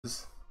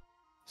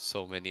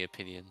So many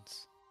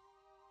opinions.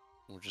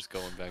 We're just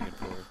going back and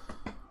forth.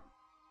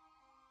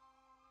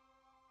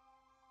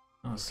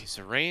 Okay,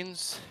 so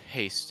Rain's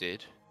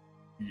hasted.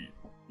 Yeah.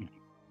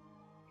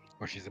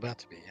 Or she's about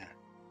to be, yeah.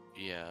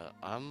 Yeah,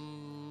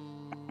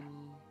 I'm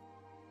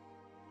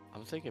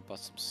thinking about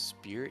some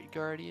spirit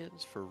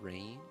guardians for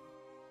Rain,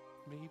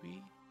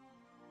 maybe.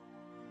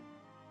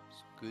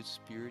 Some good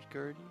spirit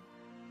guardian.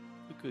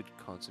 A good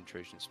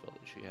concentration spell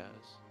that she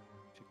has.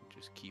 She can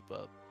just keep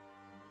up.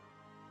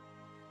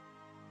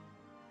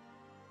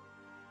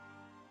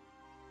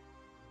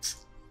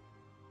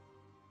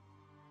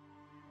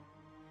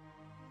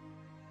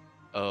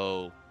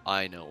 Oh,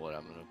 I know what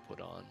I'm gonna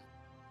put on.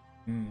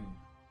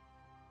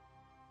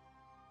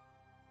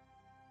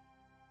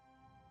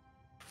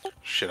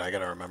 Shit, I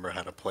gotta remember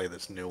how to play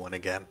this new one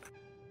again.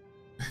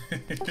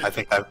 I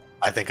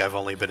think I've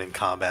only been in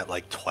combat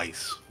like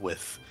twice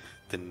with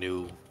the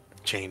new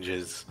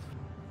changes.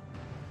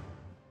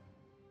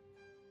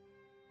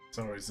 It's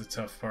always the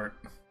tough part.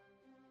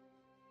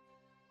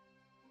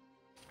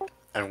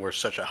 And we're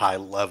such a high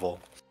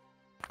level.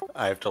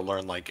 I have to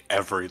learn like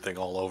everything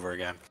all over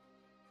again.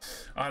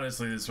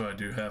 Honestly, that's what I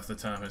do half the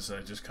time is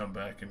I just come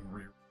back and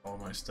read all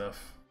my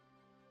stuff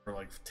for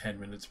like 10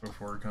 minutes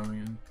before coming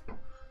in.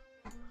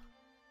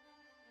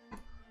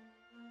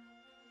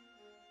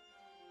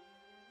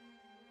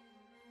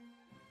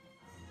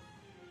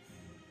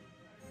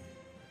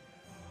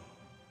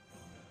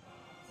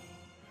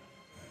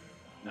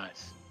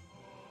 Nice.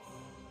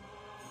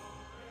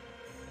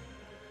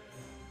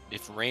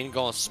 If Rain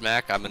gonna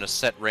smack, I'm gonna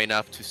set Rain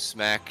up to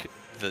smack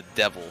the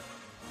devil.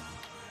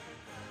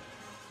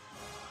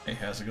 Hey,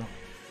 how's it going?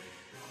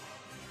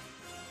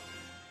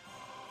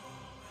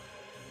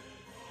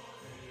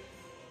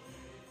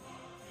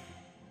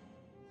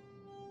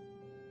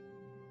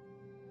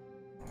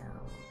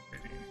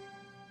 Alrighty.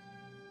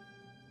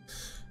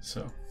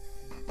 So,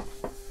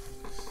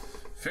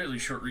 fairly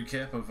short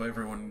recap of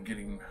everyone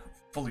getting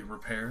fully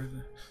repaired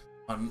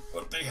on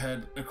what they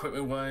had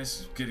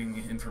equipment-wise,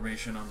 getting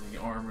information on the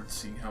arm and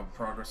seeing how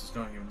progress is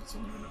going, even though it's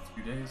only been a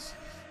few days.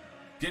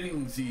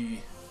 Getting the,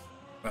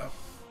 well,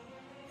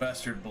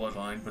 bastard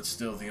bloodline, but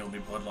still the only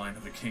bloodline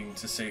of the king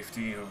to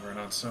safety over in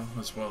Unso,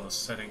 as well as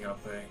setting up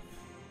a,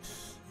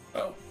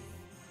 well,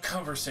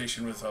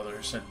 conversation with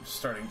others and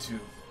starting to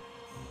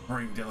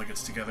bring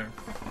delegates together.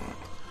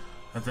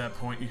 At that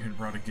point, you had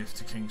brought a gift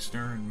to King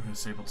Snur and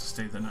was able to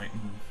stay the night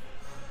and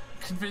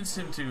convince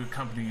him to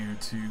accompany you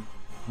to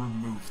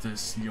remove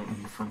this Jotun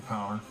from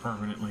power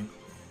permanently.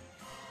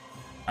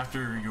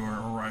 After your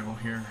arrival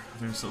here,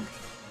 there's a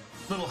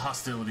little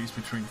hostilities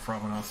between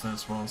Fravonoth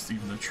as well as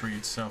even the tree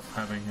itself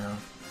having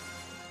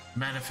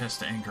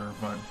manifest anger,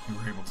 but you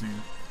were able to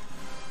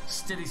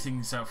steady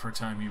things out for a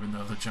time, even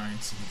though the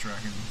giants and the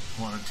dragon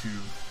wanted to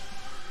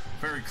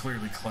very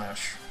clearly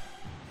clash.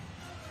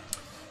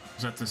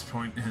 Because at this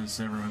point, as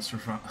everyone's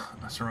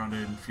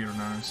surrounded in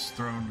Fiodona's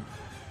throne,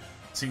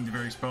 seeing the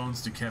various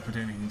bones,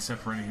 decapitating and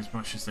separating as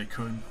much as they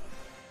could,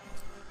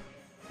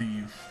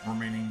 the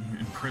remaining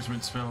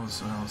imprisonment spell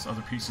as well as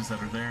other pieces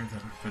that are there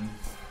that have been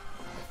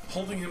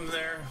holding him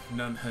there,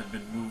 none had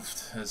been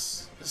moved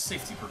as a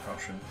safety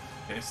precaution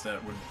in case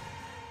that would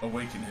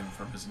awaken him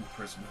from his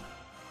imprisonment.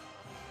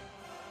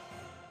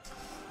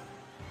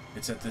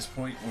 It's at this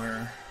point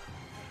where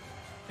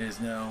it is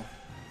now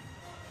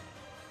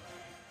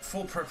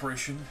full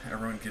preparation,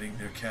 everyone getting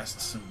their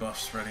casts and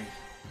buffs ready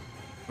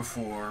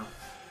before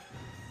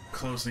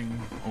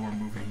closing or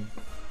moving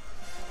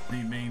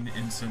the main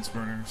incense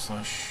burner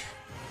slash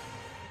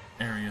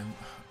area,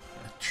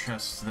 a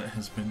chest that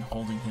has been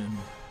holding him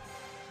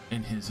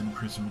in his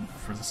imprisonment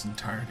for this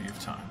entirety of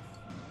time.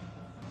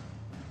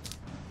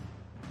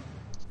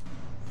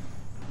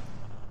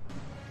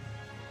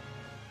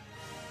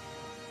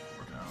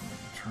 We're down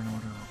the turn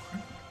order real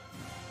quick.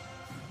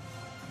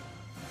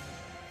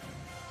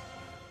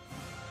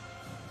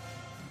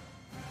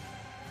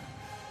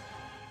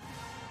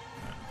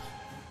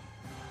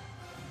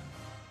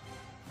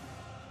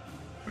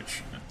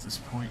 Which, at this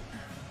point,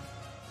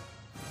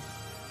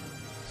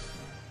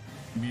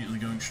 immediately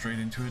going straight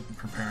into it and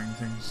preparing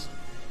things.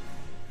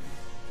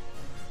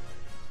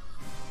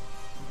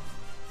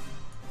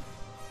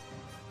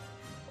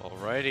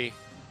 Alrighty.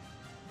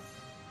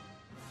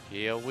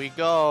 Here we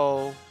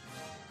go.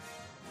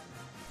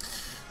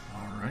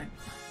 Alright.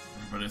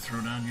 Everybody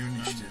throw down your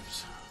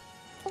initiatives.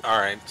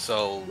 Alright,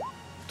 so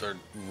they're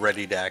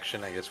ready to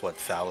action. I guess what,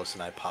 Thalos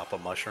and I pop a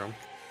mushroom?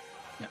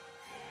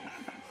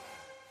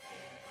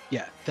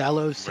 Yeah,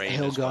 Thalos, Rain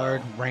as Hailguard,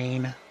 well.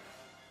 Rain.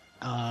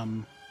 I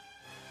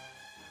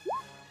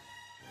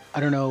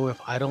don't know if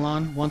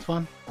Eidolon wants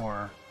one,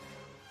 or...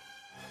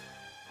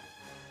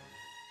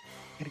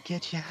 Gotta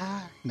get you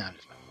high. No,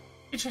 just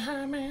Get you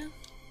high, man.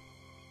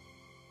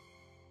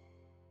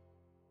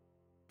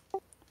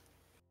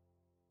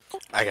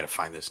 I gotta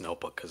find this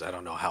notebook because I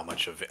don't know how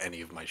much of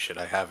any of my shit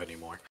I have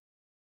anymore.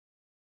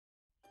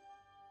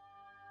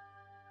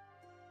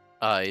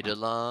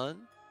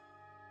 Eidolon.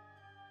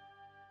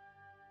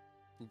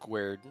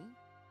 Guerdon.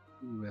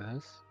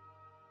 Yes.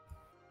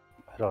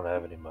 I don't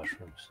have any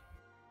mushrooms.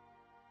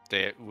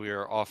 We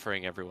are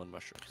offering everyone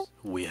mushrooms.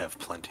 We have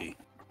plenty.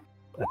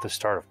 At the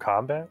start of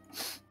combat?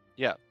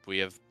 Yeah, we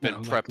have been No,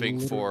 like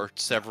prepping literally. for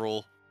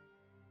several,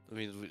 I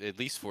mean, at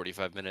least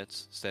 45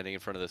 minutes standing in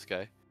front of this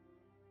guy.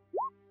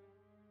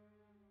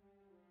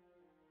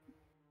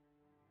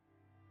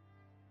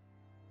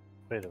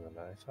 Wait a minute,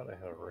 I thought I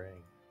had a ring.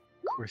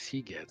 Of course,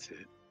 he gets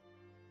it.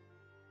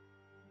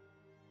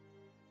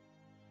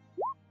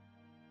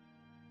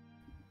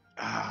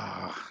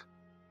 Ah,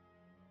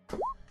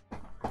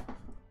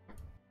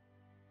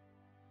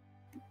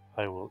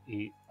 I will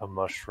eat a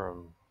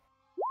mushroom,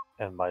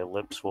 and my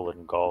lips will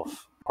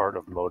engulf part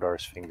of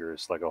Modar's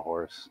fingers like a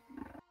horse.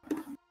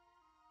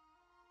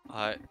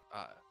 I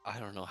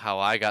don't know how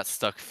I got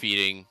stuck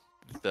feeding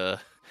the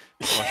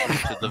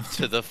mushroom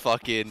to the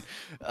fucking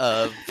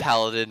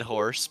paladin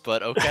horse,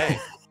 but okay.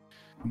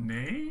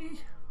 Nay?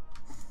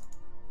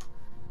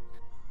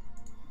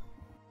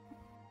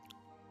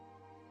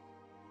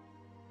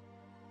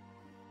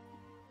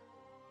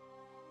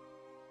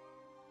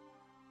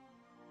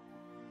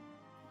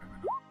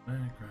 I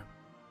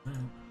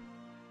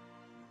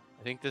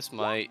think this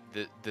might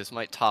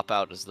top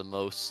out as the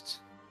most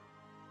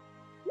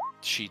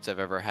sheets I've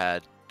ever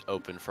had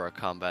open for a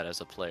combat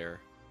as a player.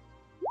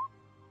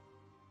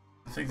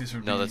 I think this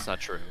would No, be... that's not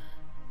true.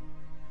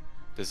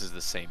 This is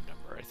the same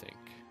number, I think,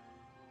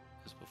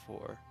 as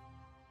before.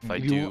 If I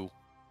You do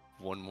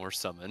one more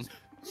summon.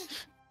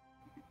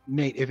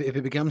 Nate, if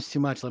it becomes too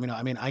much, let me know.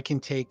 I mean, I can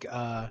take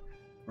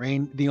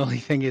Rain. The only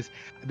thing is,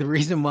 the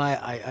reason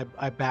why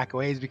I back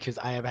away is because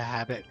I have a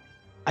habit.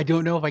 I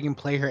don't know if I can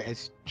play her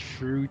as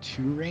true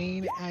to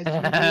Rain as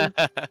you do,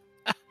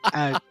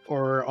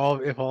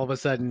 or if all of a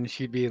sudden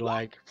she'd be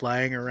like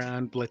flying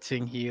around,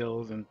 blitzing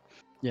heals, and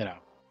you know.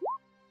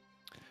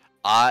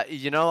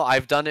 You know,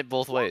 I've done it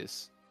both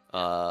ways.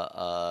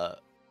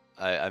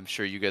 I'm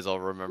sure you guys all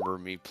remember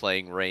me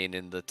playing Rain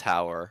in the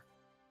tower,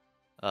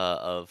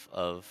 of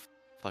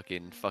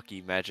fucking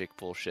fucky magic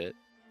bullshit,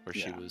 where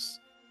she Yeah. was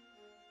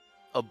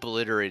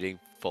obliterating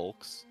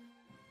folks.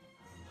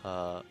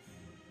 But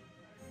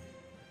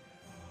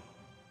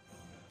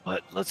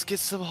let's get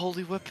some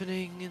holy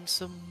weaponing and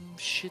some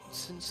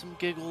shits and some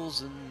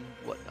giggles and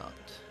whatnot.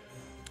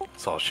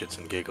 It's all shits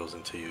and giggles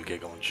until you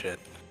giggle and shit.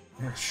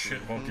 Oh, shit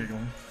while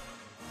giggling.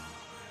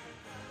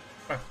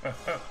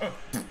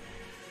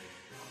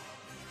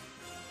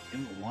 Do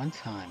it one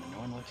time, and no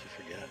one lets you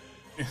forget.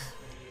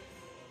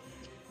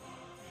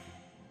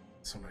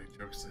 So many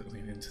jokes that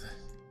lead into that.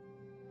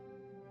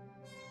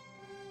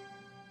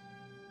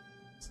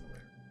 It's the way.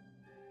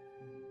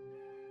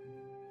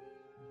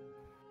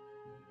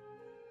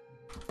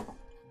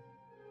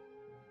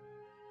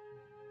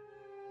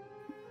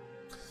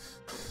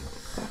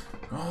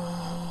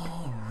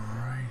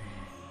 Alrighty.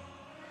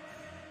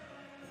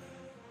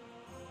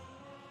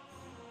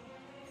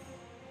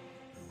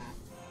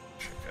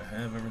 Check I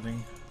have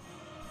everything.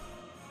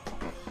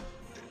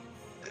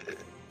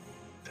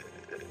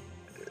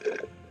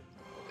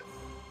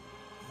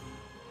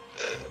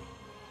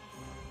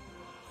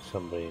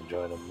 Somebody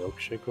enjoying a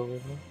milkshake over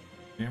there?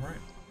 Damn right.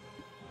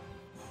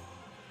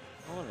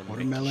 I want a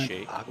Watermelon, Mickey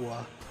shake.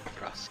 agua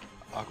fresca.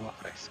 Agua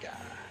fresca.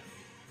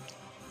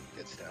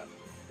 Good stuff.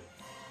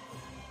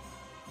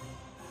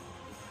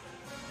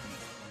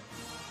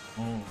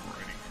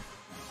 Alrighty.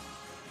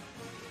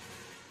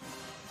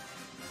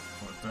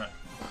 Like that.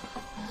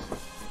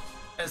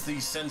 As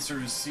the sensor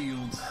is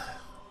sealed,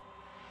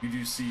 you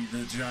do see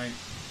the giant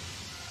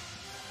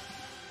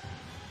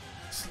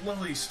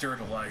slowly stir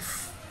to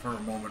life for a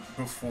moment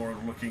before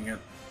looking at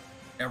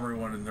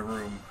everyone in the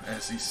room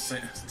as he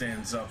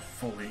stands up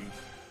fully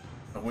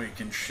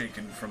awake and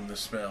shaken from the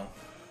spell.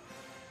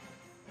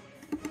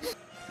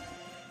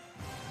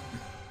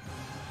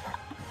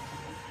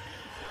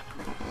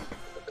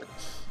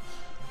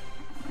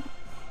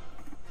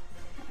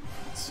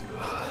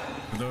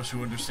 For those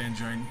who understand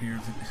giant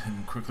here,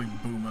 and quickly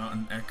boom out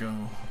and echo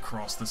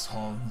across this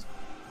hall.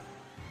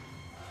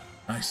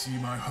 I see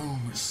my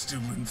home is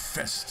still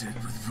infested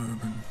with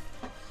vermin.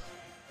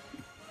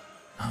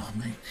 I'll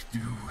make do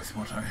with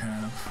what I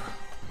have.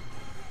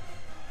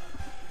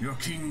 Your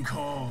king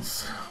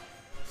calls.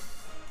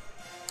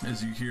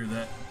 As you hear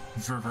that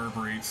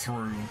reverberate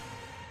through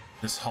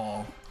this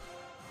hall,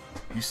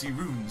 you see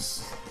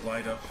runes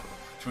light up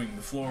between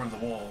the floor and the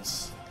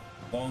walls,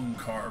 long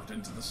carved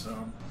into the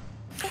stone.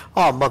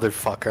 Oh,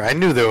 motherfucker. I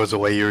knew there was a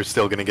way you were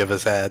still gonna give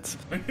us ads.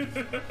 With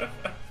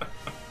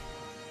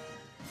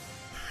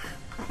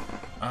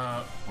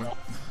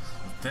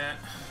that,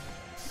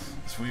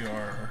 as we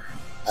are...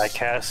 I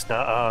cast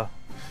Nuh-uh.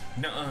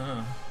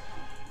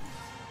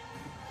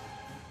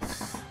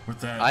 With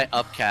that... I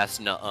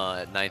upcast at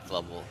 9th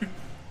level.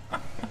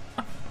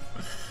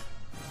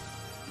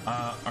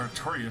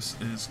 Artorias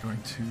is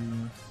going to...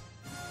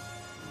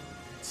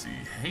 Let's see,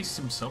 haste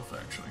himself,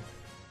 actually.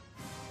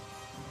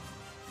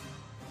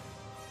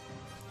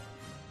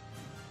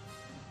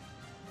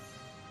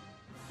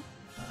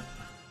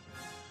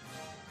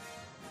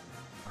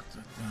 Mark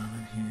that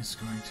down, and he's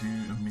going to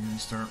immediately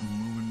start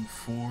moving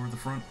for the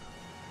front.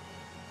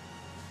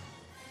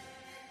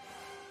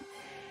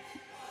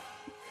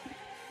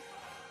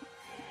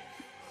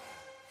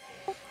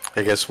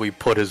 I guess we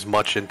put as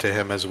much into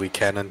him as we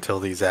can until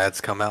these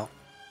ads come out.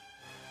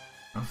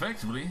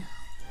 Effectively,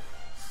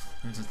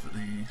 this is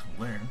the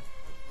lair.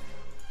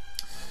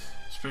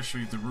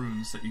 Especially the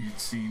runes that you'd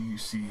seen, you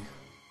see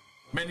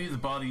many of the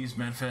bodies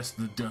manifest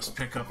in the dust,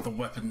 pick up the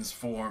weapons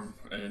form,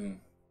 and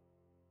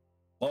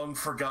long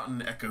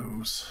forgotten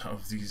echoes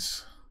of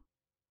these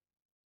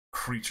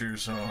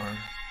creatures are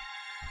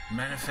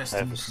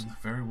manifesting from the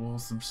very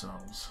walls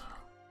themselves.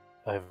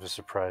 I have a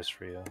surprise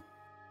for you.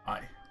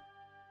 Aye.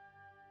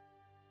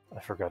 I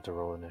forgot to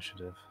roll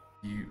initiative.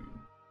 You.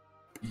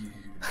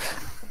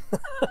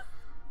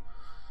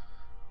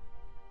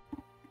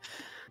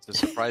 It's a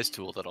surprise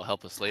tool that'll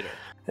help us later.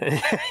 Well,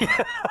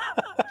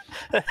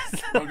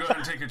 go ahead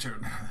and take your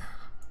turn.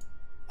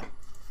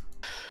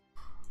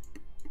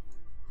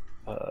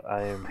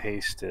 I am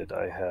hasted.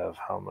 I have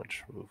how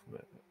much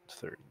movement?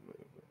 30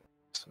 movement.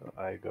 So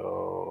I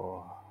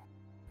go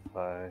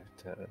 5,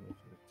 10, 15,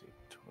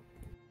 20,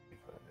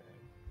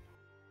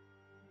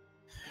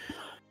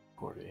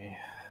 40,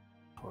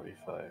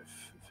 45,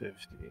 50,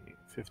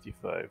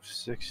 55,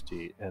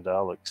 60, and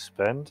I'll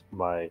expend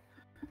my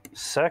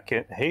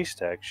second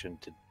haste action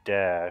to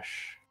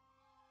dash.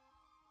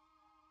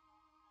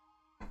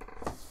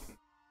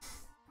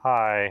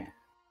 Hi.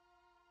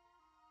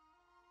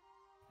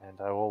 And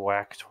I will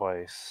whack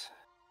twice.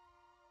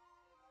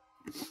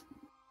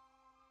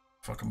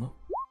 Fuck him up.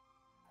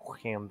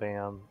 Wham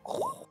bam.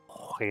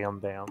 Wham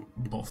bam.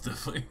 Both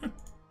definitely.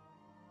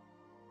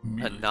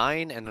 A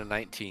 9 and a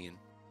 19.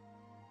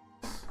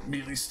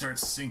 Immediately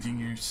starts sinking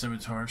your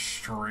scimitar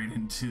straight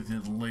into the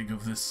leg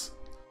of this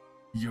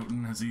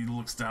Jotun as he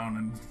looks down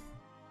and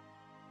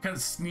kind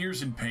of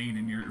sneers in pain,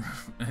 and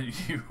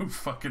you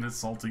fucking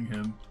assaulting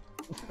him.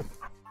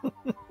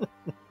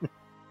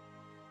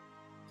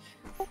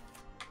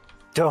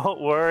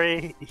 Don't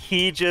worry,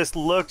 he just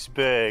looks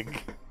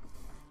big.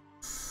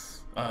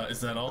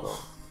 Is that all?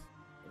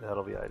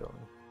 That'll be item.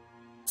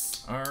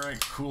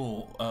 Alright,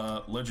 cool.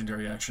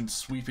 Legendary action,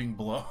 sweeping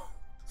blow.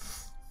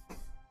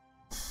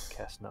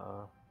 Cast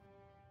nah.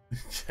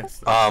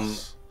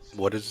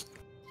 What is...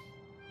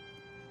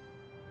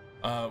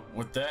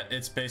 With that,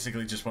 it's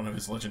basically just one of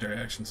his legendary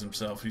actions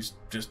himself. He's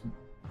just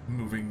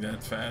moving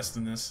that fast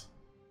in this.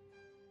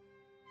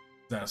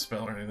 Not a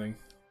spell or anything.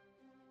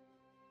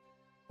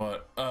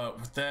 But,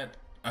 with that,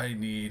 I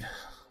need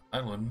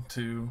Edelin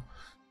to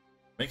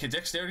make a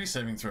dexterity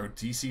saving throw,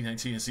 DC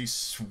 19, as he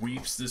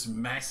sweeps this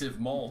massive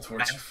maul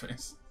towards your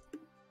face.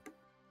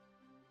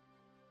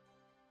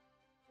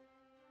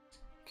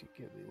 Okay,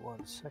 give me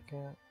 1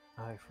 second.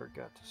 I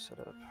forgot to set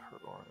up her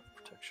aura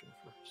of protection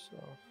for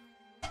herself.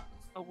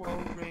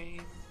 Hello,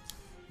 Rain.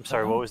 I'm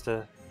sorry, what was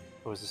the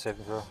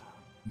saving throw?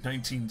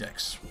 19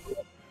 dex.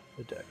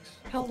 The dex.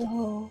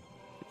 Hello.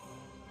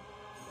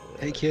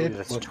 Hey kid,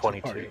 That's welcome to the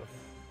 22. party.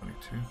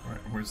 22.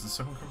 Alright, where's the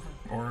second come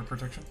from? Aura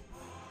protection?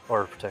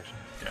 Aura protection.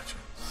 Gotcha.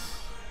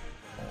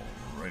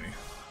 Alrighty.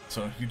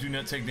 So you do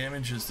not take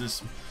damage as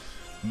this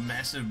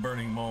massive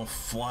burning maul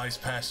flies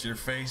past your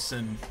face,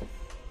 and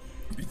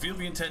you feel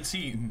the intense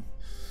heat. And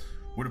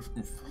would have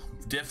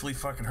definitely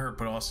fucking hurt,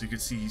 but also you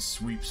could see he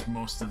sweeps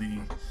most of the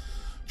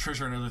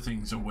treasure and other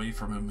things away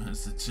from him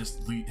as it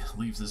just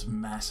leaves this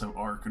massive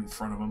arc in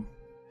front of him.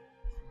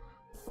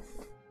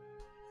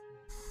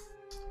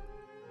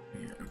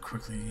 Yeah,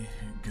 quickly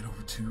get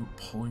over to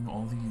pulling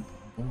all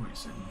the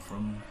boys in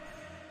from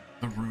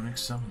the runic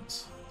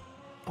summons.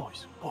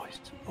 Boys, boys,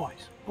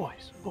 boys,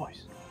 boys,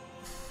 boys.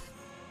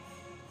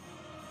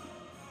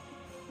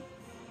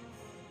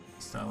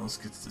 Stylus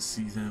gets to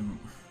see them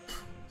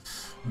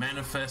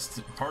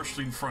manifest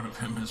partially in front of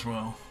him as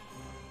well.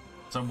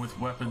 Some with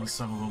weapons,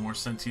 some a little more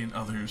sentient,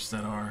 others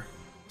that are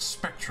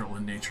spectral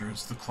in nature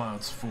as the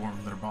clouds form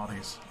their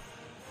bodies.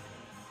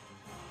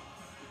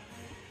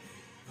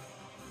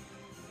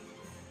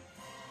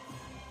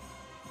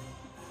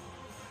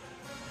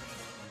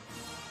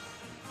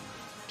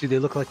 Do they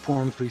look like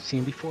forms we've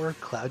seen before?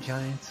 Cloud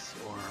giants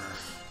or...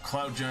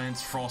 Cloud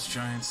giants, frost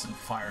giants, and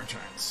fire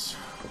giants.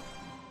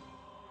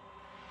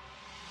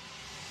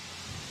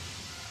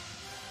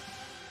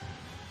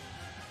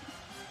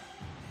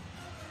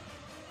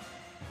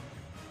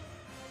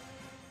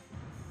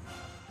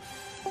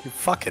 You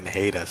fucking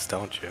hate us,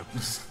 don't you?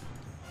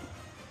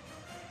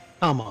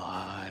 Come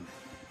on.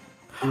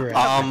 You're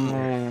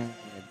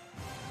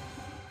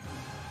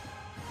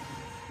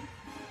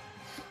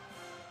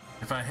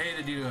If I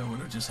hated you, I would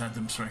have just had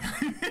them swing.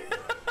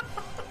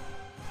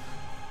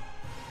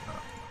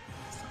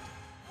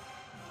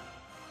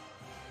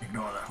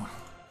 Ignore that one.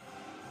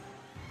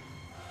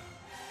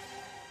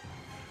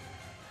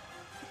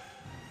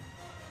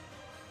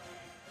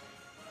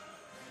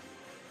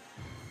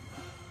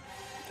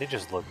 They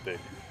just look big.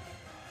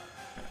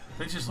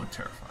 They just look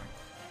terrifying.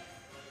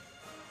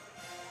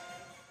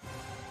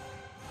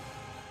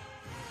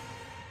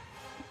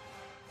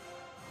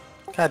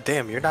 God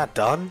damn, you're not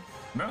done?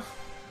 No.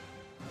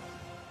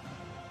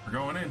 We're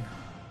going in.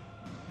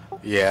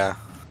 Yeah.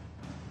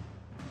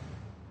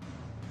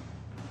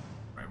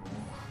 Right, well.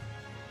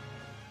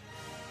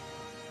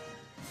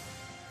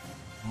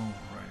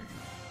 Alrighty.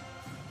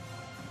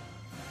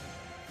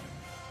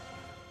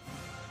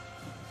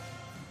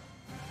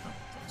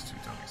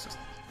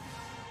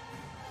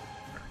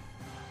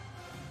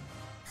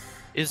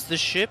 Is the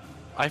ship?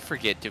 I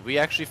forget. Did we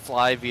actually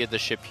fly via the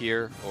ship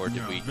here, or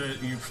did No, we?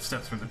 you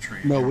stepped through the tree.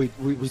 No, we step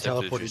through the tree,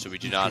 teleported. so we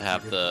do these not kids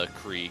have here. the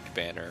Krieg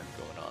banner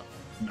going on.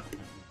 No.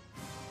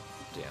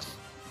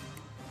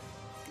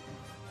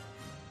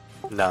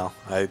 Damn. No,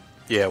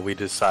 yeah, we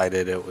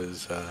decided it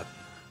was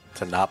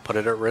to not put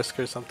it at risk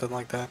or something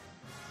like that.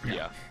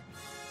 Yeah.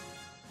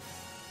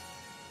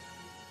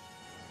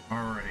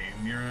 Alrighty,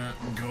 Mira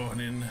going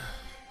in.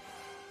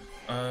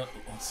 Let's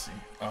see.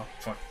 Oh,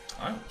 fuck.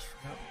 I almost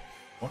forgot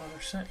what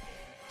other set.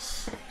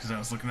 Because I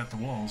was looking at the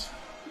walls.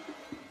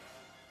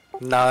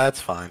 No, that's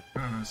fine.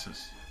 No, it's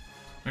just.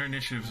 Their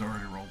initiative's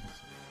already rolled.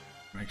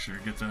 Make sure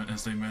you get that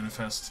as they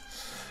manifest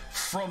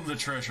from the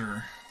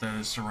treasure that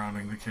is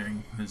surrounding the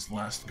king, his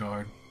last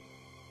guard.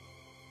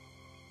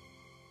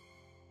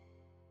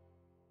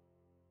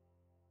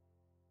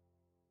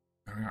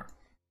 There we are.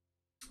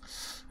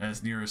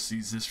 As Nira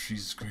sees this,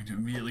 she's going to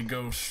immediately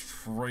go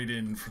straight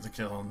in for the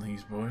kill on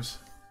these boys.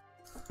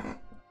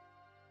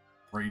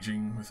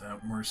 Raging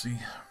without mercy.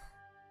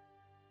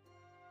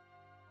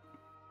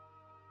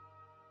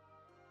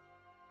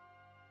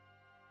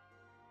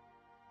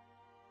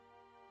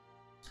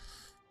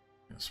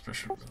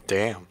 Especially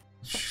Damn.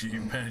 she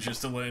manages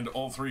to land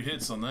all 3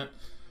 hits on that.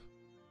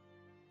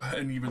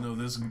 And even though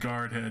this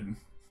guard had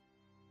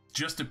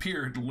just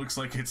appeared, it looks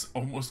like it's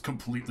almost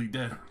completely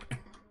dead.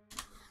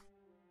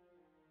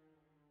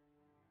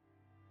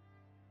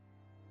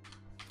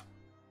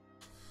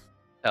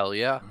 Hell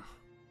yeah.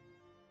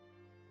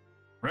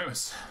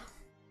 Remus.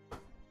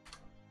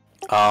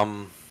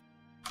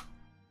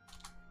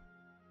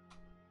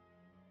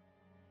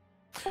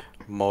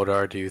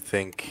 Modar, do you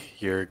think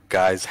your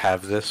guys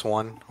have this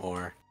one,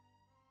 or?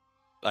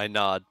 I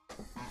nod.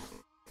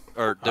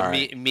 Or the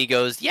Alright. me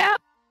goes, yeah.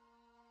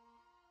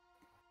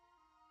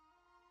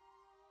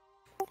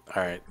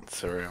 Alright,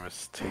 so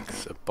Remus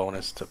takes a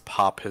bonus to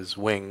pop his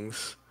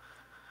wings.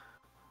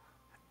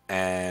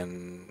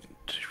 And...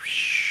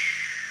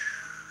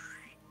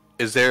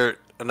 Is there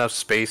enough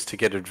space to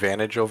get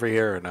advantage over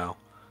here, or no?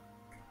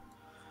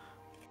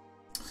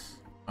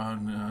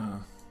 On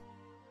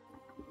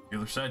the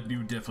other side, you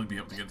would definitely be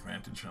able to get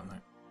advantage on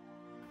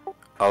that.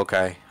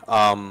 Okay,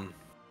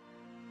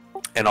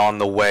 and on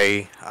the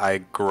way, I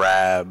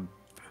grab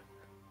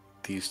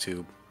these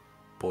 2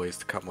 boys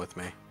to come with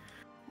me.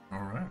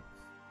 Alright.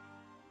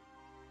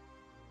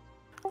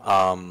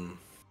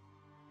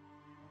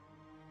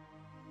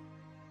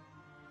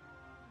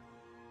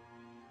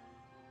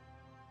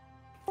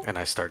 And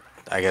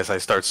I guess I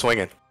start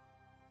swinging.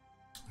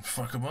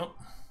 Fuck him up.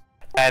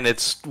 And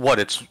it's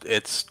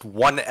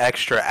 1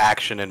 extra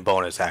action and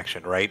bonus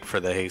action, right, for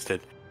the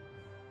hasted?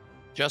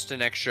 Just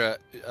an extra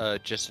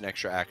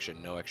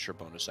action, no extra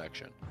bonus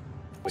action.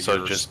 But So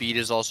your just- speed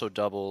is also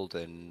doubled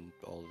and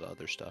all the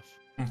other stuff.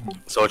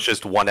 So it's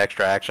just 1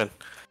 extra action?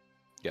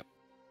 Yep.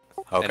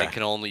 Okay. And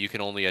you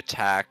can only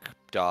attack,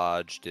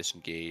 dodge,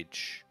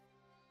 disengage.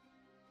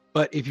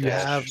 But if you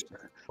Dash have,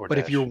 or but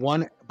if dash.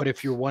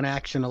 your one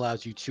action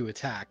allows you 2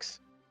 attacks,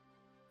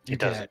 you It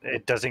doesn't. get.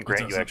 It doesn't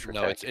grant you doesn't. extra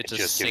No, attack. it's it a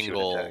just gives you an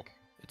single. attack.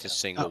 It's a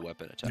single Oh.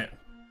 weapon attack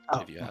Oh,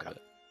 if you have okay.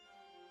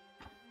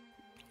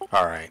 it.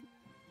 Alright.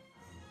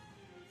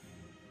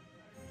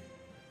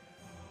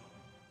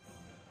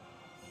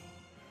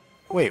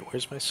 Wait,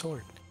 where's my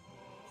sword?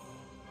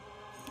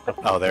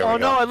 Oh, there Oh we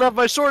no, go. I left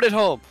my sword at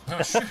home.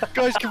 Oh, shit.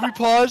 Guys, can we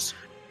pause?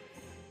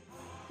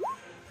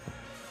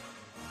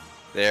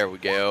 There we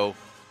go.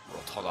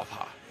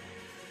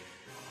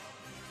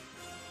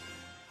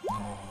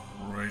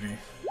 Alrighty.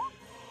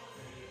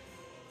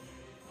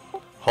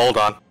 Hold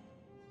on.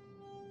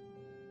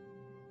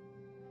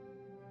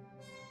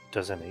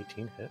 Does an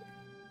 18 hit?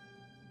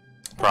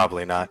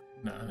 Probably not.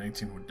 No, an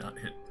 18 would not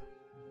hit.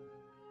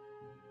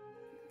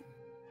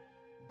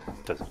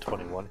 Does a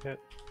 21 hit?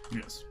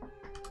 Yes.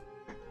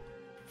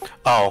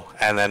 Oh,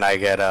 and then I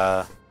get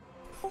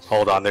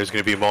hold on, there's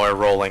gonna be more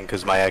rolling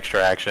because my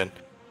extra action.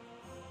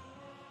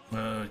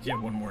 Yeah,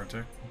 1 more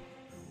attack.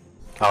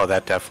 Oh,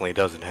 that definitely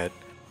doesn't hit.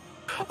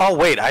 Oh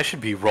wait, I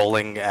should be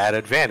rolling at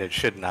advantage,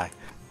 shouldn't I?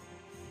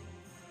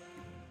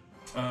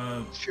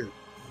 Sure.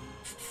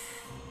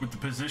 With the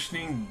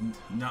positioning,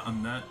 not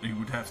on that, it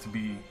would have to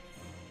be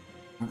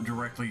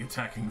directly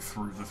attacking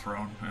through the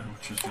throne,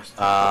 which is just...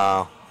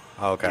 Oh,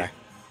 okay.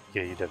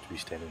 Yeah, you'd have to be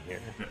standing here.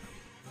 yeah.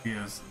 He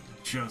has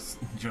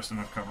just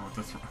enough cover with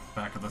the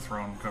back of the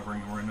throne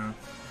covering him right now.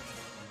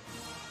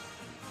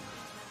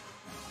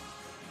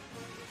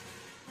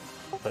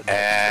 But no,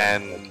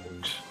 And- I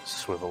can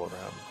swivel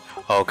around.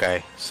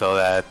 Okay, so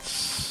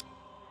that's...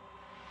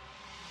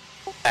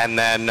 And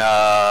then,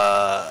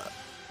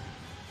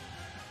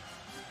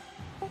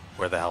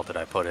 where the hell did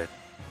I put it?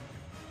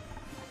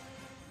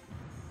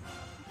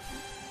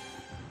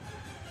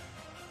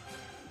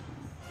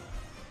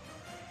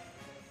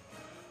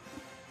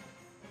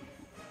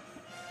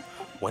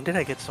 When did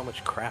I get so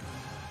much crap?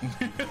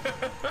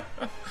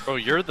 Oh,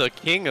 you're the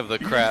king of the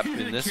crap You're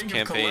in the this king of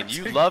campaign. You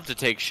collecting. love to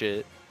take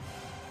shit.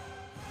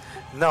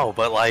 No,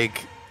 but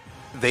like,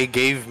 they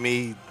gave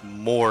me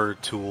more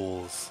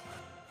tools.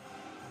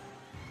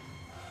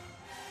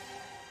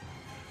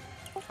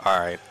 All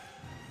right.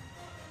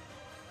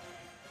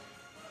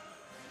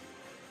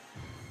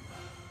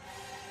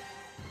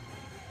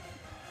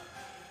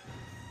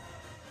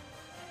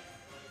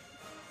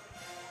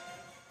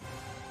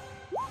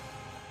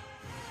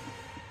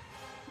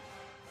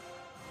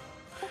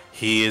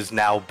 He is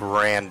now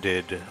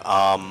branded.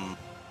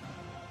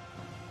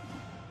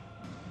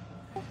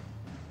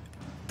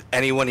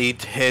 Anyone he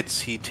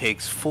hits, he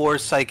takes 4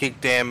 psychic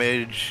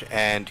damage,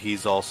 and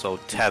he's also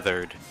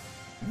tethered,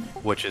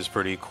 which is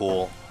pretty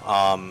cool.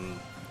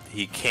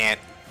 He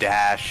can't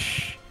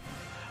dash.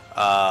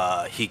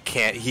 He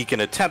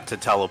can attempt to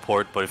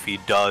teleport, but if he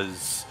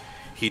does,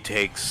 he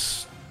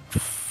takes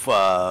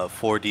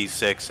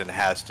 4d6 and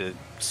has to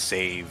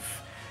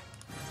save.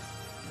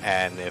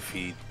 And if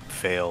he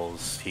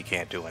fails, he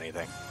can't do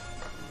anything,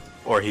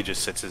 or he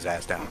just sits his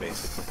ass down,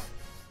 basically.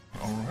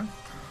 All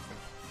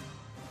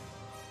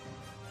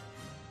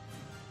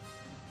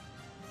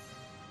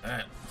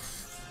right.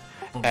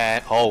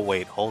 And oh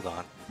wait, hold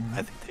on.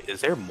 I think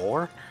is there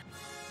more?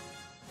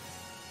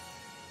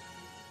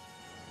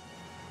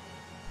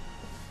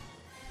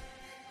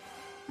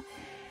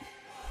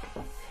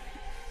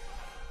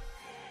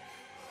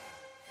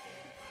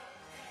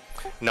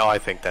 No, I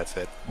think that's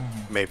it.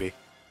 Maybe.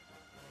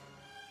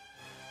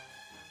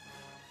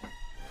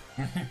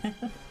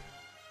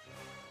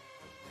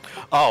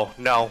 Oh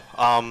no.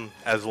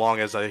 As long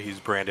as he's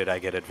branded, I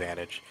get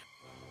advantage.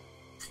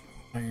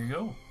 There you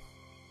go.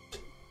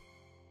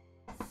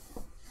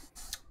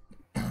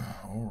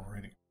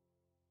 Alrighty.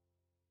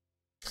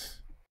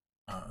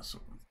 So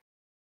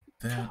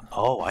that.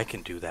 Oh, I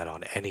can do that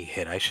on any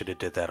hit. I should have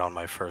did that on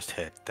my first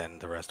hit. Then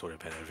the rest would have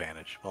been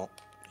advantage. Well,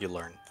 you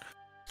learn.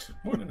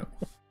 More to know.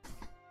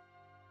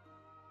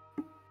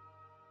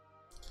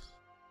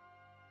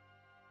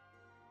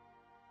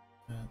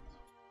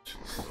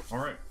 All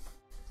right.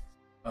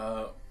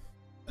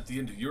 At the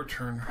end of your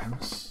turn,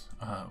 Hermes,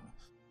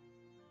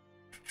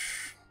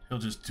 he'll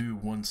just do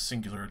one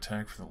singular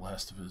attack for the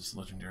last of his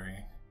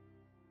legendary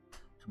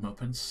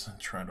comeuppance and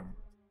try to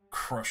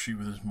crush you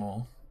with his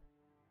maul.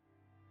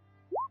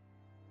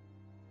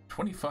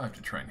 25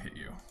 to try and hit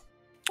you.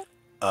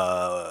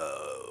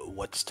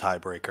 What's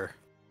tiebreaker?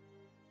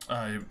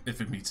 If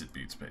it meets, it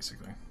beats,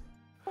 basically.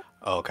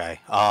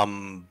 Okay.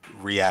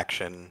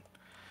 Reaction.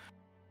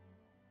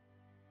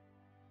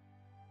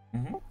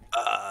 Mm-hmm.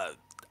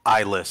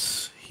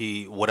 Eyeless.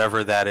 He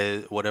whatever that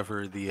is,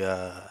 whatever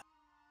the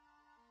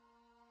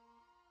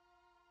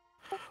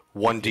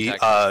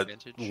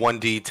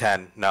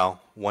 1d10. No,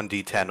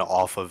 1d10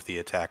 off of the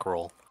attack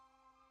roll.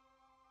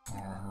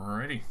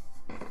 Alrighty.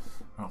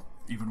 Well,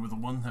 even with a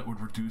 1, that would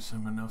reduce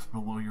him enough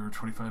below your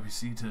 25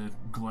 AC to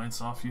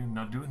glance off you and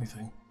not do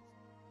anything.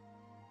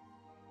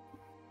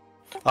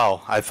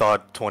 Oh, I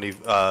thought 20.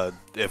 I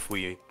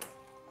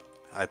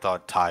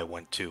thought Ty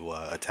went to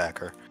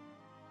attacker.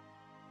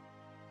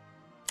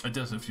 It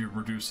does if you're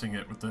reducing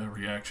it with the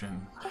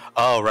reaction.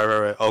 Oh,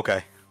 right.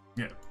 Okay.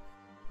 Yeah.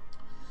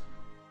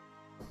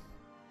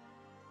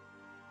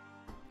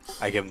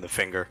 I give him the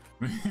finger.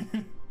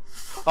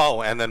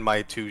 Oh, and then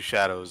my 2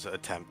 shadows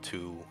attempt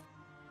to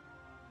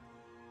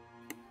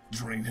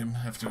drain him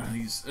after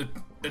he's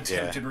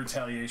attempted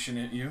retaliation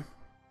at you.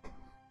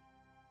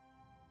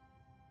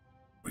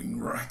 Wing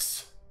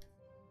rights.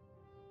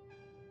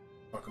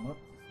 Fuck him up.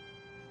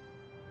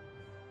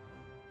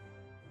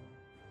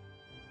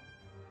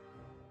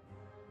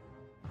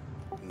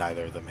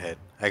 Neither of them hit.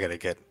 I gotta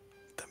get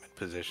them in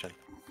position.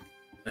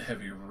 The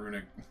heavy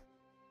runic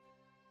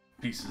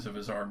pieces of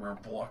his armor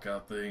block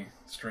out the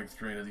strength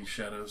drain of these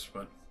shadows,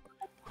 but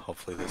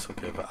hopefully this will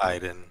give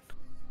Aiden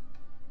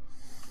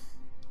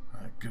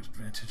good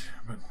advantage.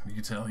 But you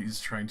can tell he's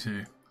trying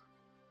to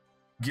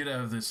get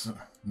out of this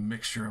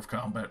mixture of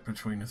combat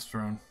between his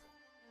throne.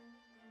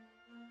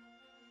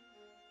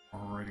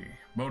 Alrighty,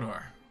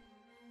 Modar.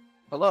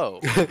 Hello.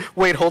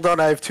 Wait, hold on.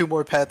 I have 2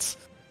 more pets.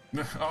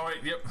 Oh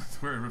wait, yep.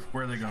 Where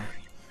are they going?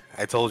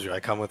 I told you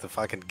I come with a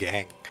fucking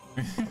gang.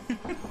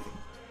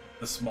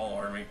 The small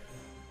army.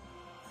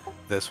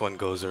 This one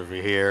goes over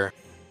here.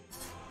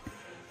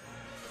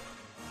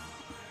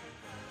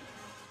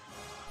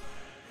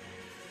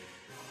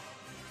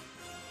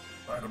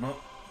 Light them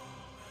up.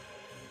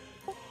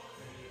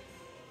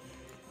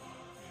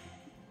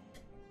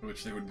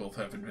 Which they would both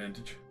have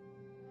advantage.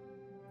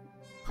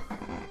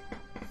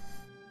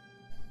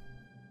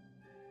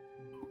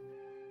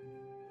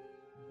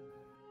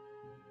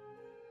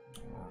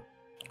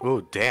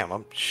 Oh, damn,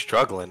 I'm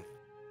struggling.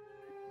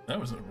 That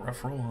was a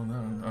rough roll on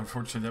that.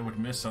 Unfortunately, that would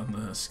miss on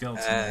the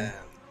skeleton.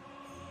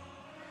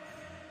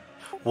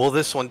 Will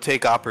this one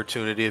take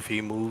opportunity if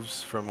he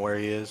moves from where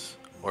he is?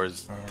 Or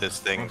is this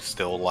thing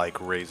still, like,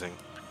 raising?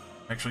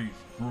 Actually,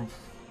 roll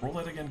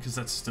that again, because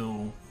that's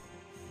still...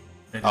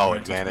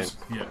 advantage.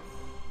 Yeah.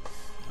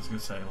 I was gonna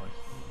say, like...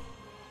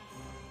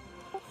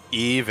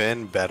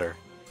 Even better.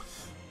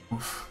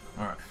 Oof.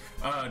 Alright.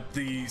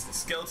 The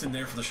skeleton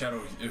there for the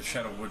shadow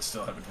would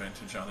still have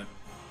advantage on it.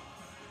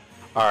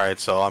 Alright,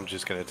 so I'm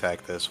just gonna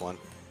attack this one.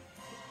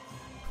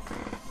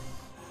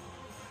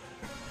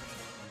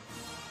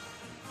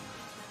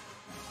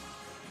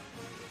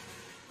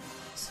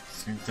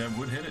 think that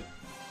would hit it.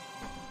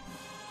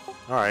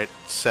 All right,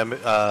 Some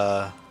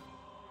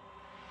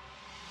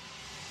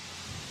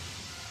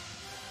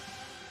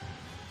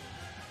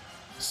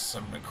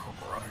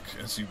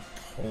necrotic as you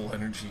pull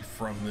energy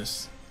from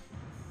this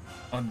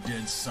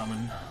undead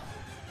summon.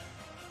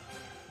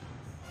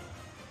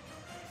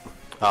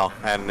 Oh,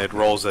 and it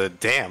rolls a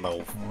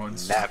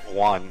Once. nat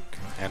 1,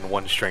 and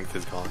 1 strength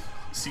is gone.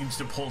 Seems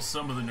to pull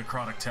some of the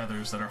necrotic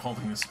tethers that are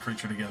holding this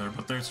creature together,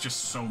 but there's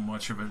just so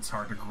much of it, it's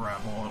hard to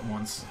grab all at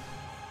once.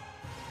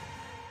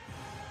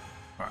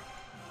 Alright.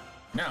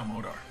 Now,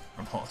 Modar.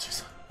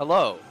 Apologies.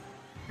 Hello.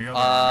 The other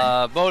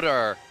army.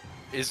 Modar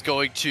is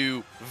going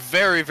to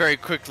very, very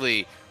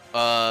quickly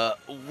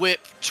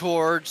whip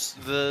towards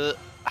the...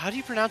 How do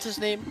you pronounce his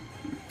name?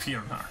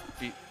 Fiernar.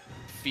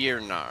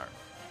 Fiernar.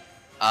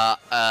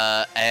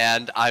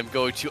 And I'm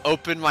going to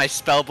open my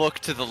spellbook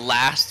to the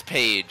last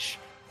page.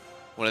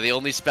 One of the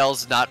only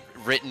spells not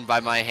written by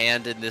my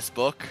hand in this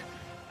book.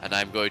 And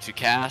I'm going to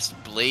cast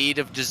Blade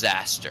of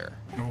Disaster.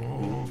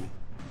 Oh.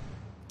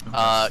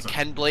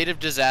 Can Blade of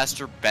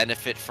Disaster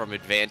benefit from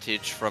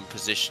advantage from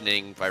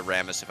positioning by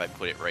Ramus if I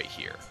put it right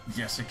here?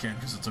 Yes, it can,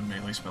 because it's a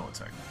melee spell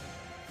attack.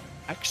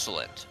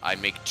 Excellent. I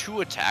make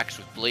 2 attacks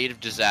with Blade of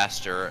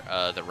Disaster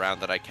the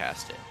round that I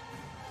cast it.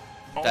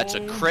 That's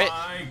a crit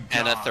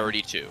and a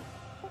 32.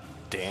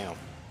 Damn.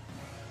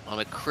 On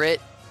a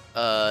crit,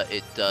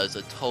 it does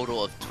a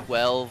total of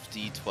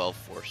 12d12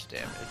 force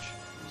damage.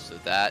 So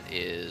that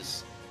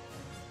is...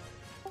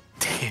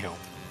 Damn.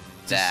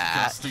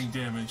 that. Disgusting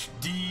damage.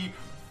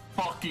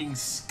 Fucking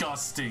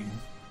disgusting.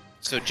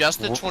 So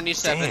just the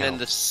 27 Damn. and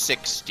the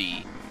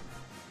 60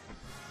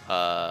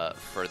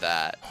 for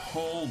that.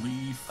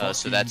 Holy fucking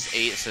So that's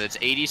 8. So that's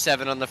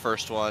 87 on the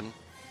first one,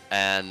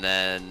 and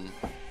then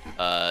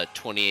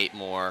 28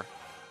 more.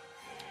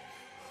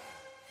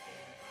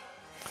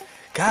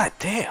 God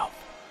damn.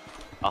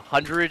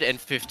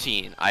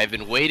 115. I've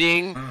been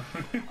waiting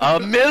a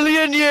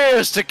million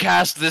years to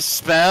cast this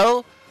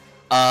spell.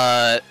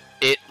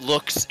 It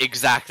looks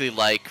exactly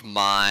like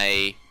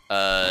my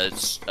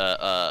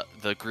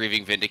the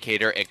Grieving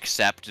Vindicator,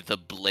 except the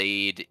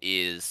blade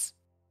is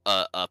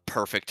a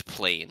perfect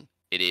plane.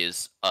 It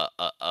is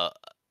a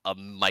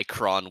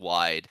micron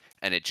wide,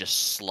 and it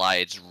just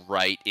slides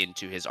right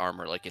into his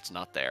armor like it's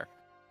not there.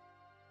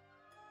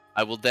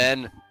 I will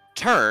then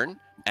turn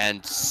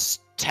and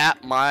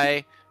tap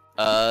my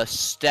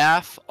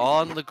staff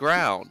on the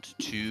ground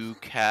to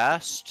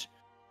cast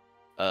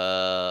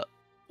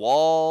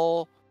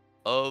Wall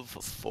of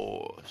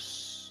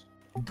Force.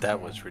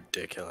 That was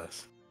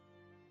ridiculous.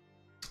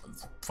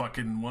 It's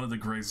fucking one of the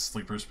greatest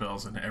sleeper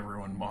spells, and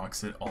everyone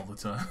mocks it all the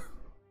time.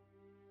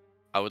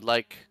 I would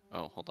like...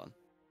 Oh, hold on.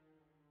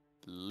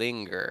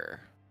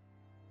 Linger.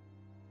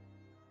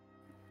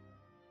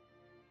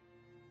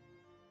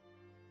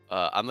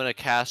 I'm gonna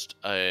cast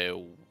a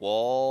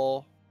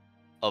Wall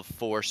of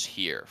Force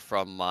here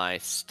from my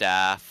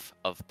Staff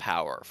of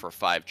Power for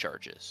 5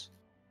 charges.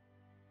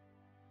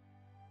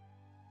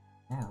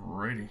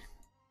 Alrighty.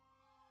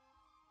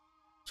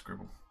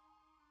 Scribble.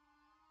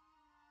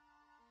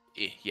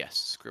 Yes,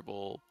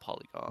 scribble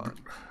polygon.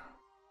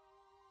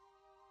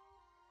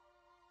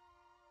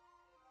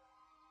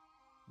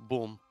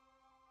 Boom.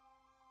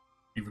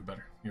 Even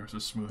better. Yours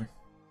is smoothing.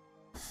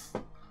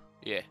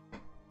 Yeah.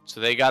 So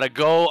they gotta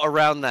go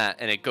around that,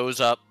 and it goes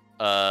up,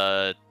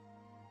 what,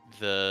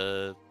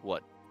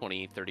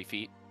 20, 30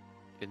 feet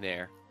in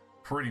there.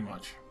 Pretty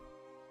much.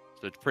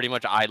 So it's pretty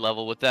much eye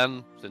level with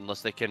them,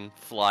 unless they can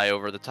fly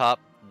over the top.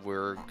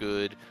 We're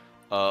good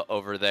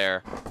over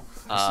there.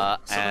 Some of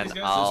And these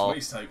guys I'll... is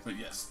waist height, but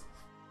yes.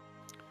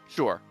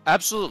 Sure,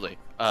 absolutely.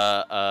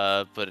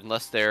 But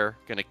unless they're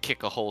gonna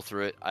kick a hole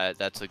through it,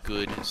 that's a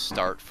good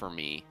start for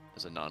me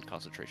as a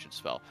non-concentration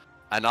spell.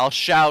 And I'll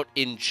shout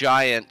in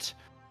Giant,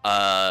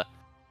 as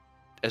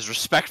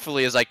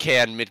respectfully as I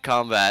can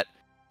mid-combat,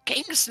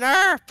 King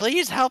Snur,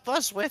 please help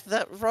us with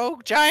the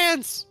rogue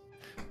giants!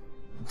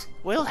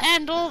 We'll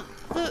handle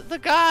the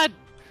god!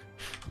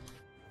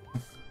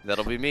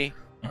 That'll be me.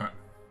 Alright.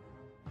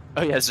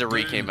 Oh yeah,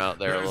 Zuri came out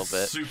there a little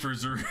bit. Super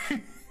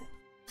Zuri.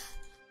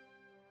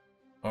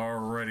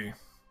 Alrighty.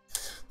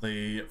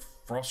 The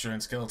Frost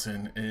Giant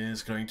Skeleton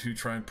is going to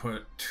try and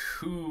put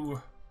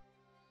 2...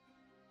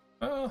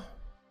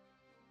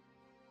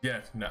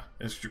 Yeah, no.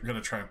 It's going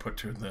to try and put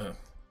 2 in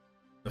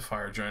the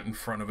Fire Giant in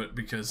front of it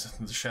because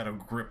the shadow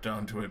gripped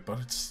onto it, but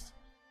it's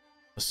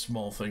a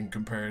small thing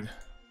compared.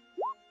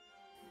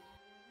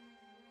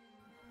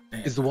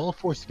 Damn. Is the Wall of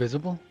Force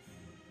visible?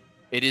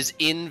 It is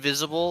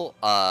invisible,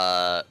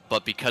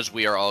 but because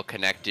we are all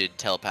connected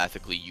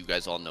telepathically, you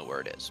guys all know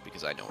where it is,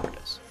 because I know where it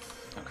is.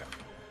 Okay.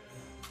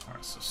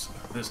 Alright, so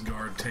this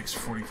guard takes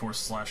 44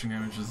 slashing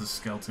damage as the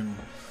skeleton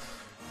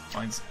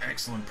finds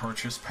excellent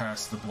purchase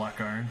past the Black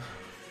Iron.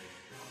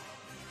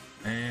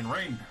 And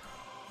Rain.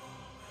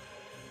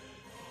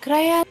 Could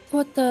I ask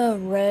what the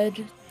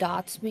red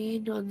dots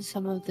mean on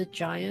some of the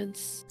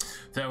giants?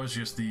 That was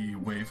just the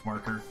wave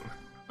marker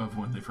of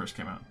when they first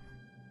came out.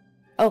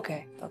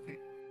 Okay, okay.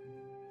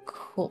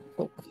 Cool,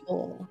 cool,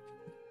 cool.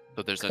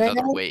 So there's Could I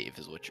another have- wave,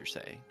 is what you're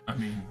saying. I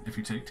mean, if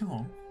you take too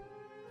long.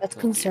 That's Oh,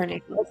 dear.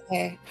 concerning.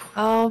 Okay.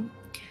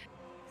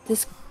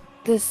 This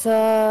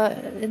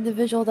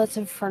individual that's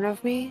in front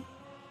of me.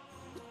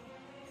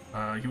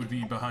 You would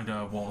be behind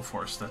a wall of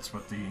force. That's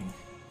what the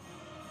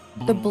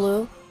blue. The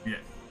blue. Yeah.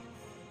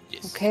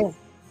 Yes. Okay.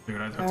 They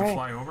would either have All to right.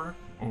 fly over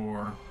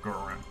or go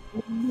around.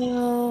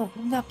 No,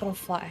 I'm not gonna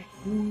fly.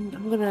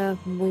 I'm gonna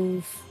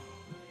move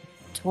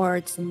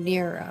towards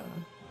Nero.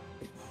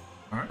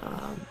 All right.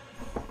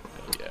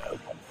 Yeah.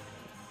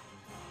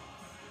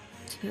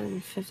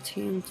 10,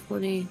 15,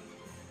 20.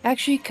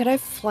 Actually, could I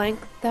flank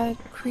that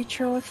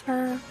creature with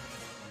her?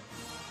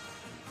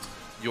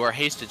 You are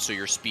hasted, so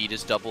your speed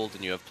is doubled,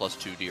 and you have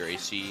 +2 to your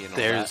AC and all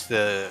There's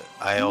that.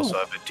 I also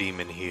have a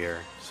demon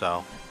here,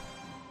 so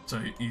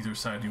So either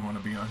side you want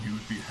to be on, you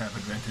would have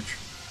advantage.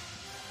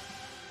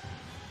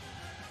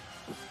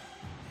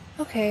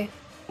 Okay.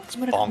 I'm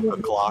gonna bonk the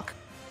move. clock.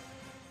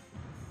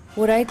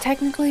 Would I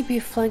technically be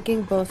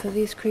flanking both of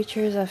these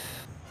creatures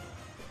if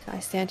I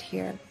stand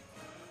here?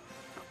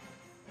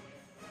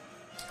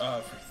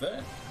 For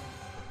that.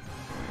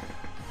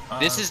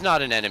 This is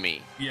not an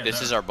enemy. yeah, this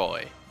that- is our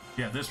boy.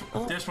 Yeah,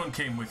 this one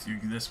came with you.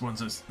 This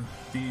one's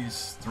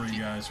these three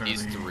guys are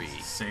These the three.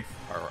 safe.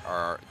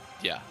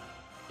 Yeah.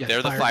 Yes,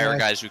 They're the fire guys.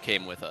 guys who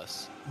came with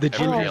us. The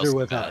Everybody demons else are is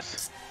with bad.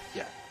 us.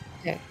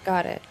 Okay,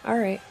 got it. All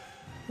right.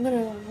 I'm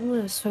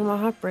gonna swing my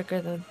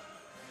heartbreaker then.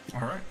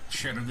 All right,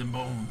 shatter them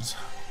bones.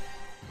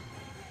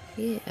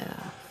 Yeah.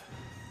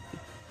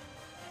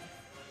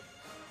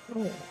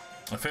 Oh.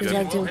 A Is 50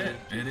 that will do- hit.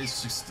 It is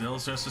still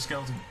just a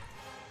skeleton.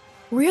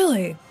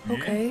 Really? Yeah.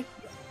 Okay.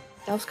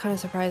 That was kind of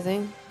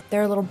surprising.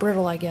 They're a little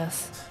brittle, I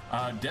guess.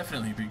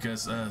 Definitely,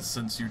 because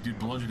since you did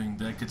bludgeoning,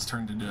 that gets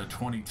turned into a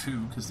 22,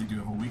 because they do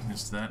have a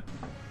weakness to that.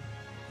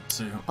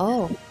 So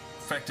Oh.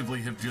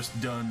 effectively have just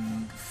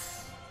done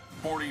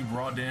 40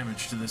 raw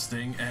damage to this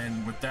thing,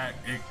 and with that,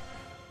 it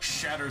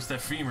shatters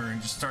that femur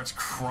and just starts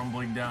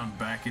crumbling down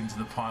back into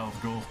the pile of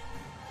gold.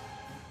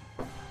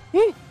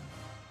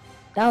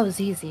 That was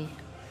easy.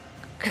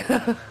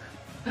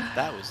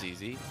 That was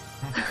easy.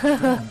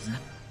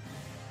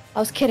 I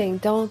was kidding.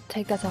 Don't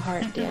take that to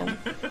heart, damn.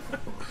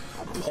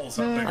 Pulls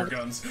out bigger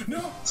guns.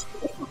 No!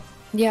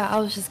 Yeah, I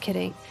was just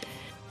kidding.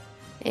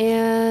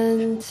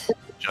 And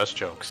Just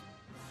jokes.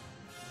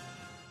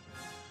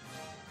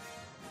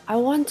 I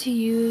want to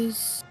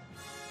use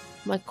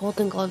my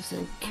golden gloves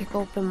and kick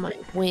open my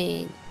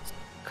wings.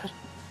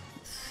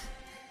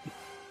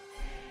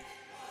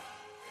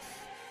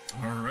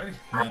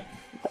 Alrighty.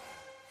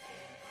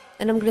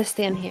 And I'm gonna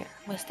stand here.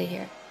 I'm gonna stay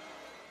here.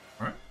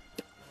 Alright.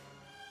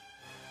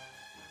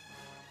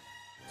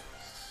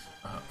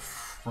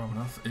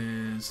 Romanoff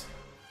is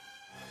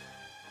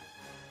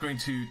going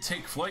to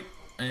take flight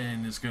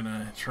and is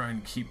gonna try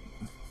and keep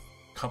a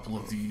couple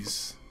of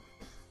these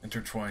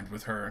intertwined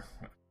with her.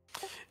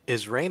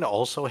 Is Rain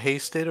also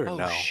hasted or Oh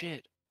no?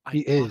 shit! I He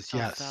is,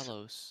 blocked out yes.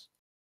 Thalos.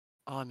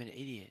 Oh, I'm an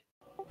idiot.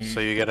 So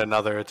you get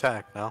another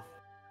attack, no?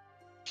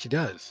 She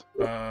does.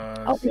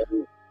 Okay.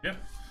 Yeah.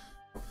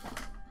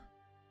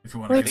 If you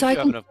want to Wait, get so You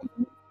have enough.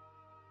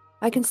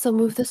 I can still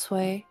move this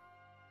way,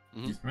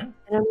 Yes, ma'am.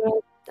 and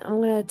I'm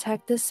gonna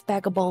attack this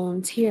bag of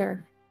bones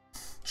here.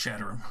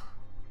 Shatter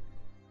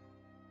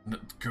him.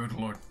 Good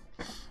lord.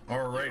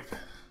 Alright.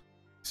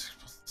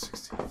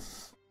 16.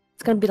 It's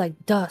gonna be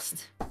like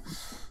dust.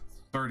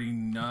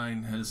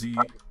 39 as he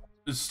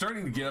is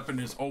starting to get up and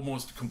is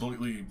almost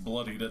completely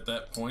bloodied at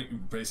that point. You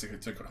basically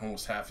took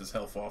almost half his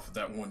health off of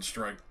that one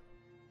strike.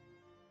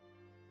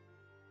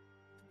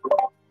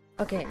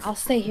 Okay, I'll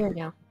stay here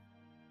now.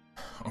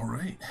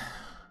 Alright.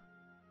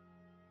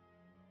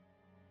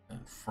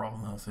 And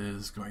Frolmouth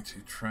is going to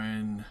try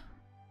and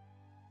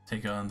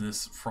take on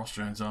this Frost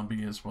Giant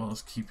zombie as well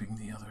as keeping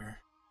the other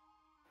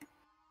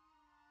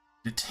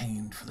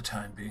detained for the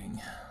time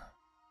being.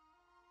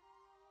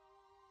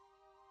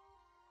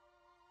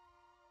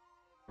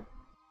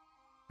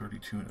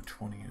 .32 and a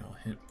 20 will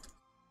hit.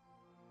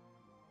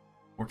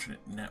 Fortunate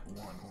net 1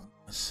 on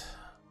this.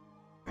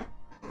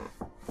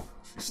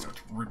 She starts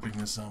ripping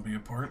this zombie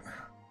apart.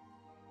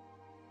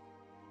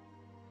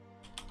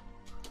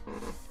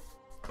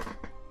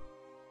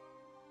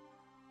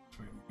 So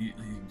we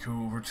immediately go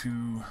over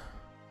to,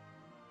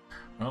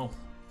 well,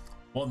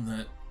 one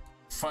that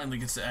finally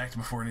gets to act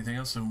before anything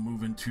else, so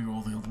move into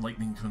all the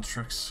lightning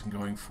constructs and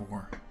going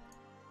for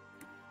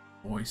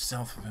boy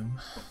south of him.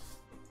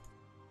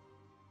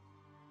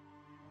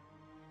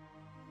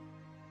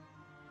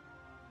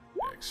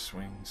 Back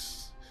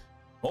swings.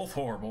 Both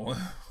horrible.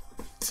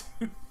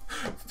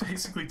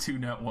 Basically two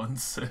net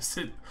ones as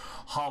it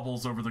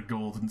hobbles over the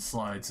gold and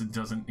slides and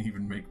doesn't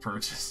even make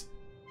purchase.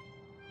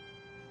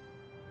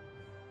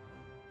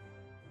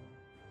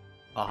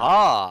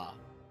 Aha!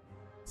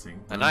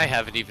 Sting And I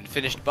haven't even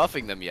finished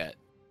buffing them yet.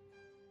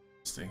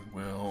 Sting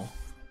will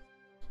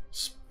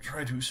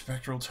try to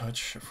spectral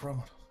touch from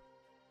it.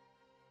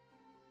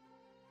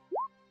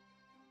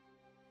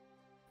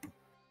 The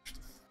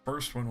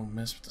first one will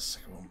miss, but the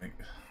second will make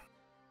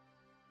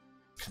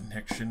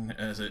connection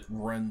as it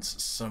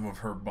rends some of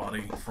her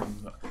body from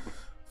the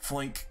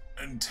flank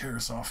and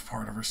tears off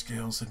part of her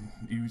scales, and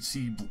you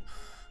see,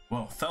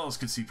 well, Thalos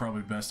could see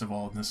probably best of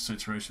all in this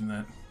situation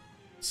that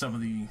some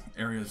of the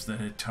areas that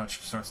it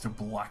touched starts to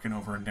blacken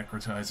over and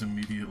necrotize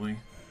immediately.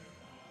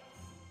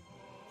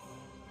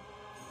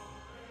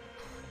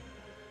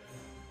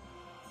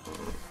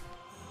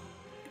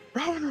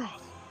 Rowan.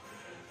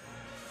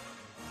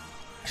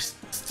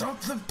 Stop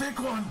the big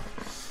one!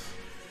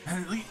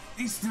 And at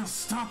least they'll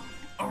stop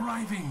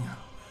arriving!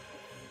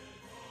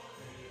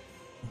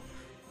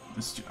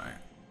 This giant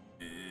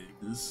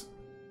is...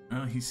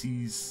 Well, he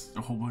sees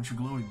a whole bunch of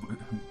glowing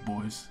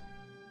boys.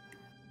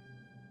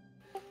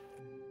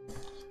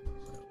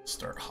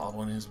 Start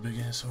hobbling his big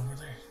ass over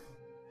there.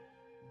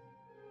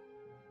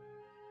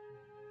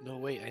 No,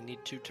 wait, I need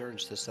 2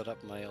 turns to set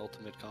up my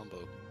ultimate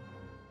combo.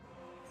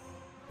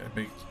 Gotta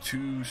make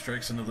 2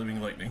 strikes into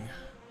living lightning.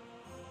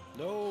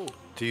 No!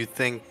 Do you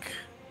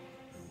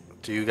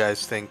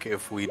guys think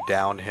if we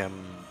down him,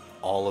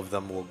 all of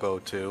them will go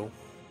too?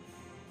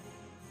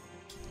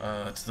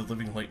 It's the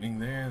living lightning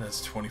there.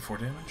 That's 24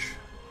 damage.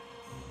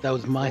 That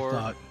was my Or-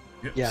 thought.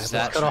 Yep. Yeah, Is let's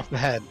that- cut off the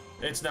head.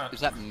 It's not.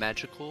 Is that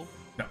magical?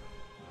 No.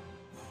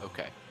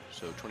 Okay,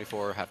 so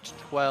 24 half to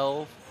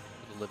 12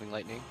 with the living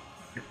lightning.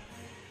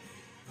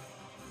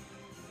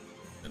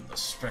 And the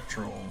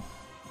spectral.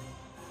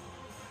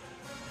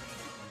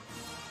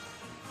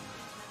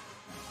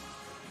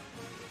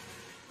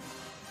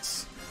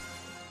 It's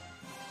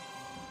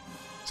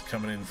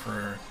coming in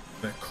for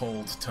the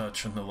cold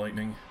touch and the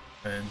lightning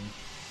and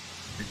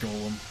the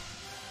golem.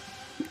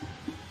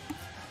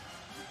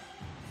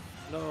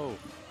 No,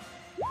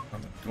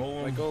 On the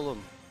golem. my golem.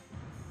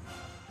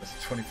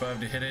 That's 25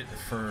 to hit it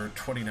for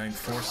 29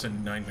 force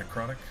and 9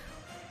 necrotic.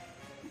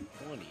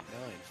 29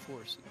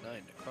 force and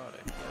 9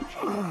 necrotic.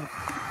 Gotcha.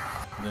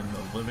 And then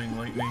the living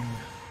lightning.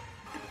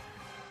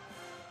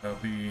 That'll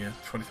be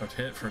 25 to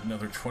hit for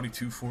another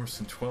 22 force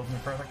and 12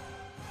 necrotic.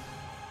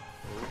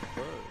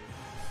 Okay.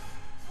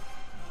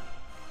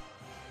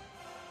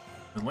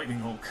 The lightning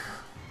hulk.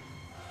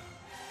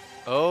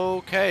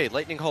 Okay,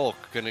 Lightning Hulk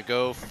gonna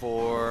go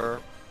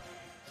for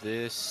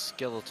this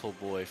skeletal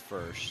boy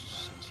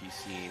first, since he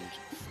seemed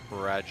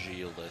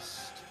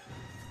fragilist.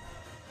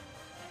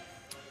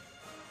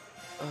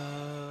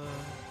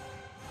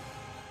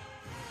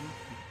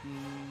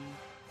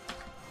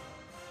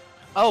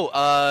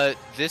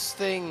 This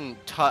thing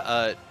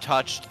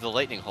touched the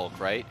Lightning Hulk,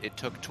 right? It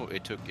takes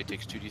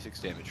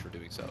 2d6 damage for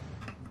doing so.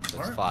 That's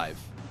Alright. 5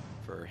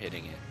 for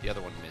hitting it. The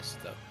other one missed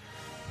though.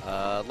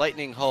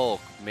 Lightning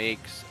Hulk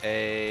makes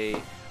a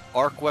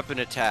arc weapon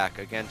attack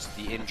against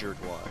the injured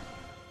one.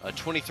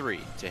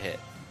 23 to hit.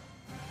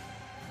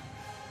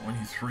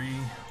 23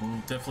 will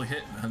definitely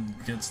hit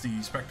against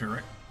the Spectre,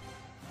 right?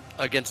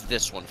 Against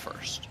this one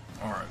first.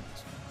 Alright.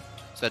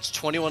 So that's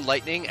 21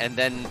 lightning, and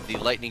then the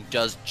lightning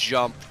does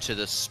jump to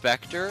the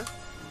Spectre.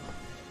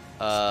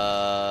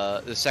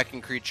 The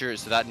second creature,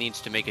 so that needs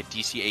to make a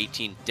DC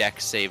 18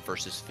 Dex save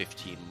versus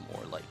 15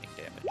 more lightning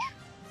damage.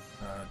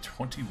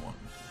 21.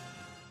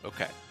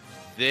 Okay.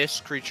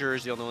 This creature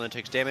is the only one that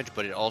takes damage,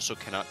 but it also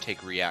cannot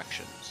take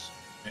reactions.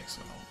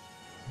 Excellent.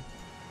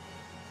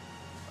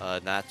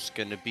 And that's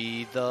gonna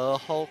be the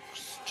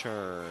Hulk's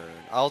turn.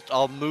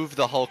 I'll move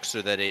the Hulk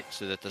so that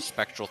the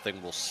spectral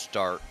thing will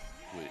start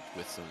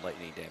with some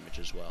lightning damage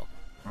as well.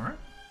 Alright.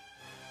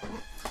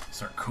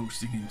 Start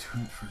coasting into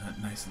it for that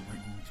nice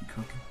lightning we can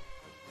cook.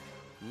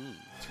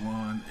 This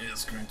one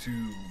is going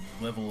to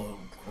level a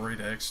great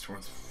axe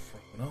towards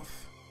front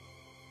off.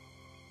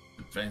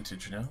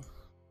 Advantage now.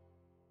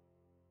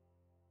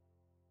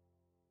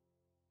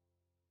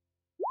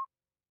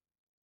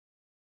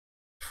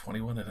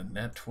 $21 and a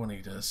nat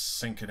 20 to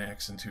sink an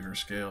axe into her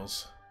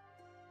scales.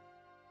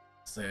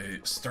 As they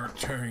start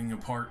tearing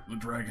apart the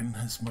dragon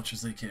as much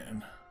as they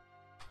can.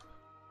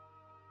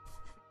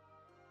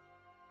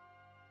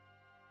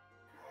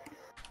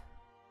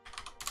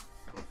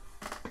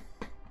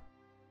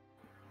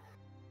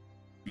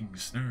 Being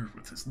snared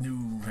with his new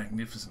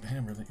magnificent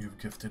hammer that you've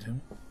gifted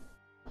him.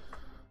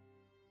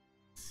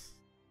 Let's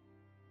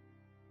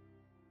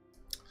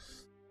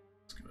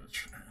give it a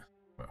try.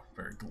 Well,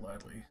 very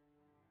gladly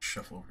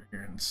shuffle over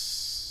here and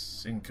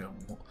sink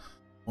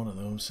one of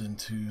those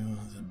into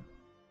the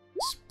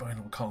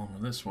spinal column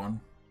of this one.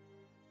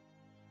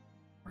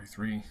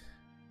 43.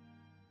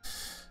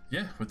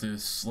 Yeah, with the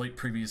slight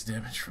previous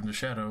damage from the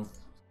shadow,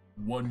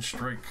 one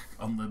strike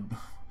on the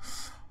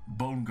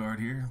bone guard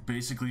here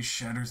basically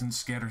shatters and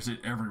scatters it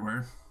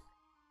everywhere.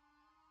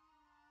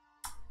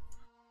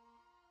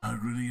 I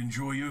really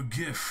enjoy your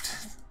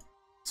gift.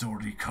 It's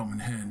already come in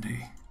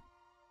handy.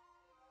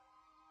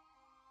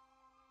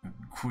 And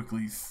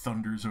quickly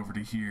thunders over to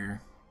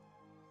here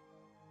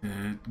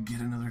to get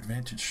another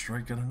advantage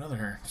strike on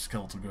another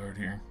skeletal guard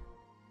here.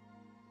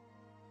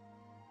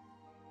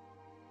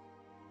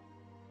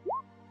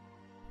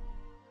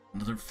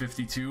 Another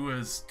 52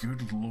 as,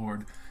 good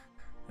lord,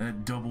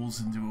 that doubles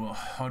into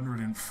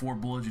 104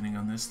 bludgeoning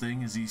on this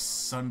thing as he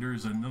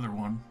sunders another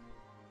one.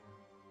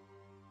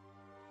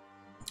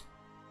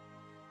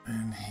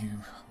 And he,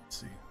 let's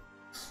see,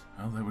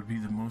 Well, that would be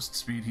the most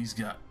speed he's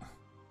got.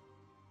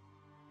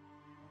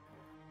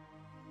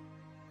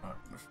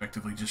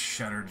 Effectively just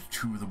shattered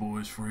 2 of the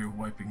boys for you,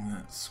 wiping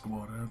that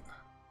squad out.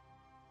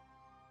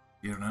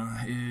 You know,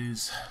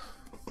 is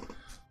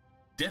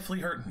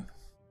definitely hurting.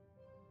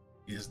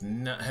 He is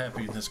not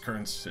happy in this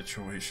current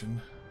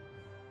situation.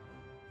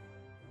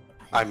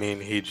 I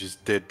mean, he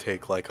just did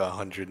take like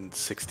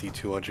 160,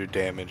 200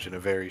 damage in a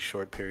very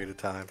short period of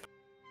time.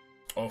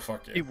 Oh,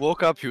 fuck yeah. He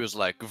woke up, he was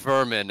like,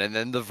 vermin, and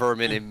then the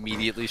vermin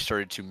immediately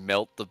started to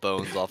melt the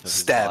bones off of his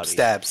Stab, body.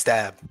 stab,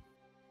 stab.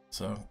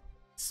 So,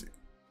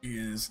 he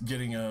is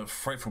getting a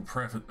frightful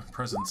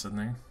presence in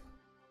there.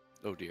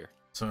 Oh dear.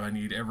 So I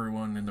need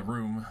everyone in the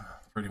room,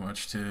 pretty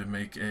much, to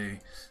make a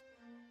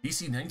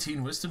DC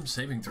 19 Wisdom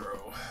saving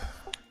throw.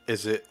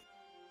 Is it?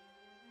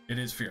 It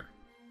is fear.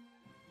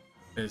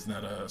 It is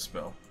not a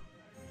spell.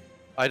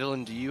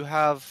 Eidolon, do you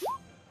have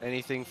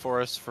anything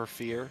for us for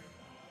fear?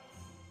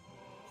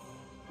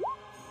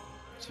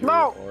 Does your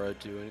No! aura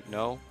do any...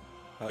 No?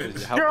 How You're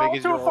big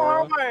is too your far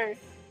aura? away.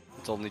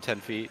 It's only 10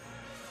 feet.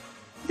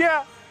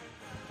 Yeah,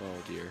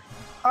 Oh dear.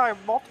 I'm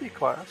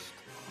multi-classed,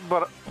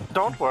 but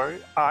don't worry,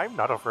 I'm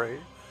not afraid.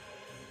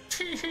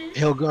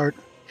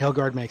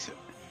 Hillguard makes it.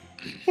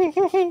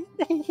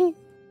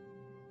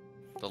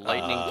 The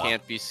lightning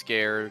can't be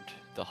scared.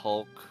 The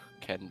Hulk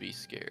can be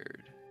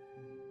scared.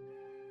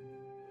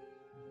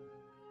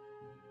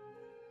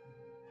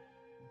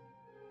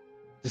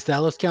 Does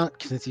Talos count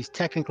since he's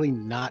technically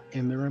not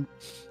in the room?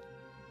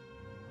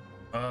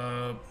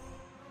 Let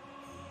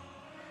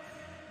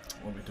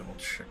me double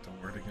check the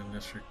wording in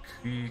this real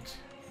quick.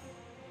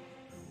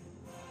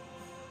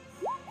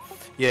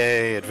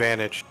 Yay,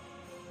 advantage.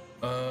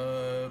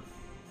 It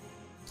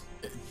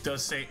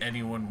does say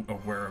anyone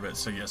aware of it,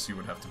 so yes, you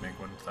would have to make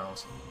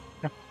 1,000.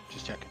 No,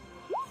 just checking.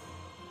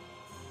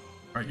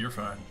 Alright, you're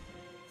fine.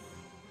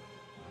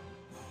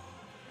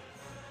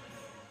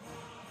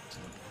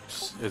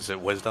 Is it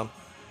wisdom?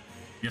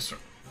 Yes, sir.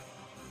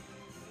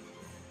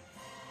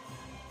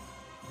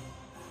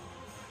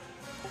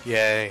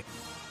 Yay.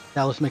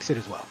 Talos makes it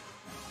as well.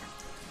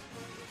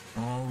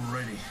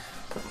 Alrighty.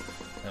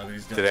 Now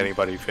these Did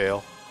anybody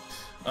fail?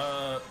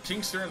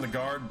 Kingster and the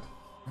guard.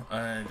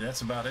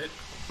 That's about it.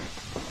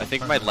 I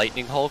think my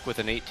lightning Hulk with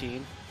an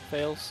 18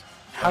 fails.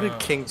 How did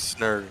King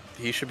Snur?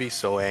 He should be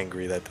so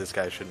angry that this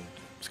guy shouldn't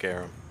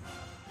scare him.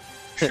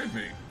 Should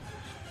be.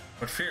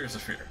 But fear is a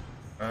fear.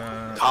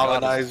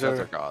 Colonizer.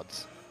 Other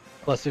gods.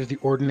 Plus, there's the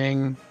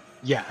Ordning.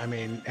 Yeah, I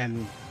mean,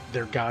 and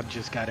their god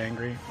just got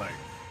angry. Like,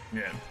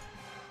 Yeah.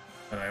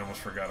 And I almost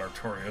forgot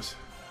Artorias.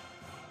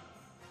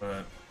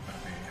 But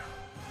I'd be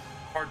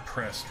hard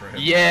pressed for him.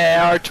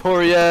 Yeah,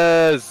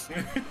 Artorias!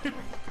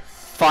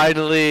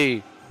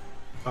 Finally!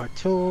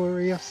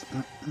 Artorias.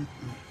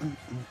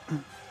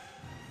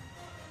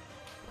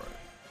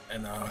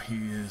 And now he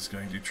is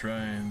going to try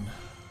and,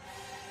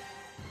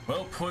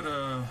 well, put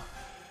a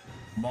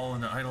Maul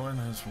into Eidolon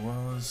as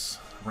well as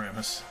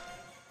Rammus.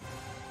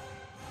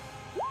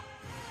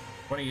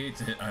 28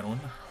 to hit Eidolon.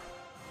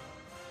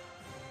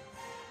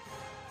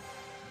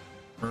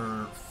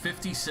 For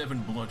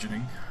 57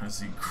 bludgeoning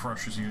as he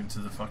crushes you into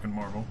the fucking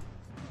marble.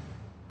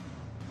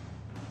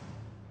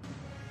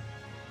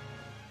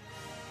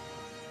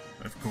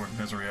 If Gordon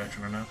has a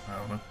reaction or not, I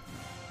don't know.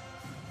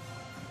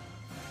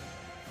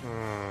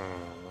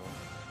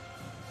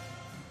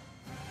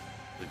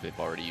 I believe they've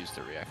already used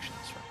their reaction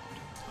this round.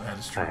 That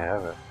is true. I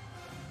have it.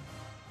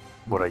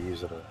 Would I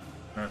use it?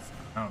 I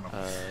don't know.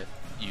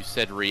 You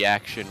said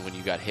reaction when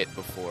you got hit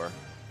before.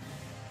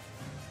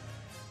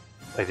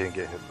 I didn't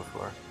get hit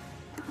before.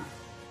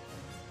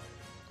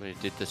 When it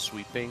did the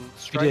sweeping You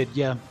strike? did,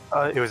 yeah.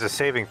 It was a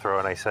saving throw,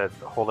 and I said,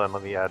 "Hold on,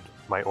 let me add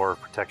my aura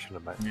of protection to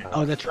my." Yeah.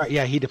 Oh, that's right.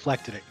 Yeah, he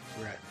deflected it.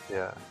 Right.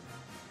 yeah.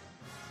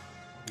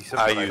 You said,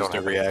 I but don't used a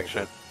have anything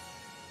reaction.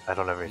 I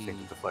don't have anything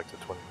to deflect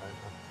at 25.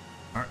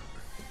 Alright.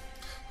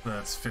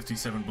 That's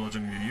 57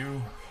 bludgeoning to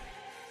you.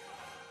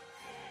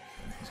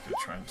 And he's gonna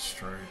try and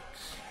strike.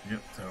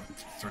 Yep, that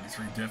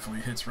 33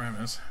 definitely hits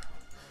Rammus.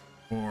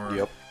 Or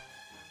Yep.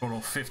 total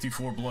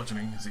 54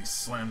 bludgeoning as he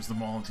slams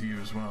them all into you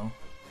as well.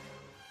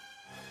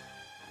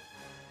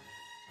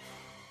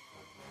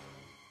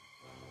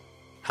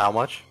 How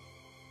much?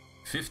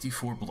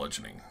 54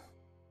 bludgeoning.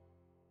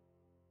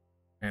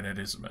 And it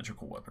is a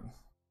magical weapon.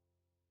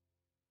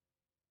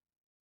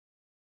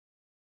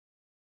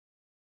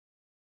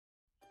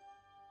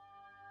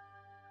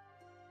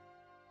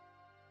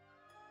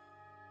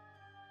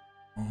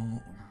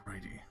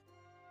 Alrighty.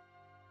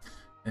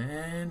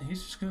 And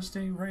he's just gonna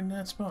stay right in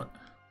that spot.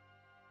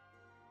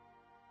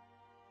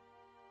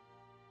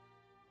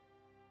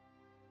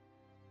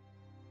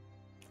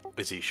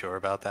 Is he sure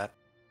about that?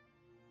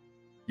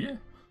 Yeah.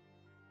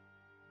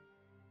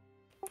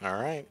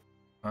 Alright.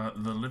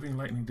 The living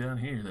lightning down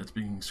here that's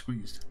being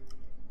squeezed.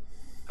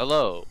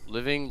 Hello,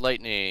 living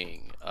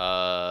lightning.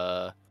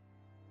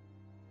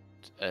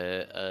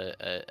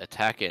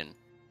 Attacking.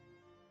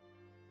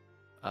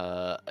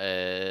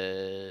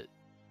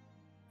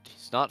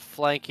 He's He's not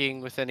flanking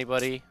with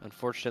anybody,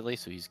 unfortunately,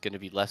 so he's going to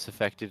be less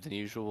effective than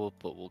usual,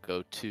 but we'll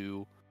go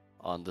 2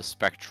 on the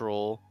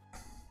spectral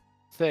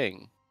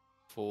thing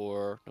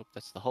for... Nope,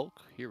 that's the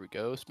Hulk. Here we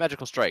go.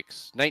 Magical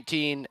strikes.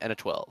 19 and a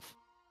 12.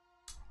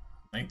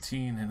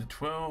 19 and a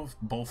 12,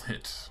 both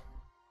hit.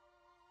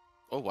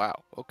 Oh,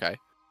 wow. Okay.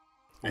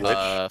 Which?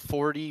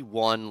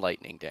 41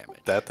 lightning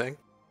damage. That thing?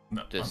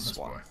 No, This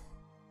on one. boy.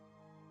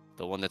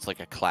 The one that's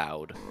like a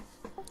cloud.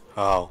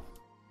 Oh,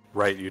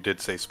 right. You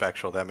did say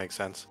spectral. That makes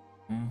sense.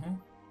 Mm-hmm.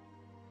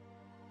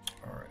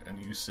 Alright,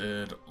 and you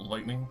said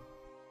lightning?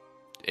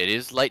 It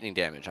is lightning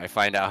damage. I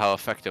find out how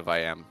effective I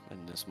am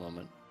in this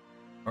moment.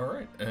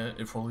 Alright,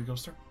 it fully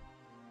goes through.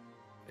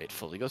 It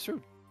fully goes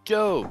through.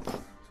 Dope.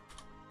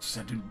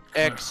 Sending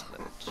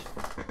Excellent.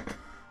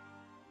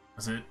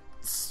 As it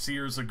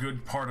sears a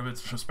good part of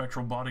its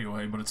spectral body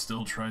away, but it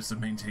still tries to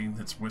maintain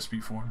its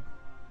wispy form.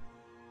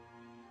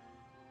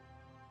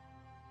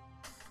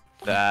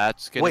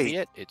 That's gonna Wait. be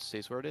it. It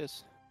stays where it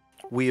is.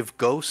 We have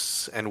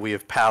ghosts and we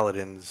have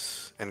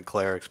paladins and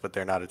clerics, but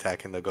they're not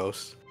attacking the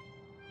ghosts.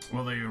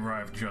 Well, they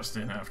arrived just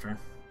in after.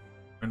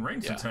 And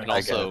Rain's Yeah, attack. and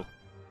also,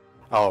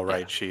 Oh,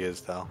 right. She is,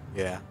 though.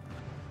 Yeah.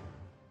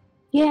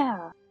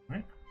 Yeah.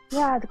 Right.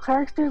 Yeah, the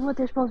clerics doing what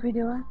they're supposed to be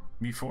doing.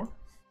 Me 4?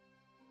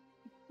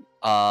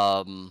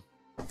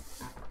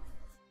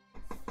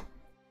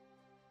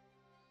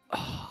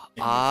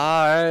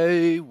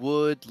 I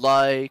would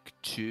like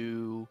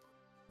to.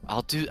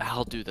 I'll do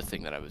the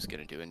thing that I was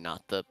gonna do, and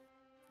not the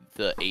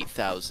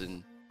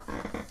 8,000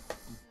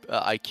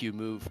 IQ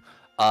move.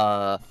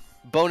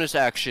 Bonus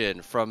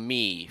action from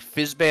me.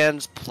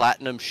 Fizzband's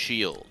Platinum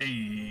Shield.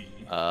 Hey.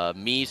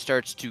 Me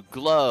starts to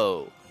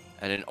glow,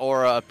 and an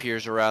aura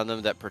appears around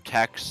them that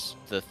protects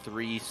the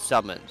 3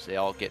 summons. They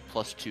all get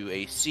 +2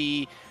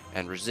 AC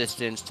and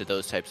resistance to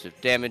those types of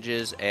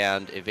damages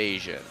and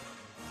evasion.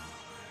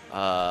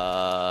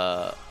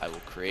 I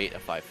will create a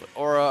 5-foot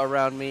aura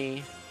around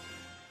me.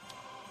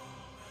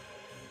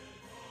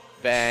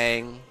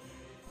 Bang.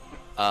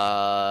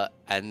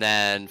 And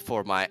then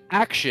for my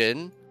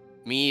action,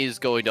 me is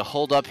going to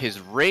hold up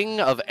his Ring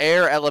of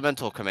Air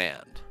Elemental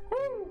Command.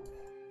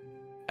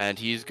 And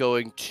he's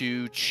going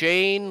to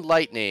Chain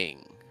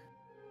Lightning.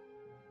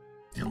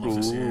 You love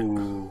to see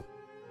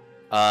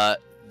it.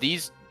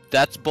 These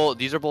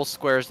are both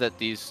squares that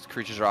these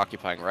creatures are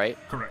occupying, right?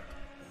 Correct.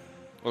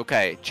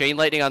 Okay, Chain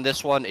Lightning on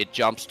this one, it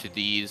jumps to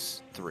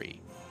these 3.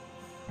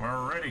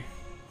 We're ready.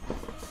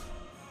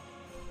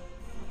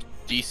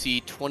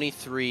 DC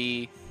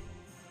 23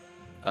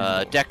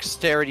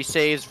 dexterity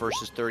saves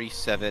versus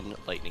 37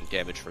 lightning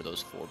damage for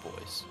those 4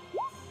 boys.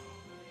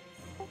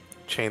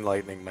 Chain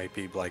lightning might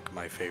be like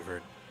my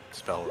favorite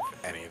spell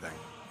of anything.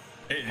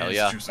 It Hell is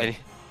yeah. juicy.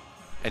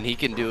 And he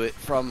can do it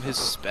from his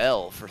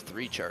spell for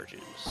 3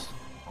 charges.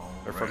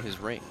 Or from Alright. his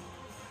ring.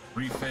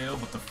 3 fail,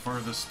 but the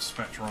furthest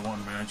spectral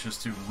one manages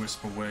to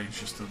wisp away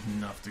just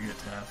enough to get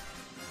tapped.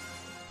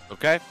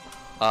 Okay.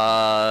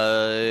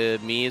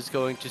 Me is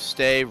going to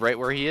stay right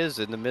where he is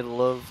in the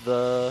middle of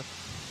the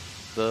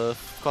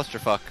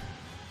clusterfuck.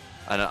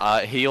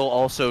 And he'll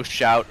also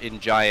shout in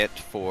Giant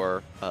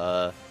for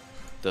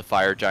the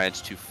fire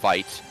giants to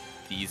fight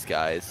these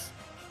guys.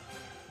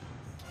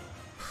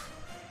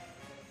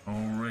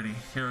 Alrighty,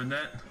 hearing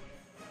that,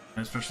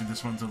 and especially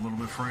this one's a little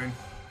bit frayed,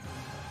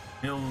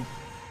 he'll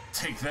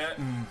take that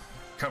and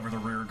cover the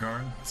rear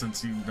guard, since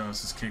he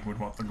knows his king would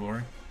want the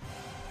glory.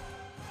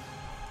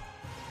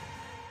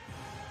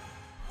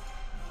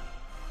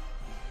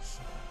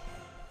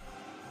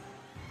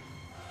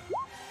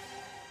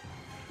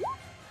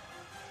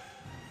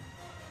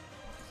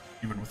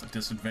 Even with a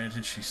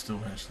disadvantage, he still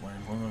managed to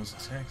land one of those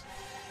attacks.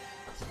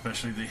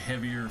 Especially the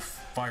heavier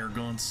fire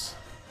gaunts.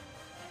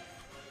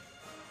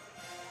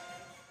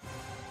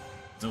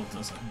 Still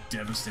does a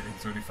devastating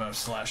 35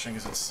 slashing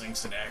as it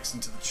sinks an axe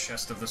into the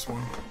chest of this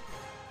one.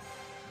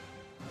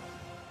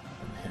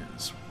 And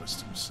his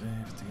wisdom save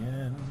at the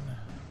end.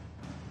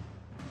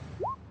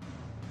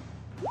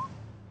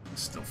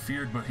 Still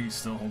feared, but he's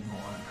still holding the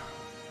line.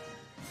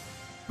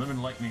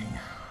 Living lightning.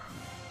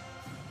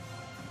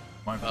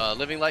 My bad.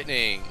 Living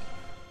Lightning.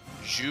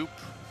 Joop.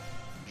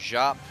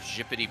 Jop.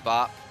 Jippity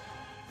Bop.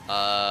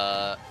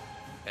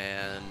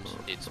 And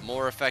it's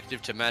more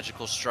effective to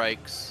magical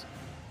strikes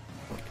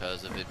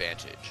because of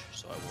advantage.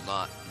 So I will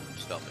not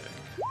spell mimic.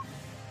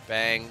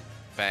 Bang.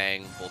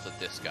 Bang. Both of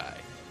this guy.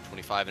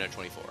 25 and a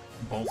 24.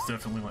 Both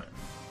definitely land.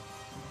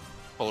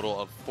 Total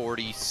of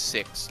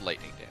 46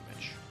 lightning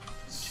damage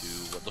to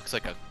what looks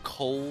like a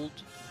cold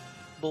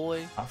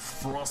boy. A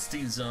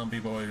frosty zombie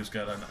boy who's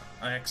got an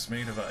axe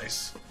made of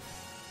ice.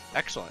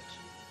 Excellent.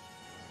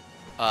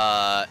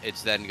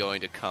 It's then going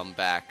to come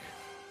back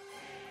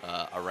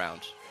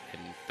around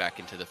and back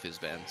into the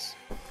Fizzbands.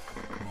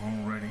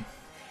 Alrighty.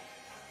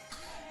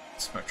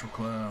 Spectral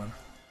Cloud.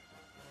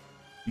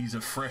 He's a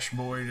fresh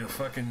boy to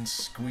fucking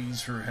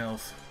squeeze her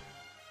health.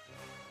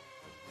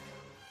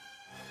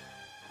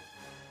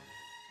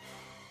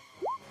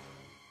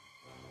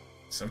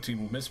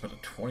 "17 will miss, but a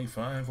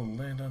 25 will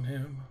land on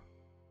him.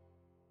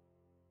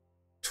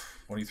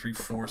 23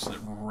 force that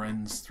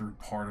rends through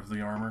part of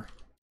the armor.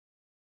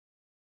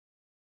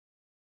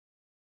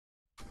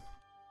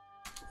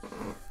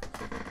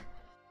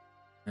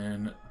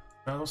 And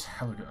Battles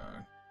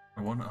Helgard,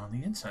 the one on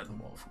the inside of the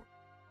wall for.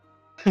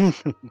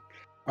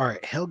 All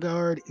right,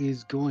 Helgard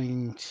is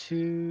going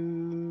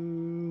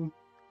to.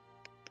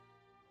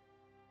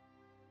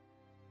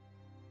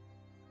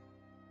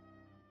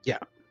 Yeah.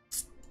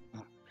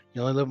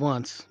 You only live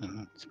once,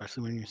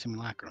 especially when you're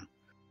simulacrum.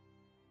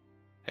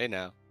 Hey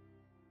now.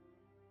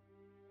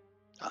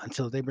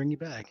 Until they bring you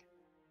back.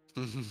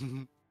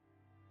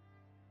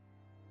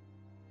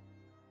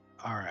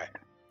 All right.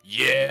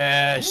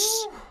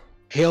 Yes.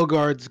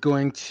 Helgard's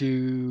going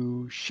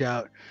to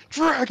shout,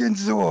 "Dragon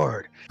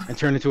Sword!" and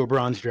turn into a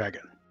bronze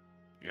dragon.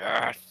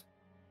 Yes.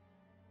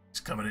 It's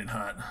coming in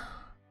hot.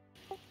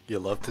 You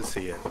love to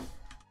see it.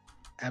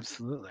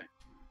 Absolutely.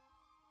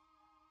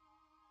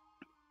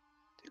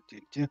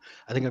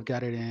 I think I've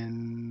got it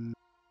in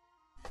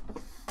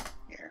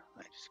here.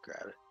 I just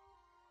grab it.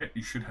 Yeah,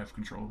 you should have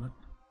control of it.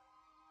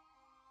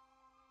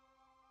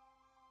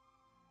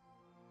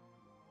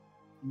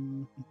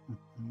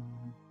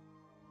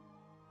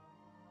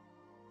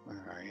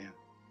 Where are you?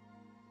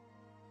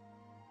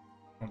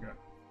 Okay.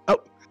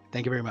 Oh,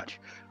 thank you very much.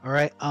 All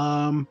right.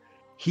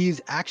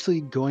 He's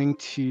actually going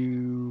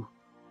to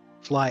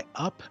fly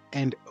up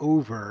and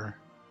over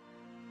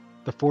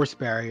the force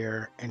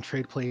barrier and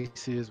trade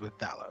places with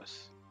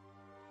Thalos.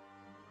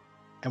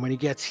 And when he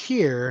gets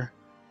here,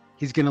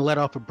 he's going to let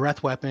off a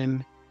breath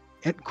weapon.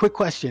 And quick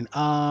question.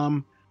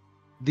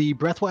 The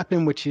breath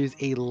weapon, which is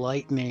a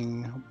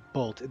lightning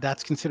bolt,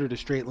 that's considered a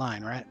straight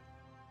line, right?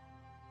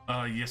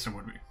 Yes, it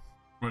would be.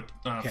 But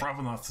Okay.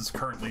 Fravonoth is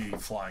currently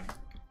flying.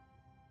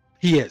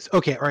 He is.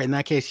 Okay, all right. In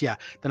that case, yeah.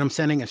 Then I'm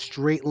sending a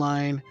straight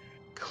line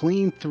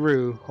clean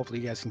through. Hopefully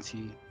you guys can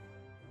see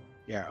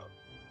the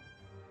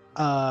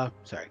arrow.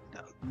 Sorry.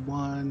 Down.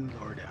 One,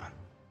 lower down.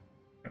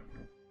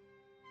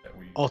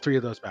 All three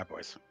of those bad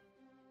boys.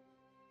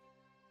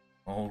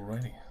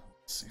 Alrighty.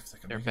 Let's see if they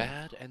can They're make it.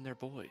 bad and they're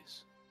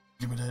boys.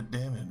 Give me that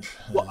damage.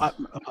 Well,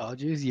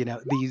 apologies. You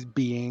know, these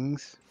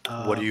beings.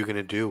 What are you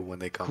gonna do when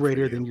they come?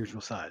 Greater for than you?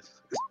 usual size.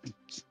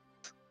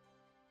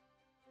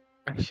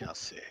 We shall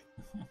see.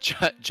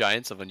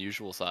 Giants of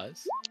unusual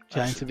size.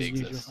 Giants Should of they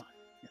unusual exist?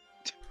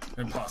 size.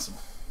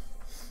 Impossible.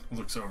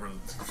 Looks over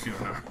the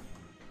Fiona.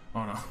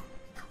 Oh no.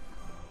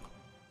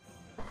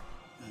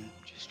 I'm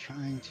just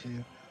trying to.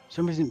 For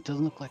some reason, it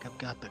doesn't look like I've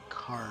got the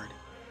card.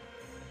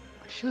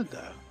 I should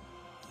though.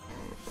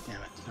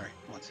 Damn it! Sorry.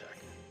 One sec.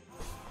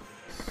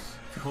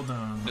 If you hold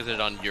down. Is it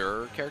on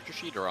your character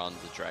sheet or on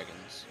the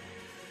dragon's?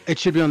 It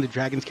should be on the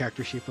dragon's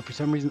character sheet, but for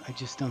some reason I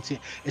just don't see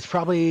it. It's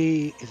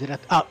probably. Is it at?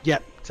 Oh, yeah.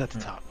 It's at the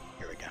top.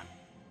 Here we go.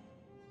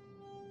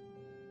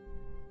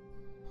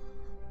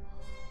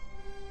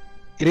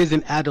 It is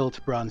an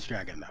adult bronze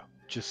dragon, though.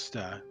 Just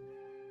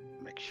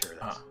make sure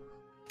that's.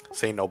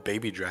 Say no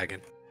baby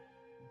dragon.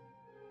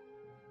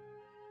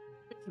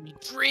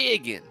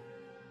 Dragon.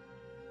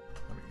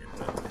 Let me get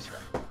that. That's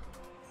right.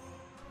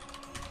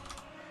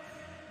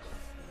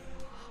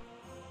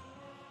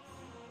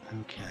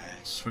 Okay.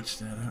 Switch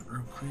that out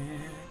real quick.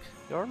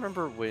 Y'all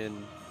remember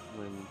when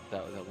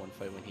that one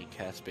fight when he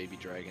cast Baby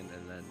Dragon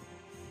and then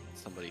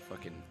somebody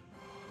fucking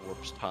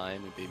warps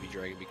time and Baby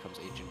Dragon becomes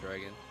Ancient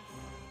Dragon?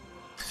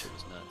 Shit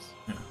was nuts.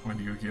 Yeah, when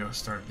Yu-Gi-Oh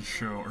started to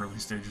show early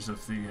stages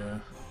of the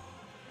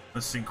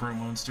synchro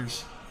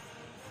monsters.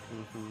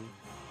 Mm-hmm.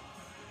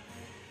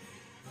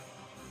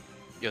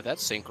 Yo, that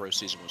synchro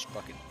season was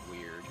fucking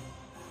weird.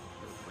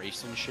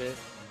 Racing shit.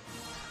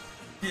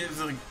 Yeah,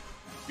 it's like,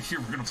 here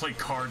we're gonna play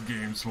card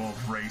games while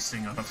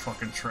racing on a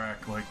fucking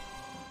track, like,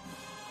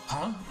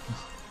 huh?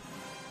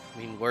 I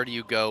mean, where do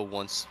you go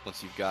once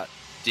you've got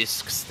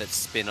discs that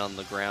spin on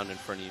the ground in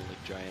front of you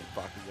like giant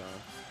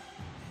Bakugan?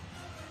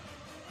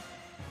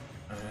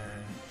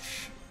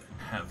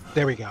 Have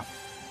There we go.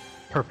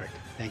 Perfect.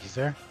 Thank you,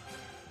 sir.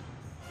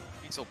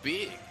 He's so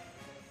big.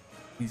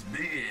 He's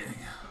big.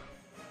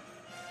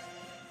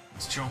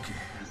 It's chunky.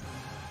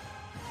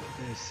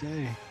 What they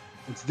say.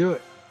 Let's do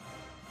it.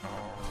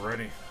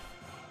 Alrighty.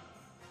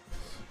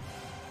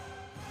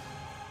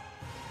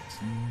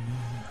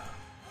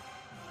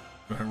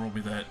 Go ahead and roll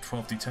me that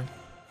 12d10.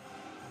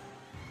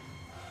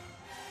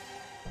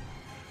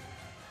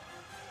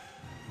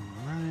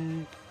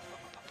 Alright.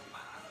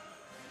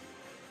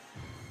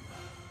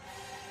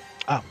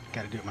 Oh,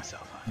 gotta do it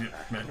myself. Huh? Yeah,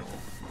 manual.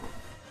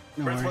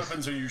 No Breath worries.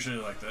 weapons are usually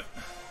like that.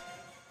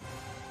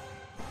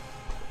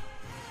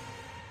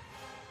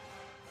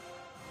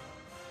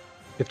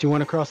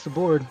 $51 across the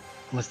board,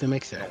 unless they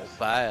make sense. Not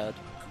bad.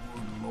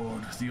 Good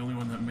lord. The only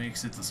one that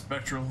makes it to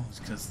Spectral is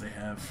because they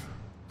have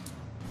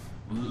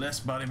less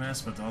body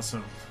mass, but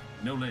also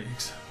no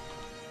legs.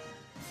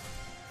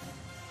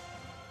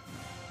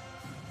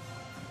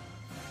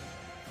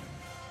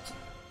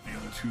 The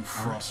other two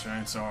frost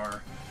giants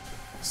are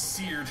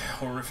seared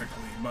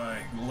horrifically by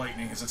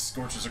lightning as it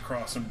scorches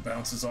across and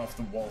bounces off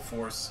the wall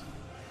force.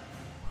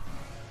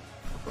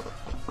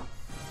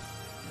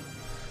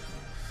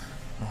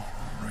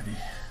 Alrighty.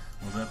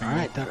 Will that be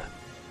Alright,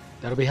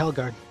 That'll be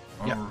Hellguard.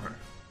 Yeah. Alright.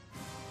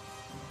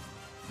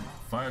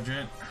 Fire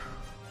Giant.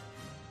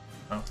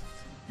 Oh,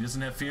 he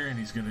doesn't have fear, and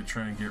he's gonna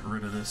try and get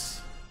rid of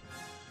this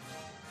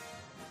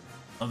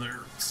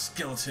other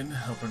skeleton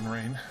helping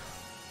Rain.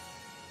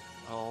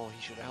 Oh,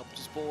 he should have helped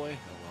his boy.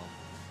 Oh well.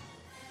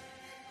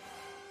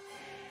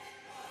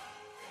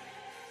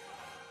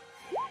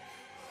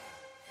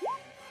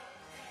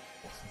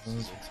 This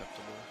is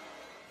acceptable.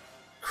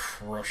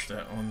 Crush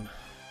that one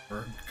for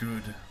a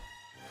good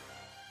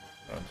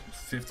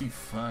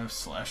 55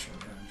 slashing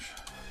damage.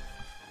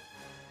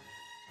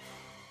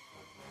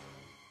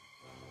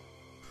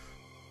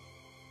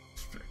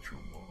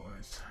 Spectral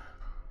boys.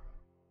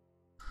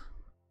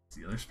 Is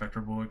the other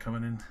Spectral boy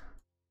coming in?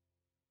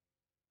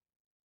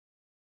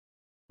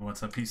 Who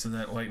wants a piece of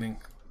that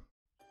lightning?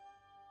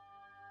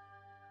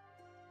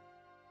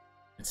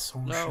 It's so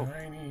No.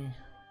 shiny.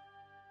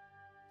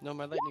 No,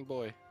 my lightning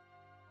boy.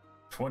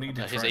 20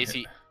 to His try and AC.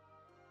 hit.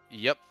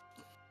 Yep.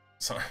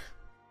 Sorry.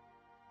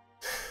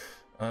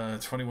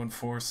 21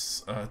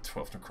 force,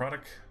 12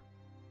 necrotic.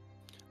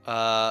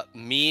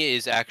 Me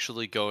is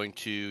actually going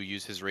to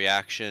use his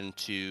reaction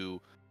to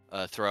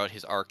throw out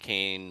his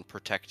arcane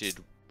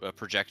projected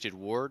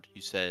ward.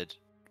 You said,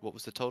 what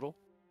was the total?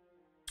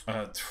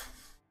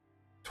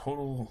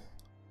 Total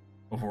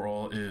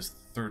overall is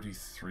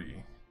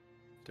 33.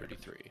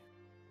 33.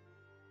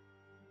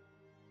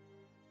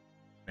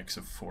 Mix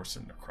of force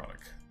and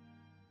necrotic.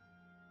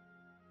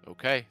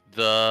 Okay.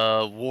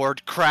 The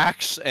ward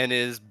cracks and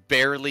is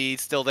barely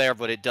still there,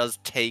 but it does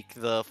take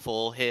the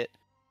full hit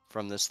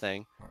from this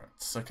thing. Alright,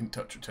 second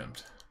touch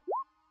attempt.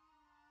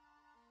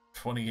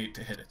 28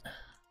 to hit it.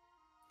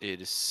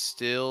 It is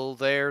still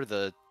there.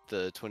 The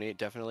 28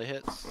 definitely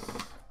hits.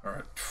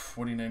 Alright,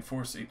 29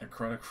 force, 8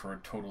 necrotic for a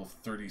total of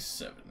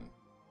 37.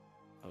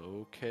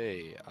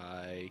 Okay,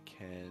 I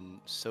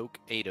can soak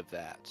 8 of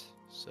that.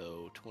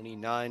 So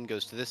 29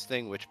 goes to this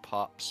thing, which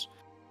pops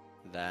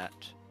that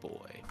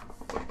boy.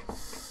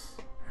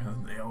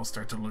 And they all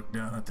start to look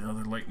down at the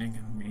other lightning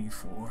and me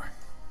for...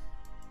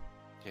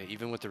 Yeah,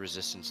 even with the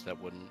resistance, that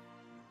wouldn't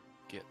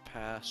get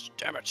past.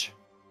 Damn it!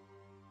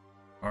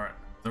 Alright,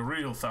 the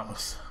real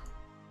Thalos.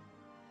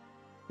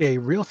 A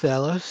real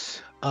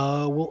Thalos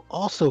will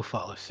also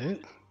follow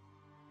suit,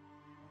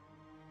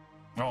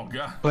 Oh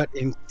god. but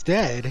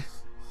instead,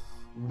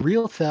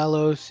 real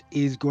Thalos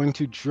is going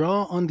to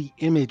draw on the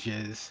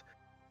images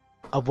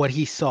of what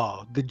he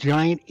saw, the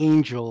giant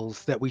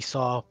angels that we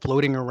saw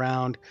floating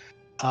around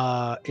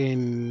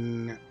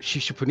in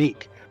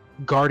Shishipunik,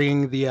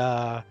 guarding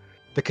the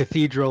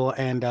cathedral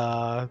and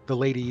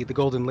the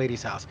golden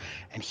lady's house,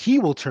 and he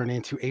will turn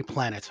into a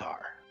planetar.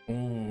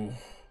 Oh.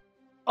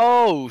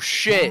 Oh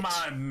shit!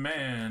 My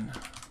man.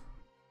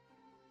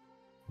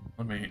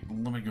 Let me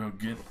go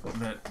get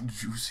that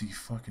juicy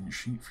fucking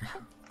sheet for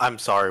you. I'm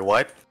sorry,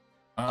 what?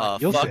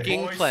 You'll see.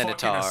 Fucking boy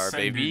planetar,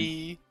 ascended.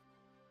 baby.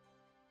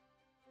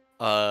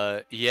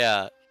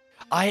 Yeah.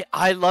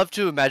 I love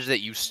to imagine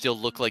that you still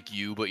look like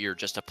you, but you're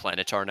just a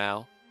planetar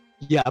now.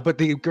 Yeah, but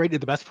the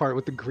best part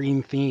with the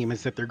green theme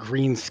is that they're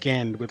green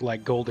skinned with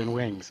like golden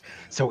wings,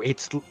 so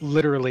it's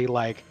literally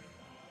like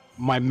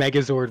my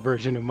Megazord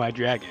version of my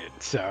dragon.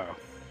 So.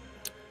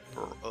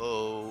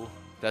 Bro,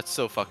 that's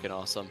so fucking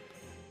awesome.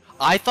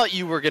 I thought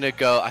you were gonna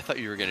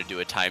do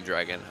a time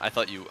dragon. I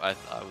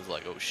was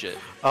like, oh shit.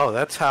 Oh,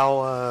 that's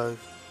how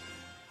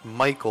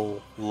Michael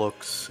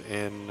looks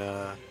in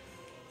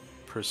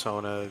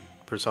Persona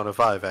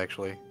 5,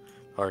 actually.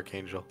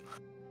 Archangel.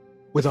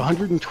 With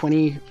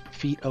 120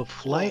 feet of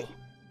flight,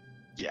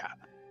 yeah.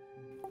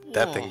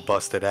 That thing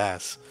busted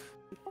ass.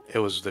 It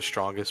was the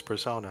strongest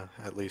Persona,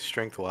 at least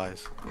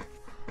strength-wise.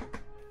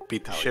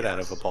 Beat the shit out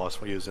of a boss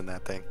using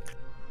that thing.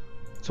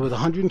 So with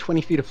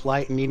 120 feet of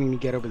flight and needing to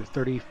get over the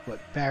 30-foot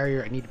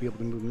barrier, I need to be able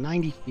to move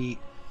 90 feet.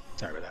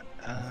 Sorry about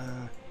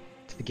that.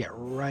 To get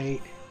right,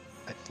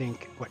 I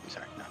think. What?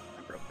 Sorry, no,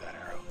 I broke that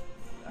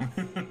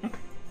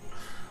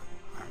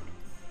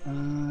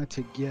arrow.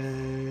 To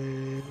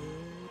get.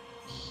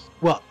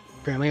 Well,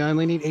 apparently I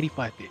only need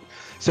 85 feet.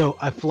 So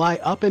I fly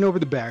up and over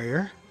the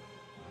barrier,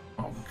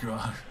 Oh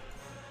god.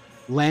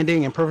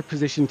 landing in perfect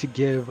position to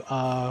give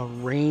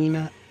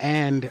Rain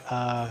and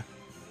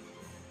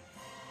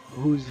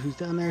who's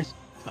down there?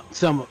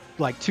 Some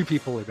like 2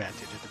 people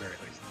advantage at the very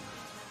least.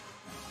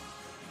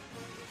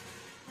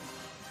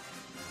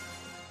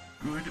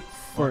 Good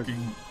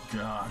fucking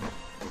god.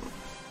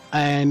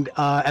 And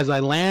as I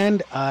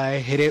land, I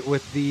hit it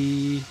with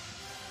the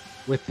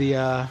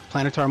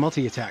planetar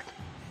multi attack.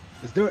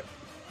 Let's do it.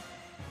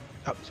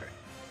 Oh, sorry.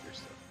 You're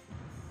still.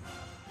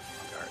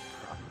 Guard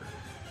proper.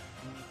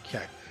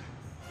 Okay.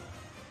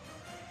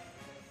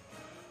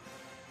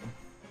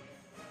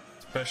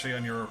 Especially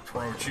on your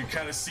approach, you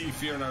kind of see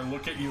Fear and I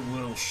look at you a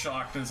little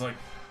shocked, and it's like,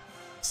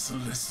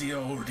 Celestia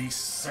already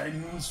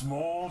sends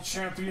more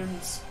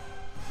champions?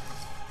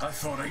 I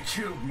thought I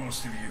killed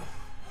most of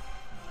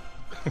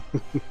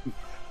you.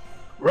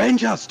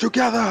 Rangers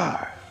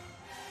together.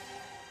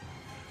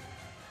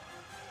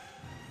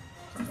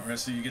 And the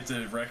rest of you get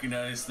to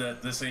recognize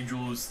that this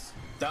angel is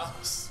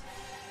Dallas.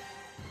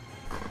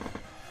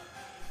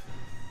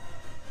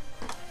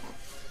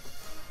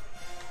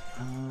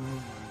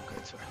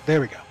 There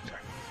we go. Sorry.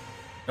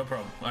 No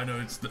problem. I know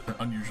it's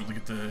unusual to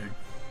get the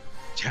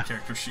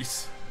character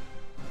sheets.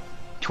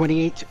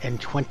 28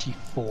 and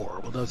 24.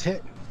 Will those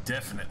hit?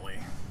 Definitely.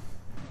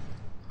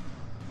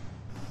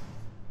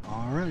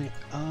 All right.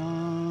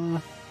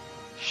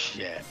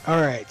 Shit.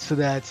 All right. So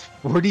that's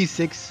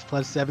 46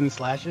 plus 7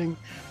 slashing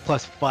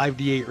plus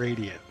 5d8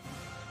 radiant.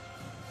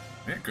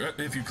 Yeah, good.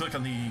 If you click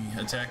on the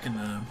attack in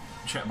the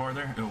chat bar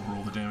there, it'll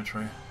roll the damage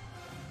for you.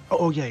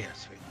 Oh yeah,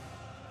 sweet.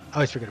 I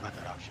always forget about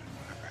that option.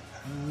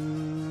 All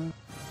right.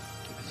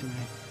 Give it to me.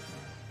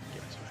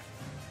 Give it to me.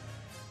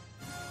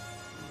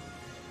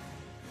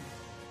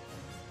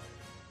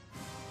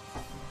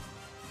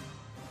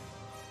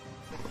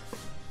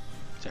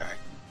 It's all right.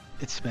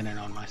 It's spinning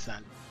on my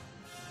side.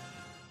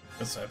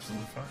 That's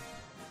absolutely fine.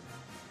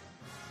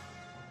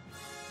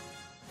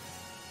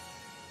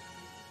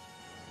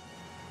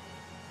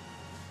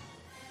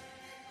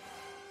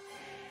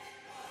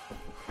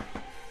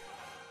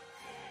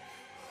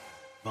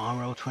 Long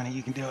roll 20.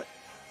 You can do it.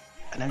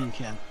 I know you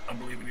can. I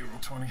believe in you, roll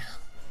 20.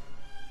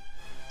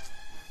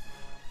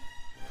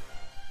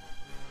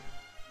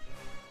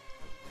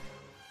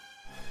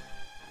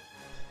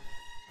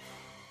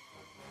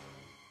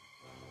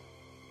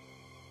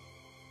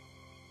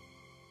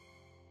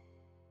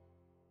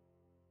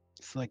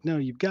 It's like, no,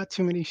 you've got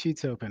too many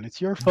sheets open.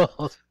 It's your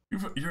fault.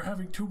 You're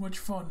having too much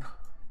fun.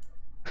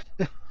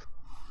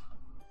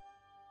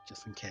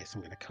 Just in case,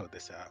 I'm going to code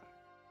this out.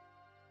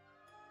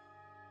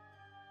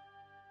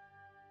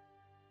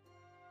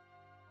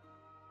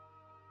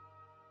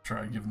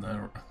 Try giving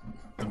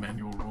the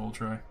manual roll a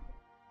try.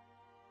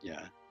 Yeah.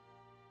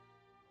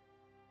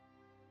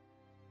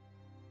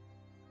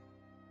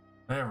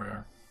 There we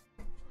are.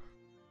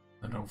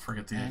 And don't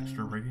forget the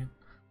extra radiant.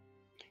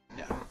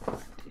 Yeah.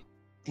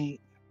 8.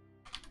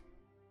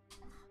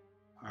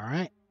 All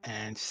right.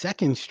 And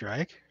second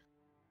strike.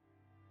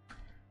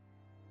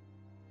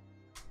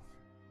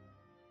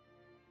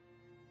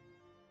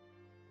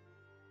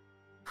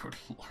 Good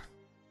lord.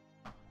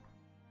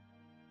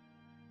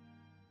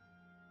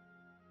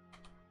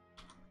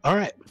 All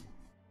right.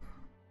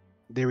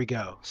 There we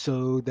go.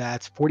 So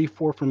that's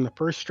 44 from the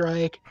first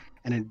strike,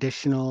 an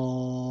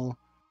additional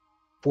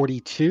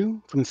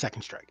 42 from the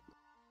second strike.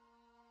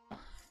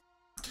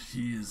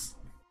 He is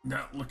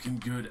not looking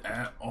good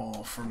at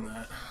all from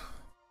that.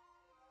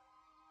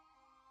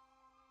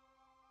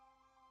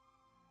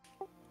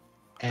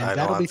 And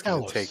that'll be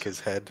going Talos. to take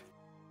his head.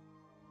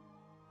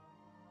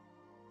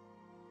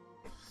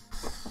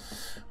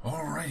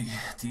 Alrighty,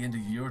 at the end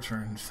of your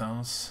turn,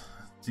 Thalos.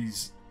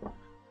 He's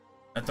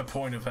at the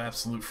point of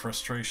absolute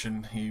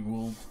frustration. He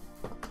will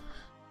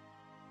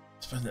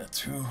spend that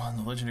 2 on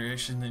the legendary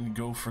action and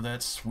go for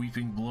that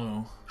sweeping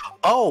blow.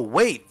 Oh,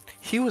 wait.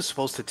 He was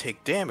supposed to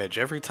take damage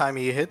every time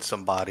he hits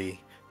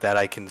somebody that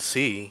I can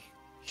see.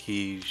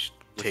 He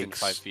Within takes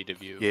 5 feet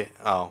of you. Yeah.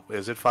 Oh,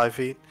 is it 5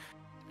 feet?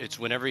 It's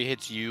whenever he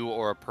hits you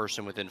or a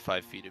person within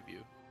 5 feet of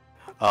you.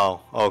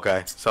 Oh,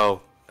 okay.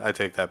 So I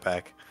take that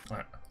back.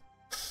 Alright.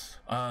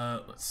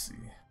 Let's see.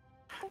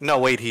 No,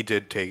 wait. He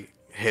did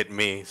hit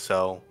me,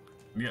 so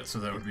Yeah, so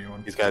that would be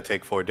one. he's got to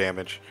take 4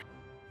 damage.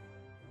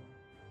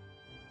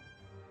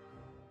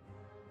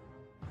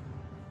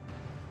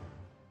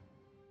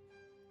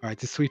 All right,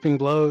 the sweeping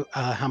blow.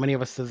 How many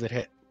of us does it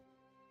hit?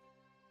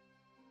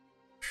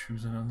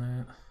 Choosing on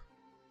that.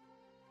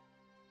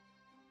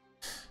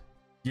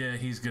 Yeah,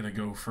 he's gonna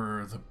go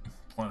for the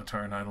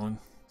planetary Eidolon.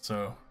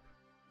 So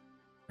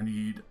I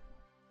need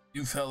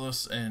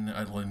Euthelus and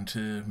Eidolon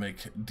to make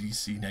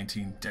DC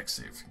 19 dex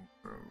saving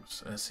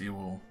throws, as he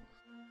will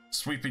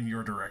sweep in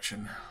your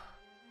direction.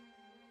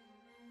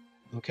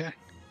 Okay.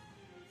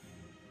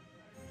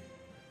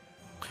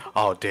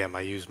 Oh, damn.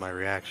 I used my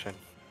reaction.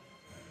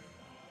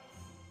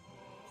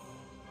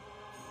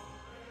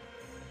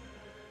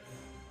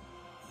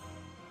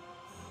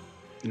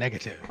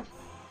 Negative.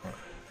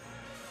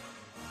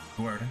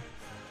 Guardian.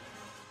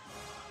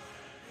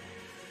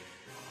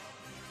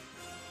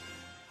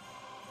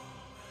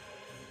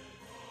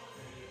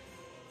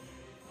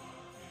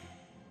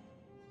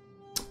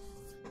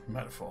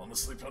 Might have fallen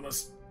asleep on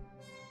us.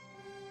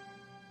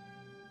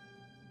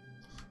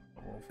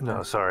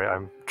 No, sorry,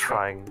 I'm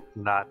trying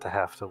not to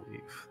have to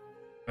leave.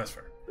 That's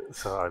fair.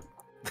 So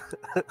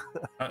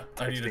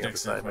I need a Texting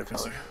dex on the save, my side,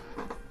 pistol.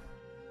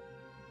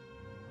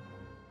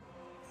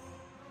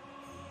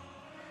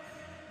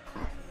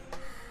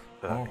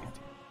 Oh,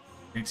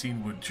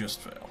 18 would just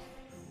fail.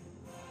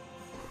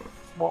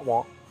 wah,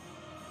 wah.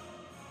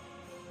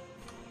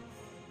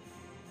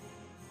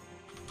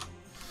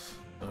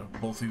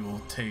 Both of you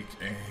will take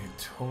a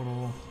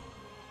total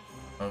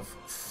of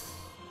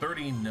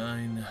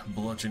 39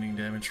 bludgeoning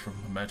damage from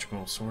the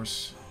magical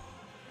source.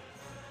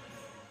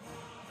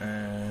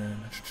 And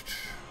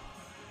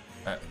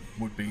that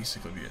would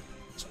basically be it.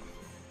 So.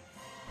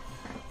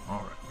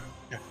 Alright.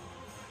 Yeah.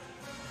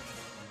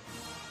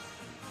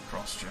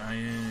 Cross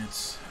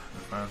Giants. The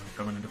five are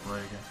coming into play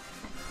again.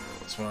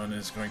 This one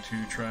is going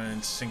to try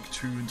and sink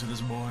 2 into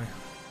this boy.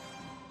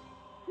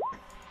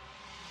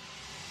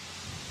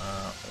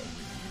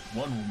 Only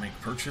one will make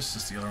purchase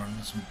as the other one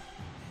is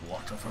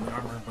locked off on the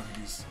armor, but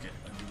he's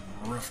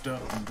getting roughed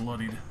up and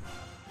bloodied.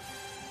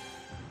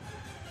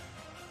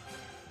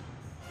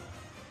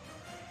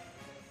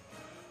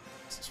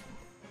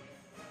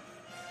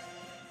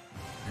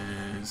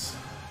 Is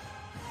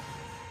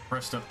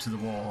pressed up to the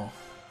wall.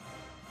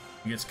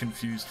 He gets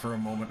confused for a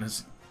moment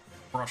as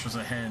brushes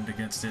a hand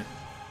against it.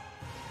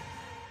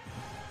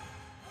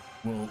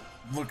 Will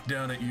look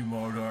down at you,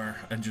 Modar,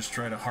 and just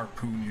try to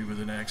harpoon you with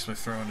an axe by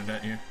throwing it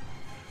at you.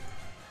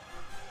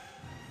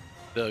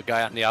 The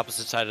guy on the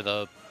opposite side of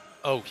the...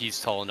 Oh, he's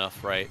tall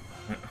enough, right?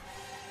 Yeah.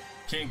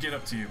 Can't get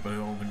up to you, but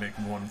it'll only make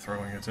one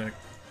throwing attack.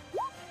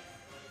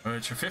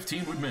 Which a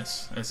 15 would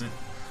miss, as it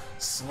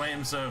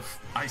slams a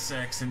ice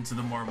axe into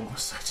the marble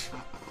beside you.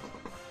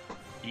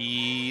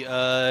 He,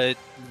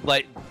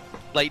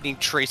 lightning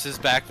traces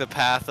back the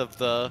path of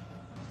the,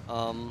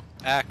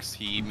 axe.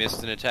 He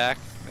missed an attack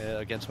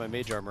against my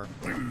mage armor.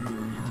 He takes,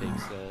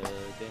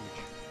 damage.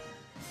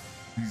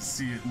 You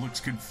see it looks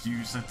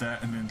confused at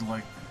that, and then,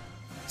 like,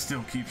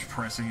 still keeps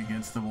pressing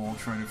against the wall,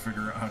 trying to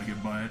figure out how to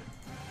get by it.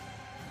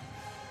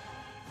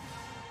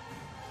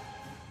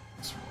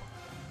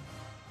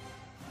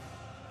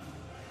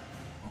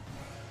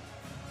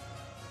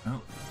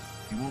 Well,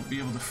 he won't be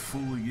able to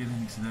fully get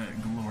into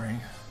that glory.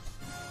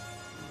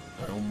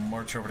 He'll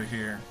march over to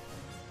here.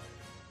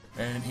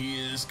 And he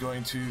is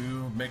going to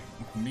make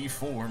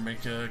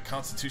make a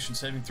Constitution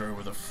saving throw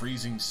with a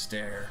freezing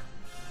stare.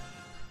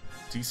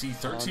 DC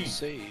 13.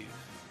 Save.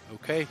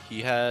 Okay,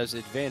 he has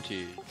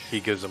advantage. He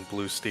gives him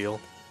blue steel.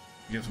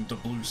 He gives him the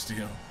blue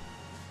steel.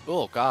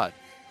 Oh, God.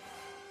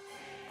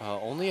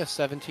 Only a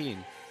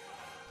 17.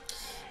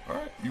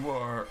 Alright, you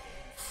are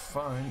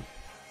fine.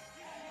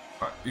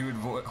 You would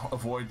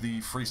avoid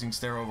the freezing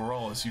stare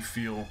overall as you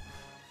feel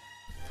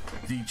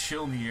the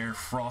chill in the air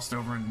frost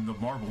over and the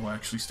marble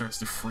actually starts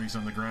to freeze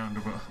on the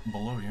ground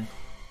below you.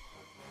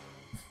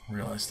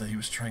 Realize that he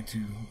was trying to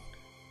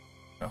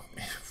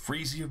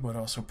freeze you but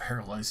also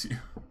paralyze you.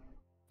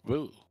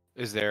 Woo.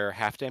 Is there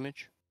half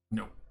damage?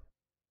 No.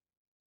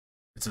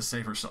 It's a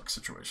save or suck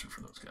situation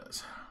for those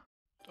guys.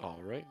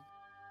 Alright.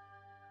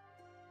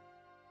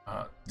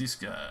 This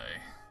guy,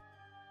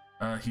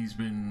 he's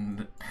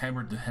been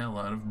hammered the hell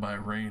out of by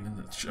Rain and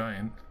the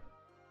Giant.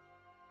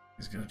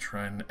 He's gonna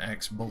try and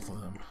axe both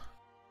of them.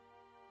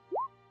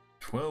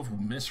 12 will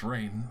miss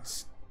Rain,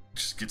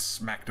 just gets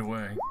smacked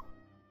away.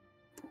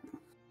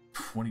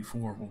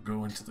 24 will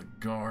go into the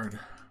guard,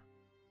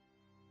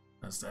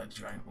 as that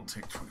Giant will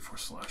take 24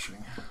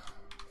 slashing.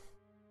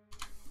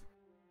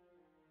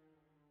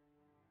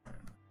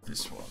 And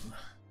this one.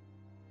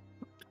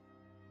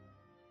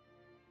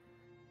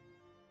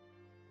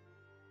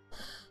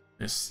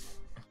 This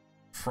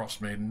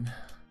Frost Maiden.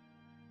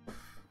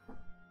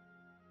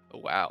 Oh,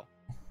 wow.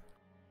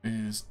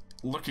 Is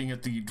looking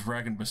at the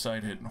dragon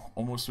beside it,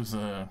 almost with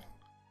a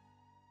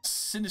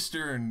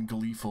sinister and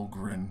gleeful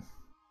grin.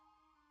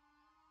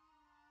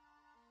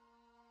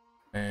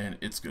 And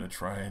it's gonna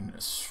try and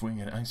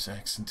swing an ice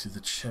axe into the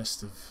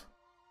chest of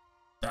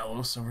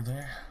Thalos over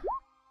there.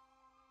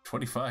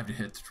 25 to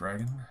hit the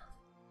dragon.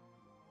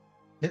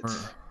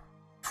 Hits.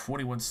 For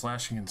 21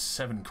 slashing and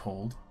 7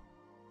 cold.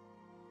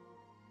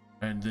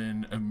 And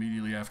then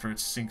immediately after it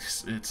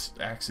sinks its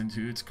axe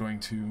into, it's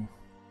going to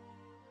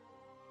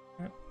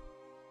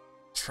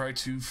try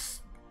to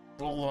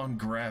full on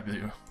grab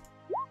you.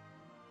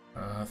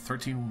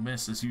 13 will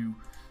miss as you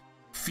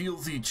feel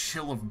the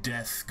chill of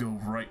death go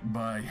right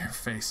by your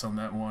face on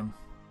that one.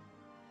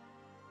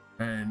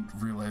 And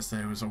realize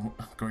that it was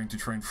going to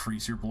try and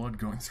freeze your blood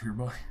going through your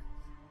body.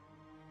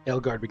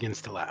 Elgard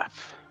begins to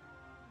laugh.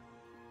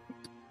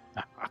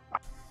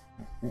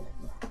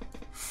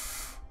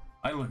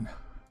 Island.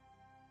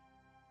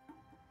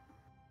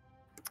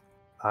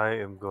 I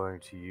am going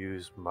to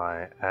use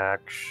my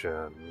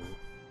action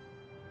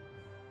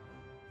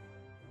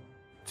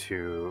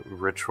to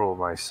ritual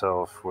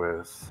myself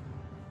with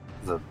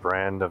the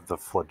brand of the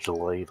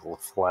flagellated.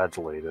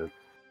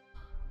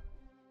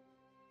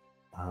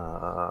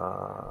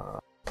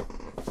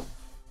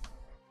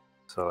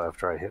 So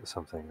after I hit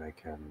something, I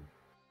can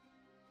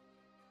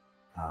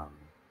I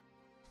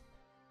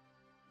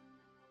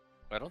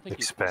don't think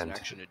you use an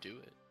action to do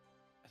it.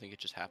 I think it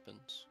just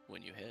happens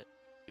when you hit,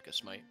 like a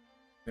smite.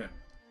 Yeah.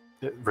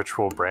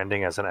 Ritual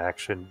branding as an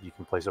action. You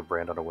can place a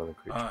brand on a willing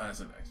creature.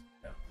 As an action,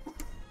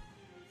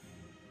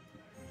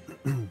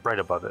 yeah. Right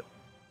above it.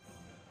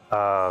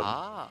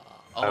 Oh,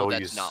 that's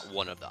use... not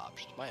one of the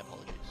options. My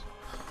apologies.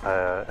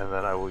 And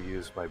then I will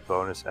use my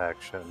bonus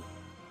action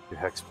to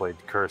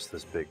Hexblade Curse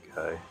this big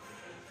guy.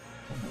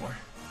 Oh boy.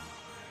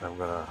 I'm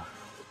gonna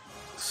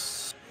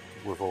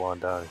swivel on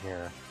down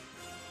here.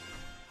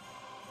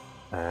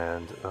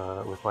 And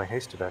with my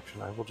hasted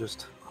action, I will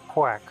just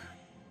whack.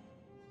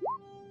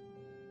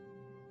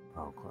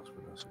 Oh, close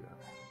for this guy.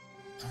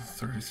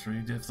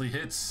 33 definitely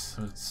hits,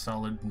 so it's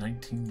solid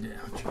 19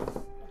 damage.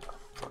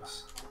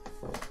 Plus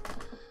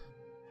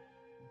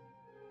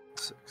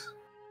 6.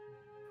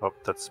 Oh,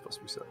 that's supposed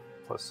to be 7.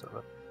 Plus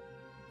 7.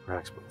 For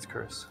Hexblade's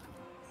Curse.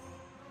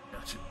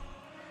 Gotcha.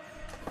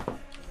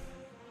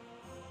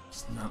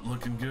 It's not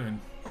looking good.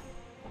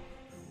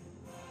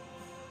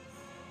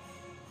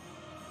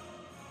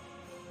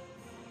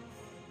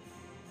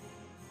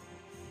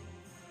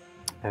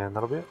 And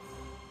that'll be it.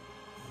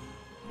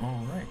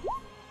 All right.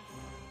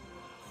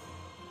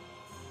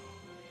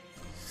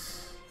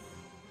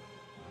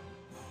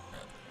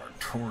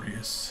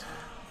 Artorius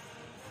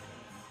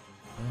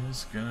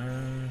is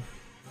gonna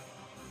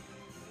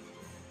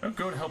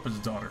go and help his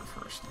daughter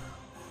first.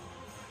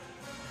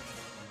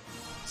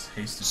 It's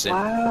hasty.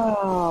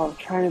 Wow,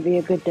 trying to be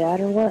a good dad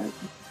or what?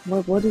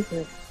 What is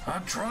this?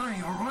 I'm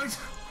trying, alright?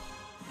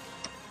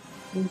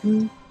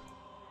 Mm-hmm.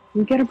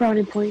 You get a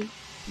brownie point.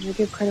 You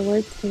give credit where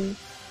it's due.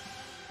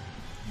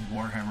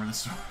 Warhammer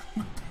this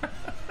one.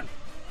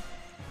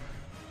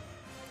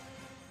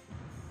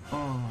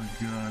 Oh my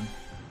god.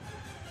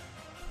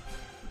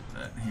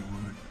 That he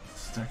would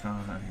stack on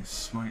a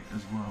smite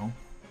as well.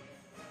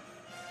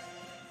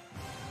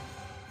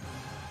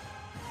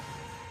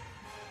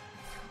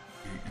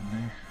 Get in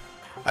there.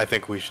 I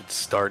think we should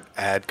start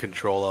ad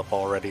control up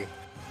already.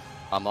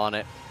 I'm on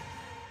it.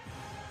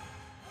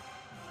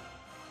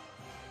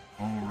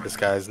 Alright. This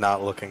guy's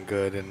not looking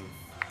good, and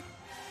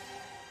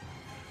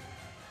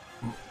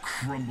We'll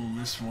crumble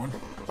this one.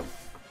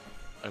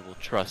 I will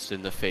trust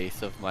in the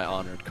faith of my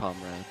honored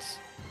comrades.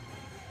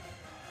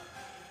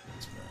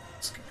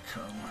 It's gonna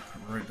come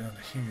right down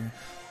to here.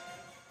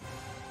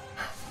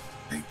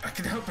 Hey, I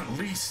can help at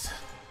least.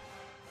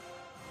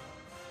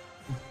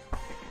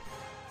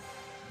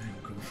 And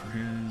we'll go for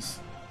his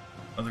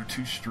other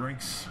 2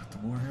 strikes with the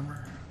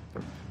Warhammer.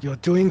 You're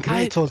doing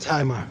great, old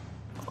timer.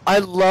 I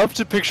love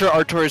to picture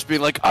Artorius being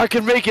like, I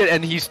can make it,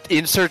 and he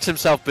inserts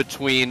himself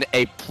between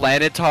a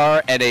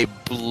planetar and a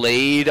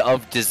blade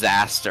of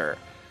disaster.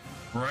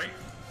 Right?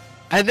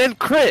 And then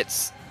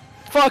crits!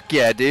 Fuck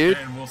yeah, dude!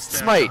 And we'll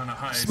stack Smite! on a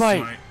high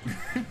Smite!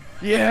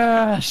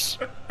 Yes!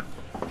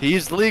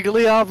 He's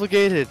legally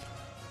obligated!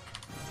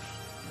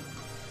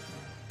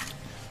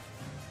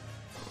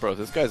 Bro, if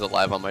this guy's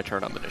alive on my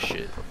turn, I'm gonna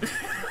shit.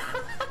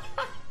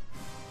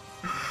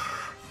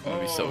 I'm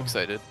gonna be so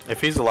excited.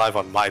 if he's alive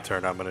on my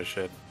turn, I'm gonna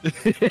shit.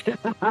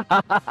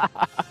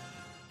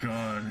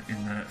 God,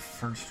 in that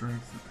first strike.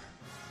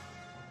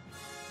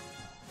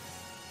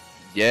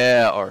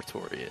 Yeah,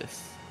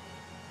 Artorius.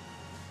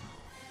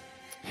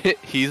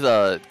 He's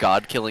a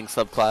god-killing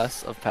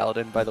subclass of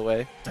Paladin, by the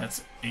way.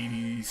 That's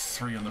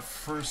 83 on the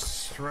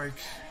first strike.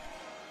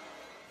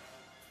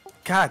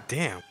 God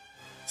damn.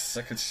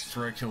 Second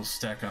strike, he'll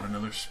stack on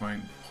another smite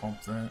and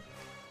pump that.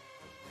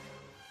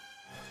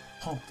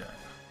 Pump that.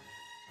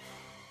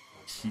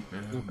 Keep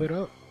it. Loop it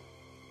up.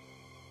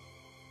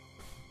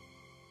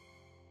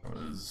 That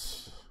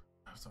was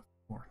a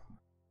 4.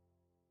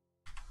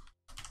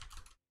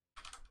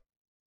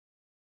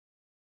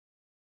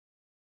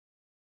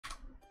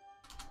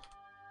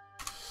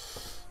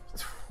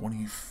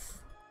 20.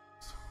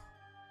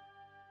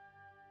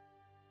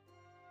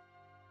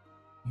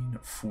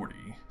 40.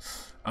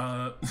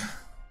 Oh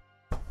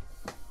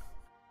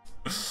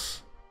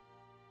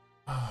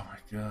my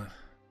god.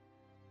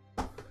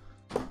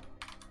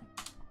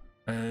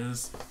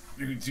 As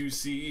you do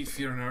see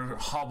Fiorenar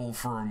hobble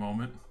for a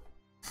moment.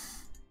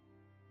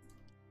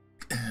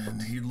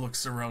 And he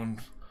looks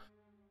around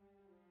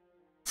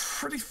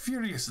pretty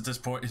furious at this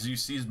point as you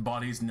see his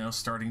body is now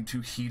starting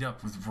to heat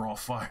up with raw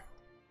fire.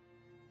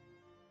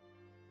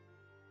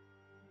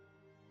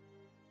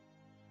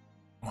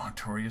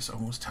 Artorius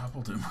almost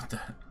toppled him with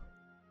that.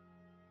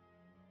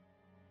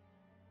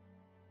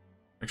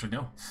 Actually,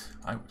 no.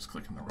 I was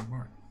clicking the wrong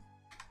button.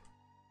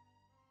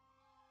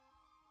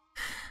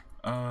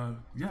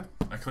 Yeah,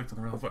 I clicked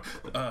on the wrong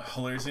button.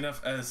 Hilarious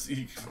enough, as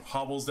he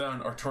hobbles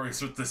down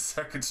Artorius with the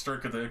second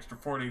strike of the extra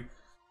 40,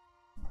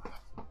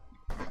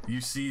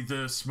 you see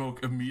the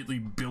smoke immediately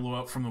billow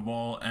out from the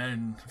wall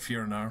and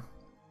Fiorenar.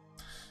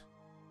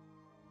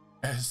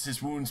 As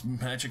his wounds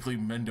magically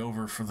mend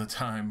over for the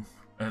time,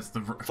 as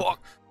the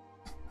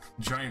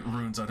giant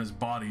runes on his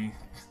body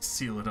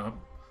seal it up.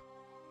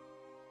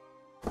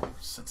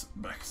 Sets it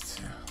back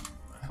to...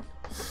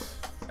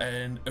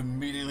 And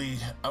immediately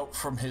out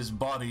from his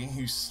body,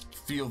 you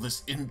feel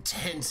this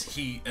intense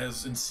heat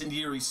as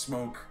incendiary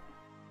smoke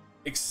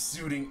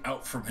exuding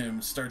out from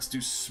him starts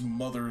to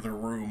smother the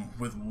room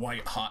with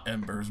white hot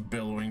embers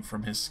billowing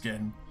from his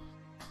skin.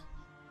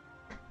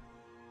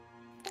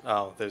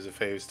 Oh, there's a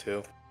phase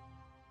 2.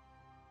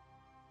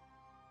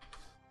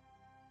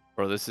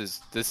 Bro, this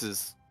is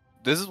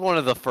one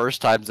of the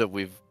first times that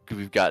we've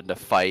gotten to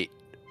fight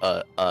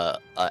a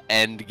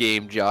end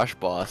game Josh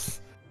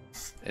boss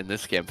in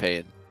this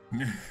campaign.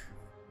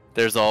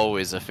 There's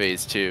always a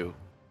phase 2.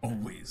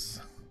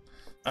 Always.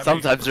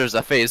 Sometimes there's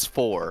a phase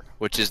 4,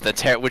 which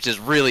is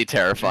really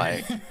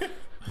terrifying.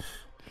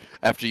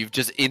 After you've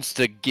just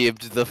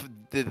insta-gibbed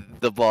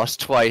the boss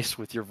twice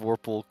with your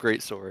Vorpal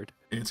greatsword.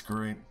 It's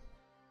great.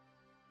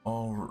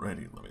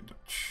 Alrighty, let me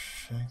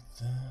check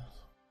that.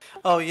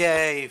 Oh,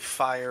 yay!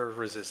 Fire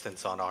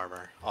resistance on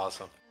armor.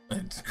 Awesome.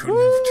 I couldn't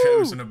have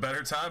chosen a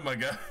better time, my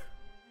guy.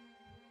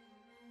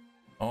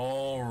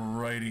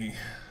 Alrighty.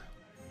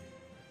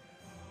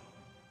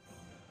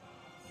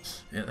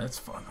 Yeah, that's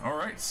fun.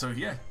 Alright, so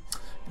yeah.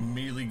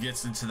 Immediately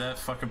gets into that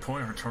fucking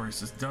point.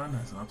 Artorias is done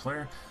as a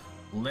player.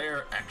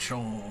 Lair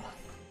action.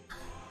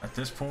 At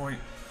this point,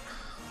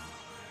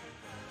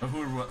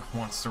 who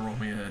wants to roll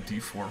me a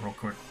d4 real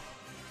quick?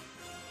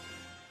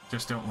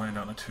 Just don't land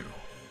on a 2.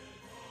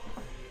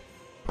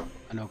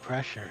 No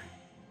pressure.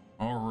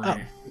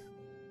 Alrighty.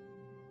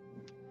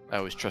 I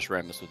always trust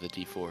Ramus with a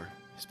D4.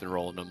 He's been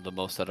rolling them the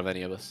most out of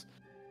any of us.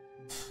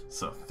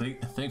 So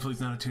thankfully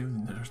it's not a 2.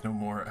 And there's no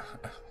more.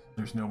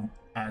 There's no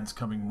ads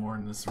coming more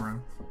in this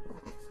round.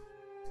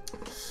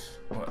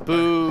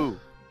 Boo!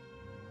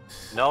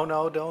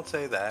 No, don't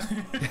say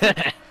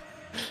that.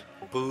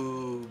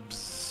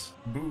 Boobs.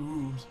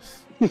 Boobs.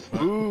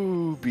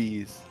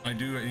 Boobies. I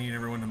do need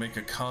everyone to make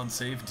a con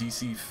save,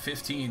 DC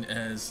 15,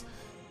 as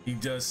he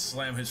does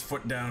slam his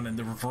foot down and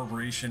the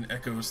reverberation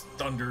echoes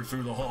thunder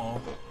through the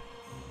hall.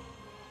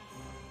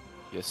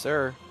 Yes,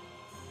 sir.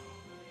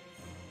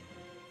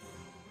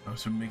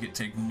 So make it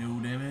take no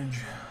damage.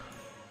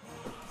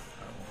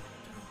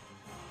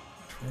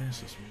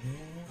 Twice as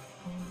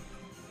more.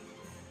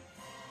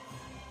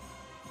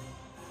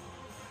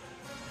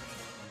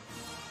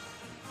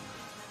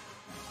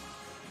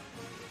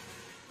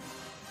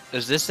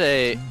 Is this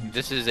a...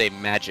 This is a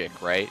magic,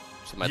 right?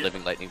 So my Yeah.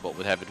 living lightning bolt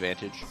would have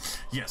advantage.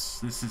 Yes,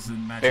 this is a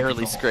magic. Barely of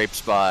the hall.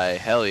 scrapes by.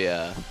 Hell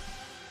yeah.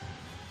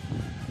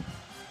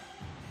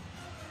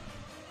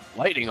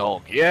 Lightning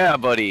Hulk. Yeah,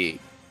 buddy.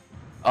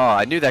 Oh,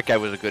 I knew that guy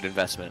was a good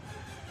investment.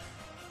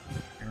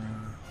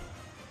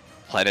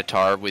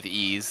 Planetar with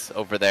ease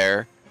over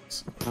there.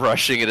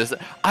 Brushing it as...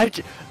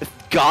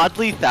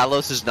 Godly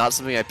Thalos is not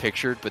something I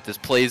pictured, but this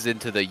plays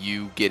into the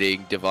you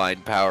getting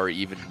divine power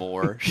even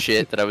more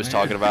shit that I was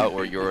talking about,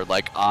 where you're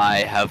like, I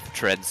have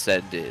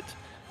transcended.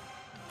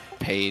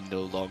 Pain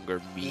no longer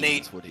means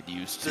Nate, what it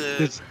used to.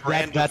 The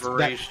brand that's-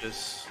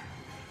 voracious.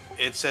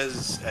 It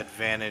says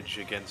advantage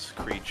against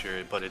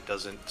creature, but it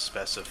doesn't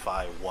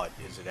specify what.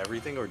 Is it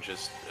everything or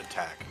just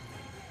attack?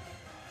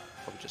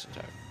 Probably just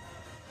attack.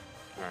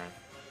 Alright.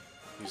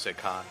 You said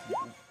con.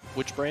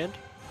 Which brand?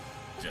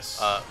 Yes.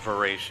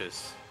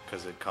 Voracious,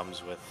 because it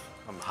comes with...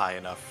 I'm high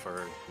enough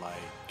for my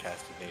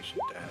casting nation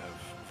to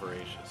have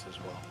voracious as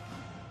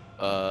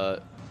well.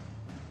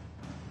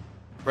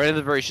 Brand of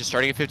the Voracious,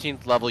 starting at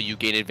 15th level, you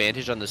gain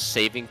advantage on the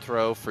saving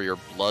throw for your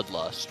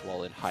Bloodlust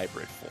while in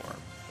hybrid form.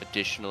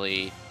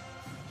 Additionally,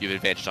 you have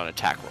advantage on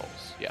attack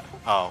rolls. Yeah.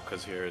 Oh,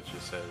 because here it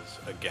just says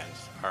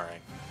against. Alright.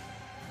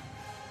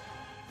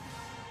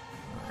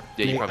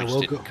 Yeah, you Nate, probably I just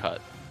will didn't go-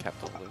 cut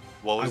Captain Luke.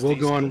 What I was will DC?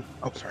 go on.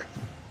 Oh, sorry.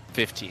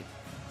 15.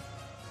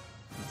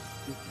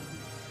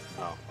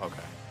 Oh,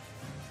 okay.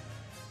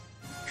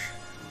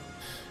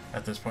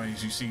 At this point,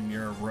 as you see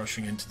Mira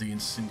rushing into the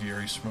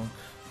incendiary smoke,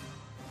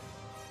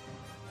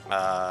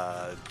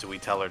 Do we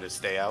tell her to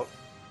stay out?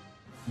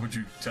 would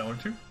you tell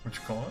her to? Would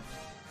you call it?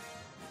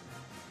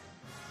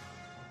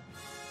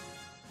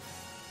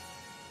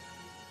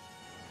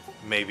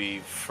 Maybe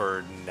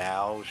for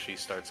now she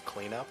starts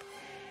cleanup?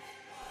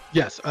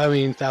 Yes, I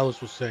mean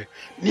Thalos will say,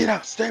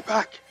 "Nina, stay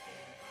back."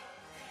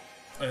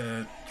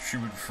 She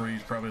would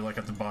freeze probably like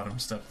at the bottom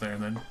step there,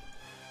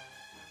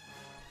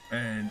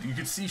 and you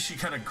can see she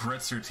kind of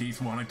grits her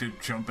teeth, wanting to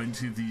jump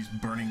into these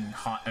burning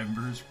hot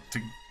embers to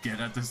get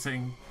at this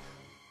thing.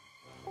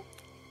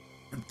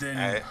 But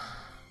then,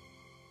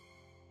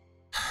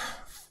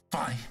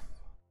 fine.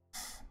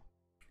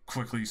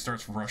 Quickly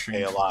starts rushing.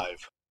 Stay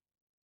alive.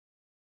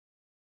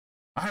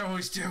 I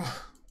always do.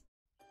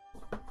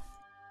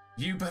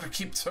 You better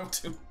keep so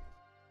too.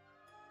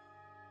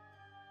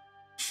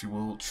 She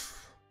will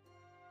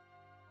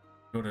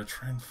go to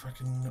try and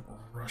fucking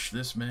rush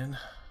this man.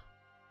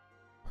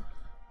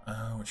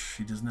 Which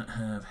she does not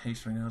have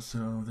haste right now,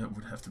 so that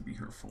would have to be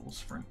her full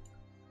sprint.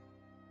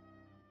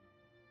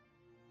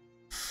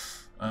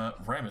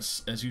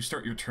 Ramus, as you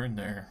start your turn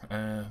there,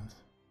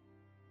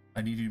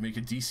 I need you to make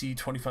a DC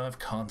 25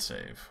 con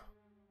save.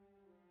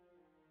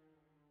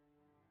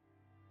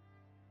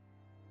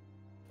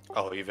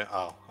 Oh, even...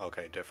 Oh,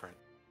 okay, different.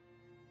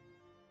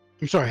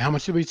 I'm sorry. How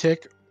much did we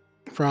take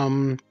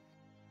from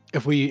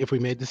if we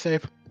made the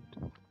save?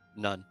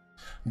 None.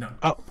 No.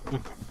 Oh, okay.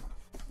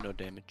 No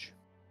damage.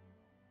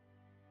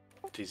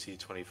 DC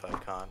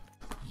 25 con.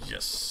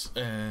 Yes,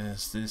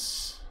 as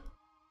this...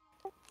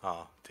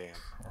 Oh, damn.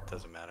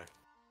 Doesn't matter.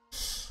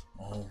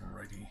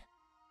 Alrighty.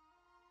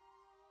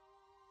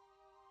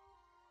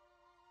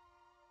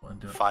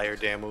 Fire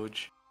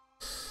damage.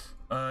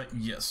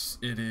 Yes,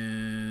 it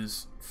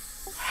is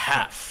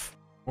Half.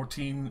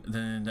 14,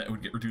 then that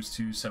would get reduced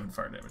to 7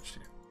 fire damage to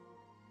you.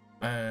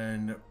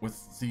 And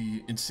with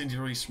the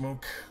incendiary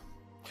smoke,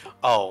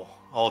 Oh,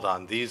 hold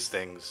on. These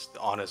things,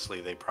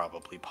 honestly, they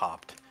probably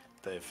popped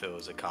if it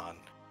was a con.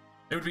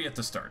 it would be at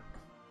the start.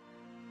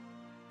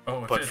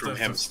 Oh, But from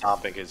him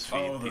stomping his feet,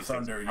 Oh, the these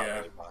things thunder, probably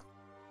yeah. popped.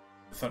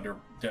 The thunder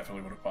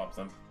definitely would have popped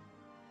them.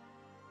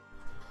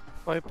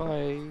 Bye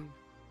bye.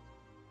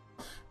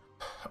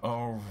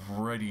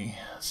 Alrighty,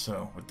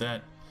 so with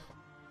that,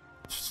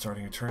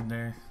 starting a turn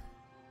there.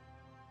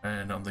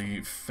 And on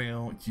the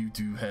fail, you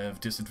do have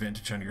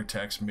disadvantage on your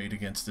attacks made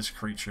against this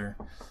creature.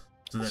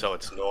 So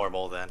it's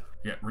normal then.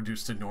 Yeah,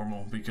 reduced to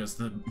normal because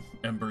the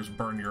embers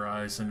burn your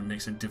eyes and it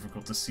makes it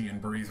difficult to see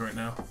and breathe right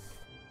now.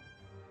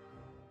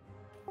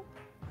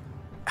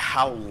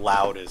 How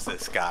loud is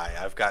this guy?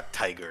 I've got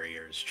tiger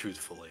ears,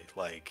 truthfully.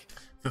 Like,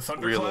 the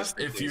thunderclap,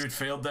 if you had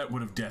failed that,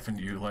 would have deafened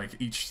you. Like,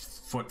 each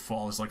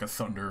footfall is like a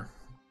thunder.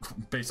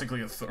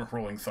 Basically a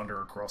rolling thunder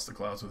across the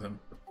clouds with him.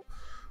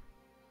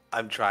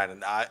 I'm trying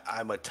to.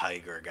 I'm a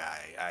tiger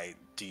guy.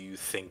 Do you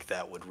think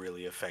that would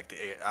really affect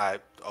it?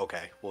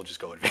 Okay, we'll just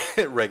go with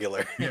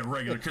regular. Yeah,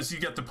 regular, because you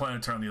get the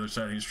Planetary on the other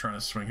side. He's trying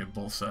to swing at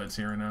both sides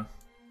here and now.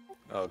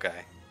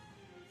 Okay.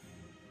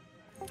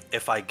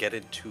 If I get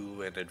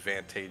into an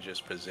advantageous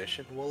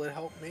position, will it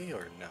help me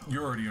or no?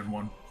 You're already in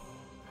one.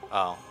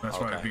 Oh, that's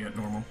why it'd be at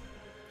normal.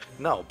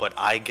 No, but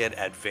I get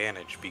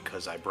advantage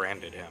because I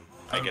branded him.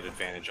 I get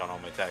advantage on all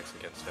my attacks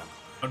against him.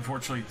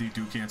 Unfortunately, they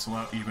do cancel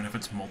out even if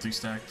it's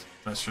multi-stacked.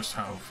 That's just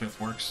how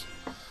fifth works.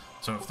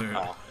 So if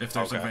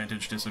there's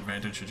advantage,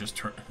 disadvantage, it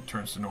just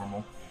turns to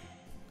normal.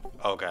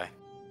 Okay.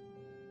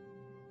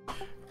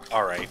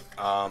 All right.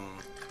 All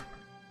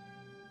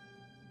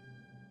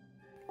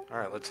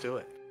right, let's do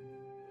it.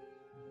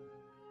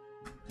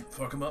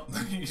 Fuck him up.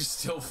 You're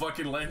still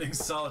fucking landing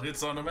solid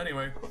hits on him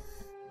anyway.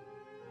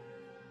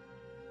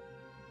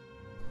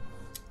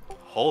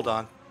 Hold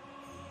on.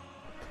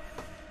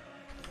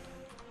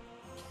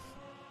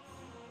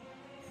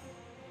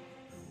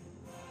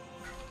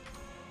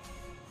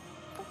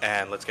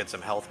 And let's get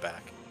some health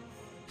back.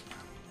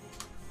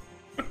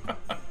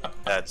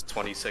 That's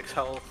 26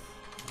 health.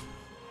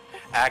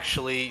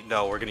 Actually,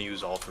 no, we're gonna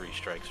use all 3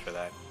 strikes for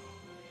that.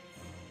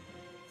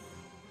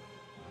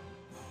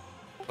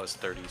 Plus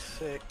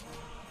 36.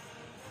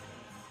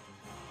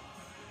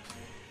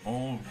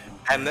 Oh.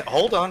 And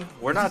hold on,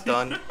 we're not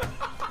done.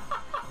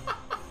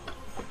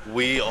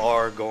 We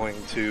are going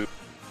to...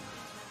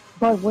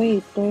 But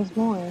wait, there's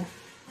more.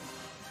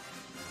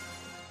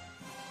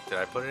 Did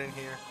I put it in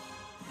here?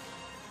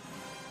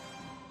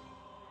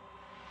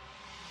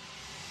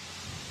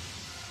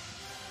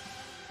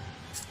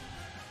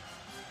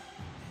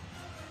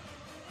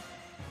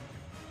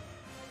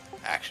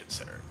 Action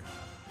center.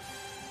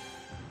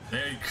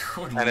 Hey,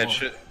 good and it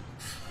should...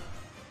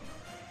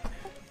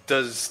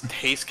 Does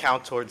haste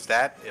count towards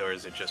that, or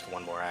is it just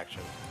one more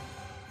action?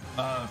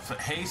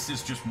 Haste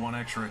is just one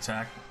extra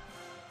attack.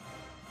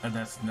 And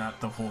that's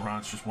not the whole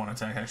round, it's just one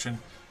attack action.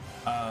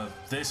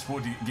 This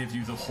would give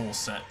you the whole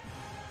set.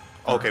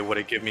 Okay, would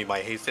it give me my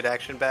hasted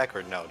action back,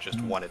 or no,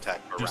 just one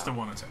attack per just round? the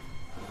one attack.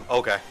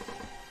 Okay.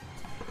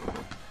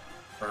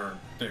 Or,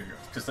 there you go.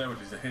 Because that would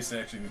be the hasted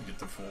action, you get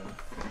the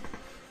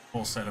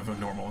full set of a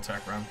normal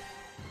attack round.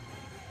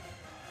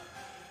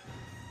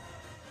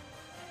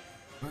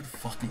 Good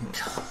fucking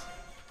god.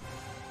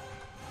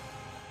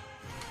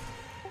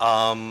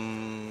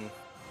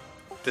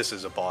 This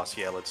is a boss.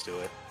 Yeah, let's do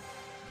it.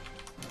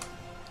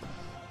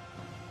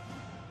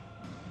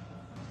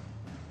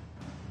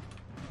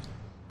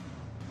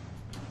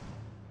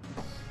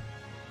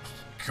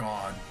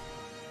 God.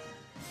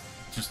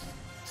 Just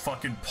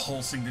fucking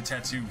pulsing the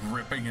tattoo,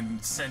 ripping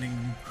and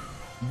sending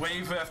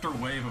wave after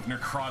wave of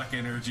necrotic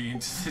energy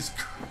into this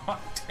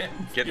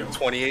goddamn Getting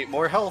 28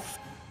 more health.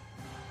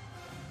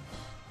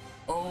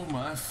 Oh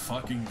my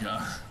fucking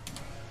god.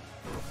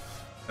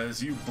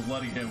 As you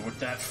bloody him with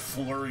that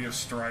flurry of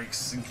strikes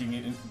sinking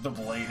in the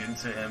blade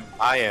into him.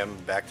 I am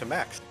back to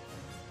max.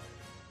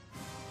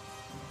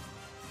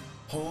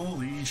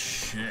 Holy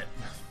shit.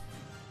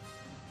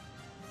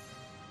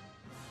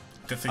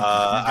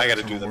 I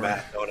gotta do the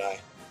math, don't I?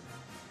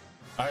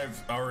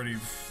 I've already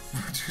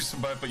reduced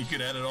them by, but you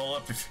can add it all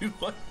up if you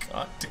like.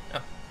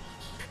 Goddamn.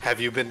 Have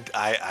you been...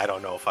 I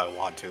don't know if I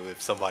want to,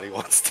 if somebody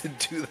wants to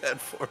do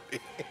that for me.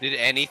 Did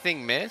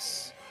anything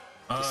miss?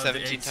 The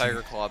 17 the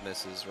Tiger Claw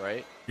misses,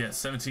 right? Yeah,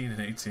 17 and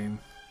 18.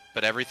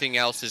 But everything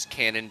else is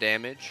cannon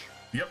damage?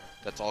 Yep.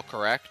 That's all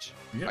correct?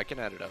 Yep. I can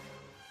add it up.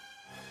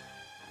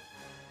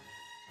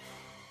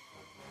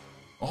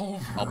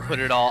 All I'll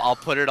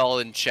put it all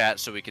in chat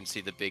so we can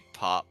see the big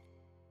pop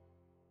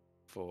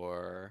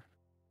for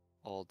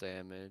all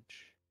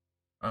damage.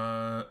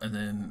 And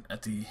then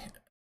at the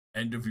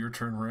end of your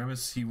turn,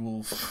 Ramus, he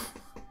will,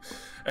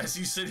 as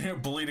you sit here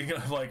bleeding,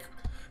 like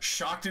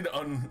shocked and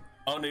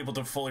unable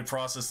to fully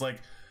process,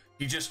 like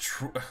he just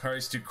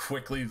tries to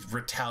quickly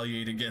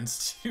retaliate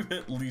against you,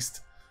 at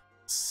least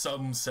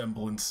some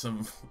semblance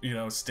of, you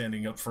know,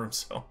 standing up for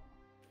himself.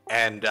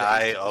 And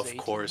I, of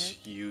course,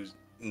 use...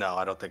 No,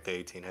 I don't think the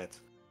 18 hits.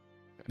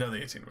 No,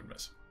 the 18 would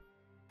miss.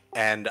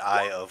 And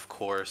I, of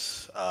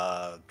course,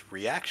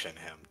 reaction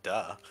him.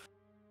 Duh.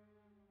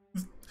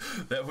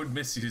 That would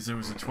miss you, as there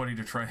was a 20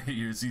 to try to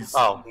use.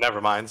 Oh,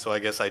 never mind. So I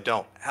guess I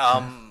don't.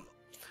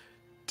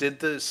 Did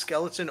the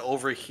skeleton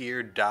over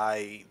here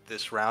die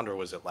this round, or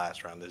was it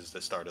last round? This is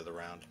the start of the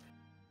round.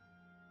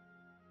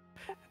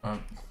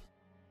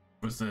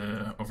 Was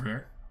the over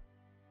there?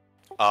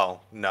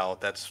 Oh, no,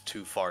 that's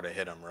too far to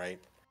hit him, right?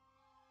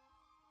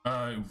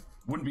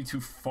 Wouldn't be too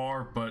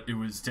far, but it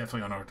was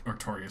definitely on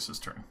Artorias'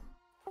 turn.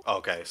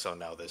 Okay, so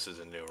no, this is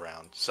a new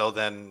round. So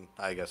then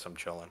I guess I'm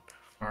chilling.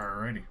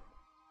 Alrighty.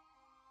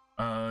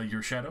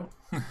 Your shadow.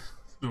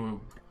 the,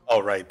 Oh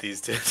right,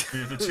 these two.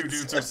 yeah, the two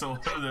dudes are still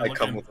they're I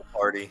come looking, with a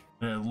party.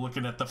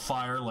 looking at the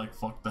fire like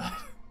fuck that.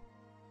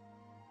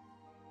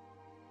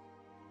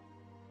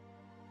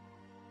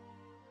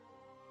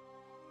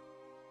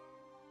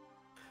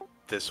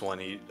 This one,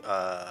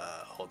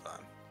 hold on.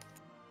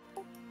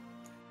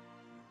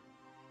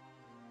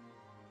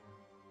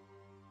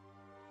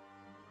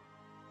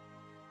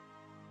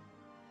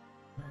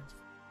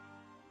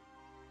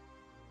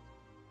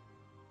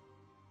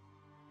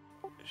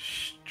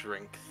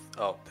 Strength.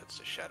 Oh, that's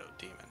the shadow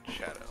demon.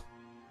 Shadow.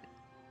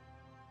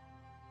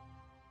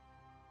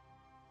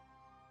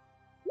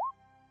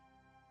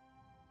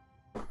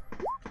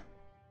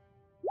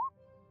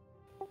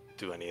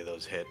 Do any of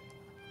those hit?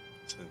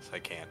 Since I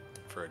can't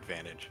for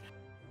advantage.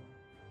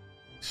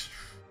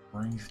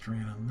 Strength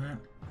drain on that.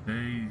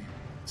 A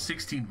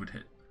 16 would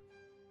hit.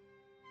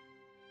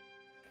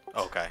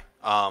 Okay.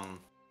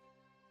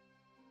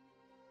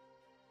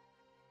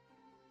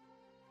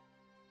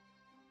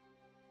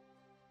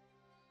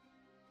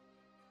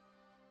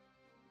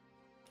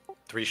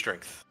 3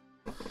 strength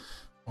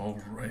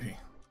Alrighty.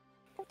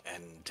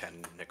 and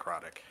 10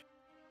 necrotic.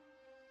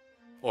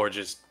 Or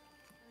just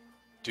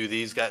do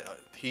these guys?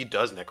 He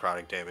does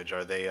necrotic damage.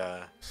 Are they?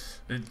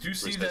 Did you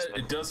see that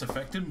it does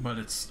affect him, but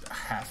it's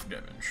half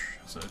damage.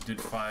 So it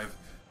did 5,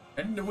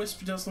 and the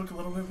wisp does look a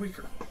little bit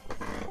weaker.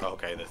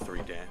 Okay, the 3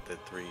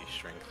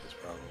 strength is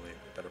probably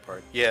the better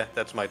part. Yeah,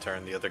 that's my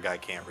turn. The other guy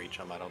can't reach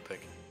him. I don't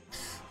think.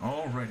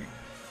 Alrighty,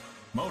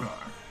 Modar.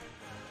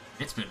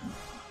 It's been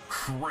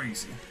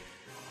crazy.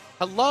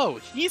 Hello,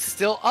 he's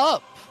still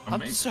up.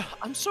 Amazing.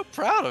 I'm so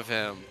proud of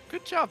him.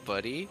 Good job,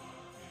 buddy.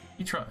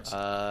 He tries.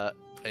 A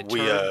We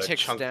turn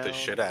ticks chunked down. the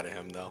shit out of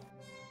him though.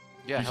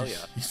 Yeah, hell yeah.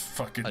 He's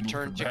fucking. A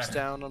turn moving ticks back.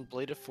 down on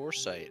Blade of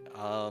Foresight.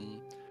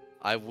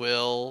 I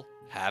will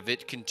have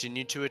it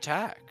continue to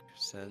attack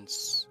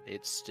since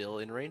it's still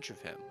in range of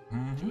him.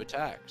 Mhm. 2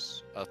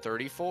 attacks, a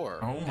 34,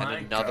 Oh my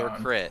and another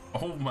God. crit.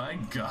 Oh my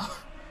god.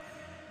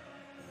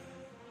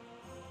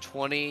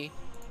 20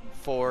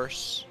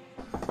 force,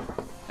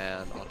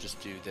 and I'll just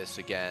do this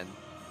again,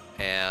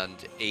 and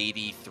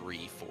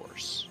 83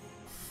 force.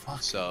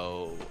 Fuck.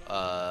 So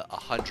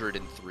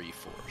 103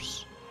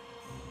 force.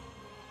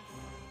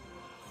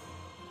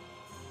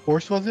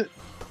 Force was it?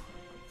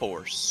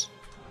 Force.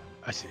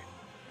 I see.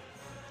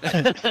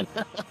 The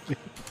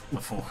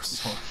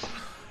force.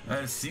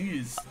 As he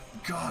is.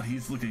 God,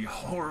 he's looking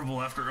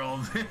horrible after all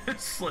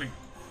this. Like.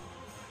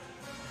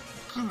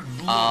 Good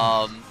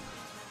lord.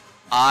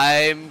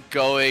 I'm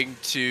going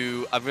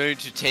to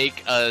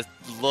take a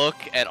look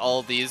at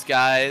all these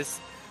guys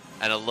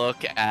and a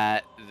look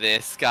at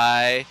this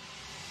guy,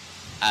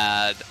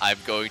 and I'm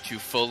going to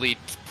fully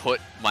put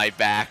my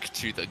back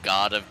to the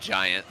god of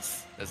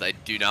giants, as I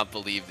do not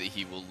believe that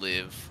he will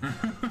live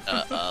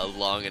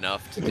long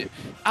enough to do.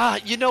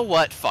 You know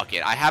what? Fuck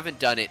it. I haven't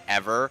done it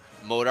ever.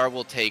 Modar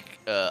will take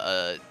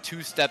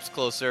 2 steps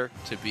closer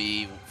to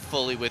be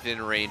fully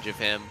within range of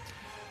him.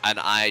 And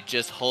I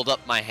just hold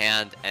up my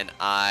hand and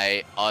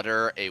I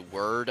utter a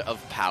word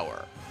of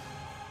power.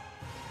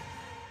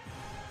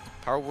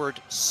 Power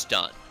word,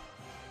 stun.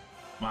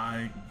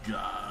 My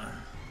god.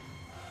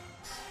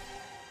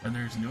 And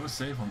there's no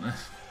save on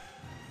this.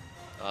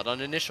 Not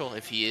on initial,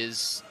 if he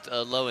is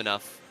low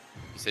enough.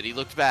 He said he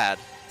looked bad.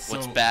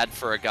 What's So- bad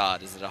for a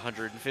god? Is it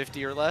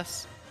 150 or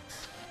less?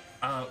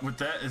 With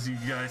that, as you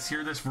guys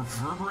hear this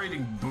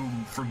reverberating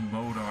boom from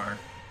Modar,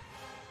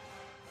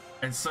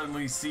 and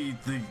suddenly see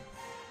the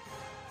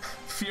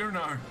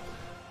Fiernar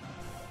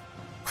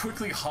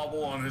quickly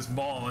hobble on his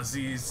ball as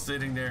he's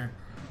sitting there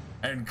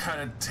and kind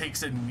of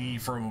takes a knee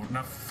for a moment,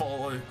 not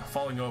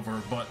falling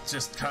over, but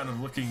just kind of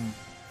looking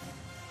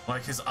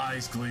like his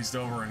eyes glazed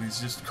over and he's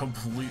just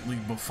completely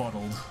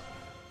befuddled.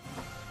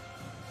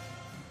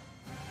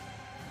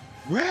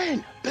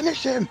 Ren,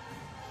 finish him!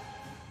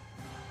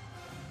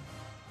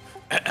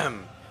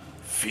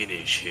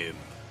 Finish him.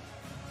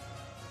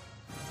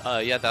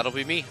 Yeah, that'll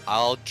be me.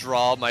 I'll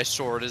draw my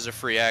sword as a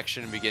free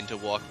action and begin to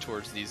walk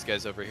towards these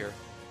guys over here.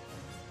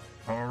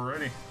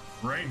 Alrighty.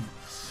 Rain,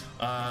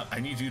 I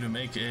need you to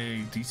make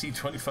a DC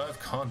 25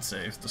 con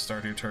save at the start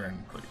of your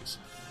turn, please.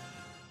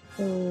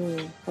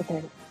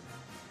 Okay.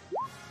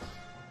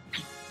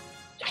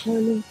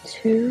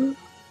 22.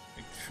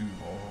 Take 2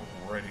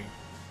 already.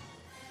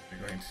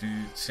 You're going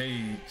to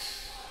take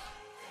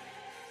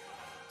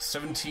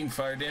 17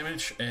 fire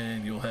damage,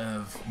 and you'll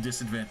have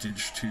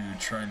disadvantage to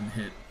try and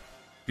hit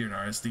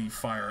Fiernar as the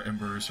fire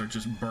embers are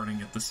just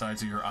burning at the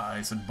sides of your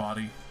eyes and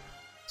body.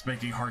 It's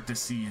making it hard to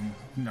see and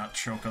not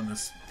choke on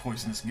this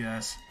poisonous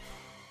gas.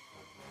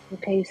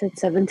 Okay, you said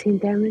 17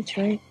 damage,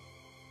 right?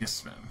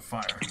 Yes, ma'am.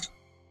 Fire.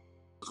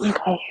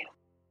 Okay.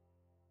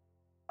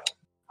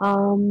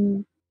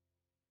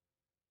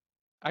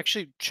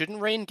 Actually, shouldn't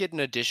Rain get an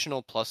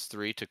additional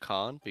 +3 to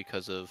con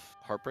because of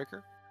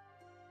Heartbreaker?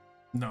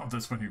 No,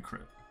 that's when you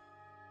crit.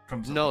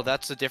 Comes up No, on-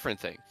 that's a different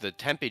thing. The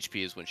temp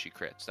HP is when she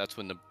crits. That's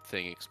when the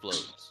thing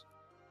explodes.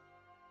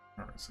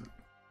 Where is it?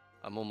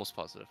 I'm almost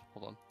positive.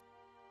 Hold on.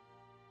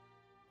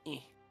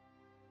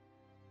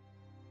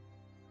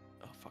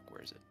 Oh fuck,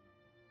 where is it?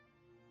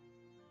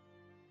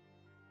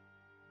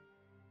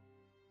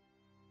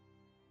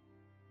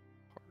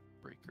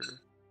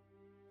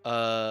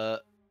 Heartbreaker.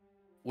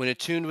 When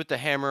attuned with the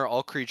hammer,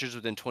 all creatures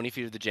within 20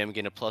 feet of the gem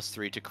gain a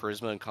 +3 to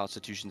Charisma and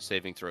Constitution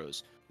saving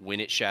throws. When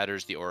it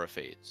shatters, the aura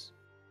fades.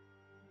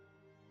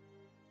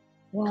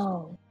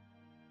 Whoa.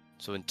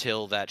 So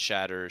until that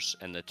shatters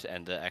and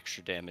the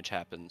extra damage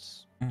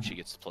happens, she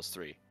gets the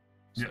 +3.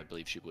 So Yeah. I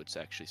believe she would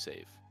actually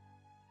save.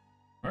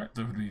 Alright,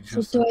 that would be So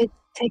just. do I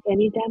take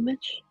any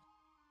damage?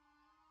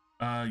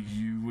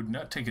 You would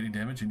not take any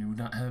damage and you would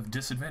not have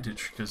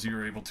disadvantage because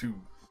you're able to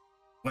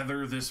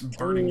weather this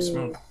burning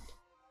smoke.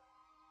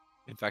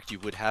 In fact, you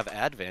would have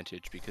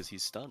advantage because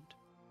he's stunned.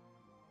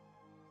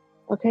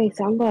 Okay,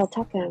 so I'm gonna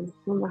attack him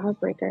with my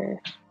Heartbreaker.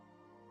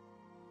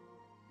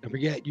 Don't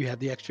forget, you have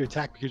the extra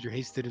attack because you're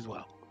hasted as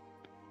well.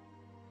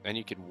 And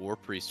you can War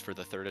Priest for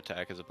the third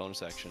attack as a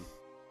bonus action.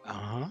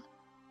 Uh-huh.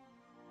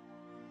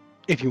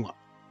 If you want.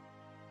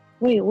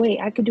 Wait,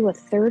 I could do a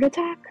third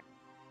attack?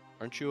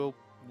 Aren't you a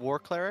War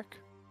Cleric?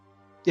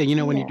 Yeah, you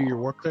know when you do Yeah. your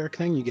War Cleric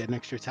thing, you get an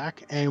extra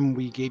attack, and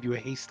we gave you a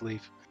haste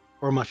leaf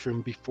or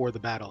mushroom before the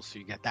battle, so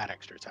you get that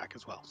extra attack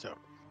as well. So,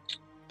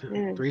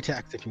 Yeah. 3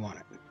 attacks if you want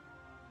it.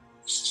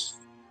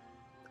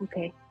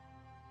 Okay.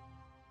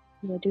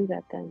 I'm gonna do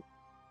that then.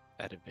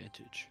 At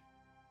advantage.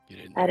 Get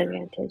in At there.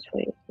 advantage.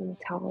 Wait, let me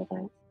toggle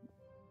that.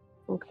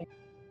 Okay.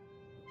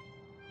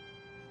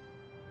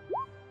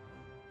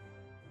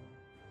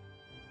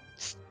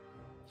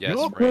 Yes,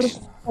 Nope. Rain.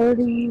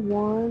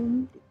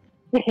 31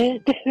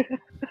 hit.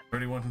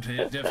 31 to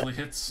hit definitely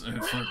hits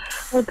for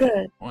Oh,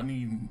 good.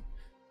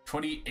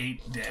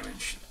 28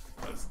 damage.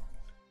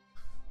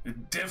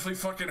 It definitely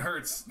fucking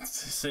hurts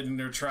sitting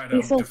there trying to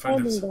He's still defend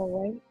standing his.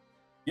 though, right?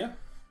 Yeah.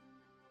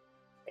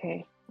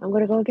 Okay. I'm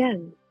gonna go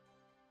again.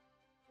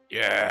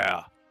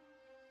 Yeah.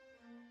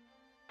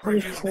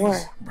 Break his 24.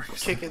 knees. Break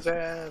his Kick knees. his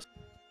ass.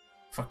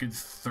 Fucking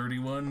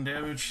 31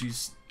 damage.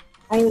 She's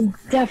I am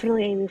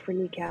definitely aiming for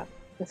kneecap.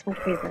 That's my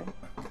favorite.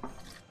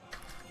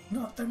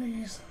 not the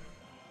knees.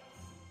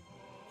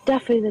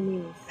 Definitely the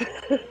knees.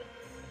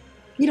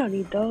 You don't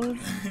need those.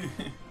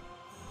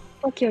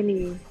 Fuck your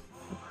knees.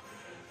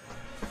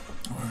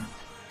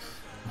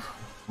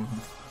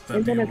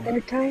 And then a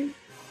third time?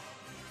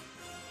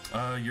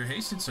 You're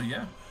hasted, so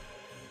yeah.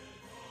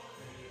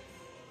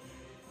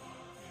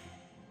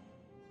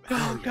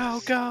 Go,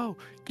 go, go!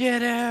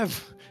 Get him!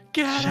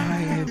 Get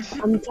him!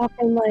 Giant. I'm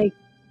talking like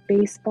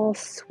baseball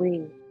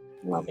swing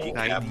level.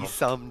 90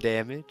 some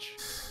damage.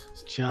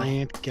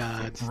 Giant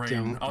gods Rain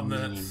don't on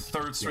the mean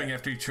third swing yeah.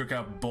 after you took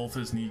out both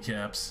his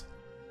kneecaps.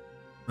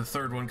 The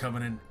third one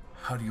coming in.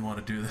 How do you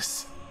want to do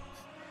this?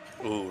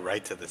 Ooh,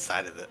 right to the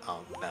side of the.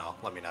 No,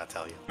 let me not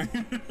tell you.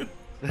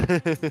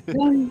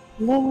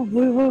 No,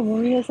 what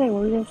were you gonna say?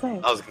 What were you gonna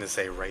say? I was gonna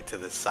say right to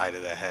the side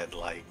of the head,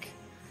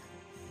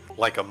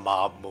 like a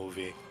mob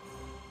movie.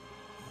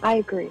 I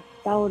agree.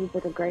 That would have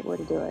been a great way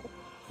to do it.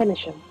 Finish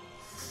him.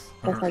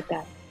 Just like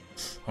that.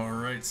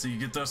 Alright, so you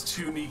get those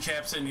two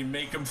kneecaps and you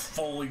make him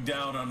fully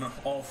down on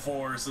all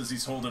fours as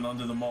he's holding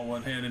onto them all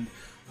one hand and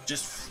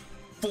just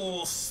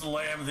full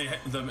slam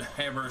the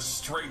hammer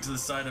straight to the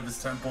side of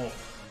his temple.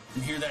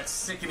 You hear that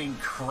sickening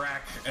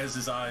crack as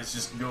his eyes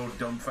just go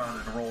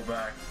dumbfounded and roll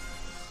back.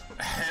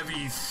 A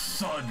heavy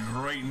thud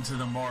right into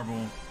the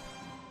marble.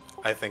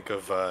 I think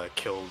of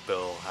Kill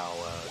Bill, how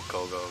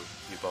Gogo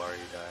Yubari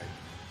died.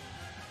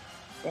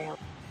 Damn.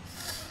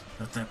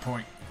 At that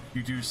point,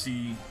 you do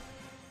see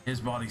his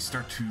body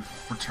start to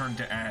return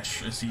to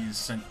ash as he is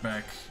sent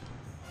back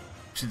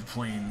to the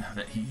plane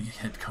that he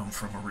had come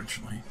from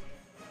originally.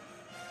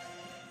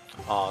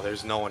 Oh,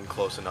 there's no one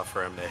close enough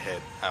for him to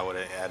hit. I would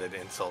have added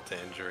insult to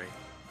injury.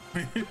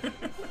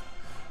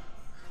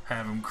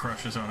 Have him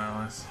crush his own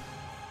allies.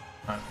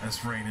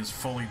 As Rain is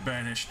fully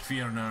banished,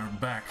 Fiona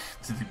back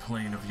to the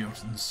plane of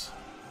Jotuns.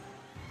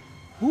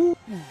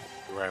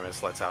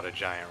 Remus lets out a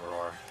giant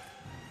roar.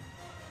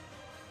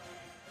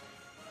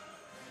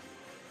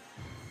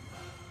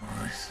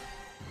 Alright.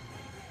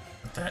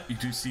 With that, you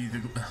do see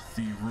the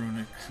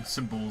runic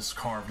symbols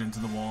carved into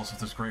the walls of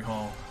this great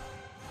hall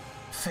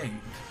fade.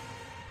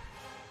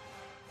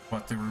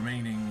 But the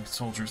remaining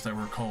soldiers that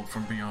were called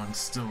from beyond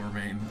still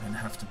remain and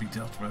have to be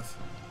dealt with.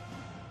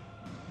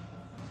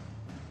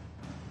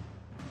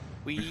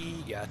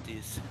 We got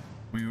this.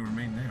 We will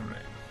remain there,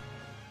 right?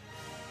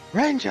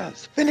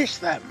 Rangers, finish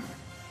them.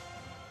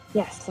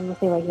 Yes, I'm gonna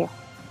stay right here.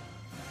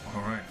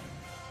 Alright.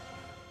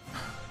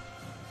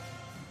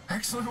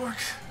 Excellent work!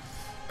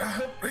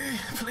 Help me,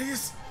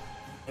 please!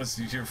 As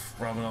you hear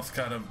Romanoff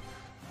kind of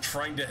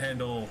trying to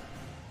handle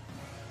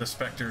the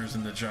specters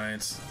and the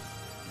giants.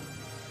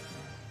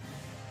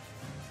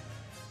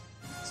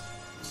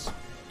 Let's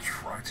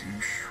try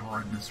to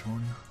shred this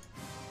one.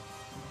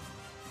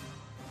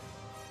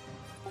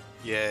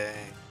 Yay.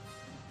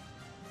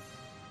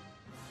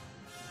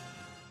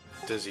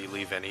 Does he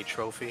leave any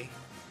trophy?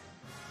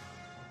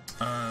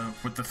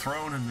 with the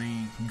throne and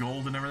the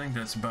gold and everything,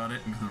 that's about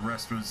it. And the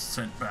rest was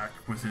sent back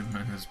with him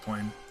and his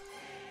plane.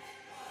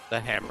 The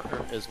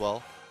hammer as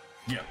well.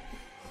 Yeah.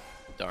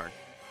 Darn.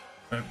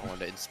 I wanted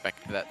to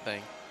inspect that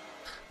thing.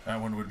 That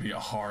one would be a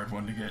hard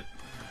one to get.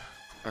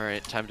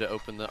 Alright, time to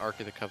open the Ark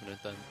of the Covenant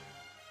then.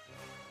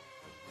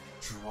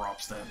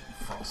 Drops that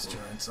frost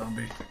giant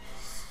zombie.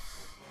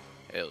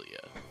 Hell yeah.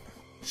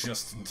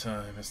 Just in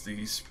time as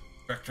the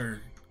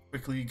Spectre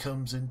quickly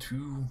comes in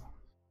to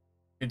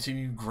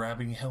continue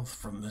grabbing health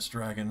from this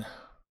dragon.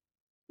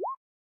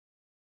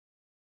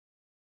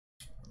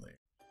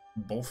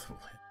 Both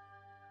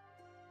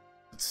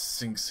it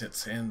sinks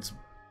its hands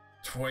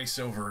twice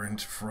over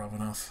into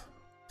Fravanoth,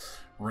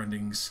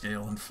 rending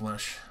scale and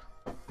flesh.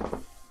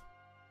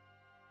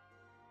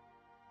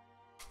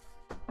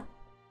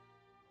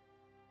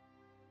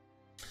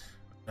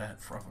 That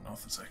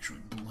Fravanoth is actually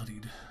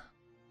bloodied.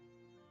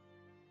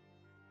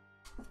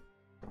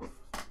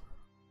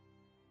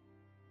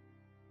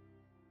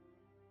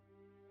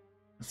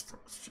 This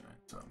frost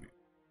giant zombie.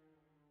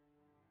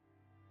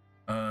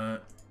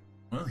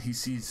 Well, he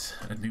sees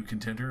a new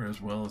contender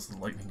as well as the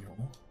lightning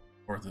roll,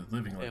 or the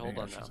living lightning. Hold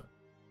on now.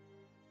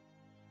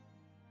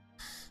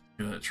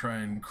 Gonna try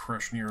and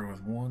crush Nero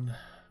with one,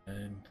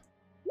 and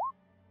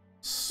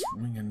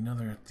swing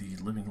another at the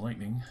living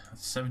lightning.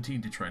 That's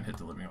 17 to try and hit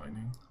the living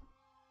lightning.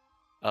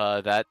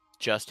 That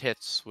just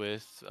hits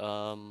with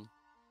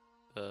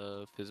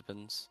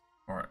Fizzbins.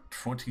 Alright,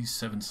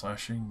 27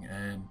 slashing,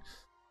 and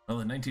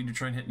another 19 to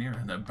try and hit Nero,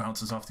 and that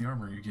bounces off the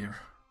armor you gave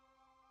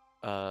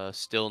her.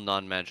 Still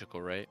non-magical,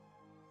 right?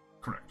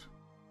 Correct.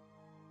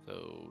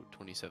 So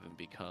 27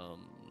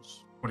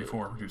 becomes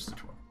 24 reduced to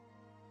 12.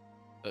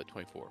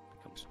 24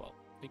 becomes 12.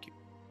 Thank you.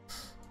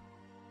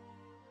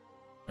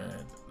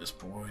 And this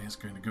boy is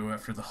going to go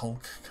after the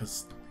Hulk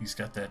because he's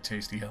got that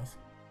tasty health.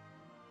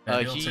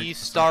 He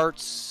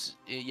starts.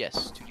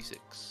 Yes,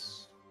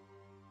 2d6.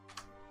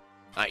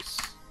 Nice.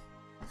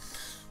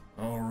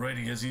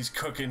 Alrighty, as he's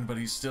cooking, but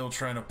he's still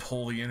trying to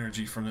pull the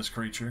energy from this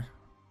creature.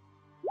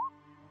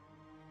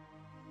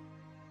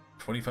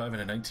 25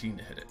 and a 19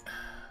 to hit it.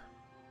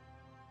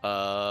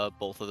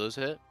 Both of those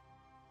hit.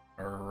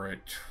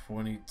 Alright,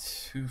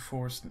 22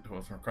 force,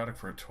 well, necrotic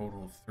for a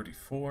total of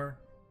 34.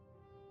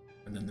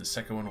 And then the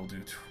second one will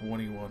do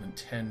 21 and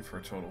 10 for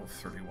a total of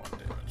 31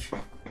 damage.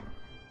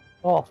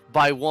 Oh,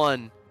 by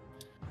 1.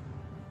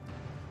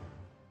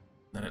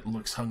 Then it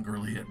looks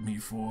hungrily at me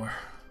for...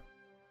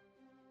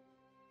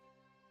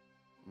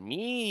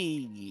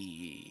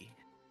 Me.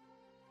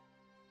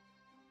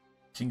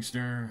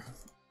 Kingster,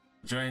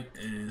 the giant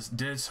is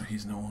dead, so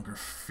he's no longer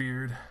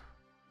feared.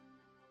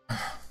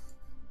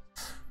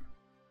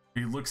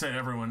 He looks at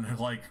everyone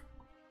like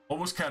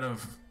almost kind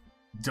of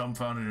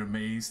dumbfounded and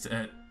amazed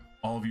at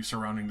all of you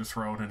surrounding the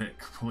throne, and it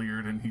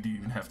cleared and he didn't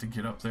even have to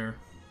get up there.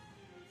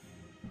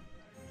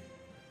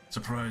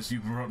 Surprised you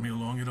brought me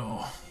along at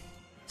all.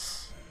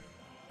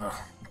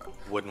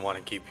 Wouldn't want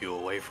to keep you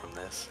away from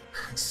this.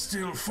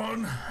 Still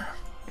fun.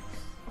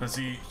 As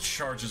he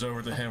charges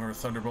over the hammer of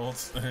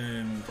thunderbolts,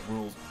 and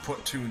will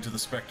put 2 into the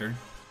Spectre.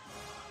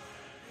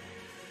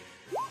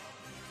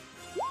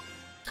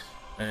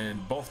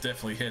 And both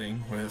definitely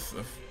hitting with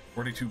a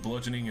 42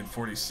 bludgeoning and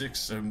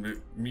 46,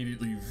 and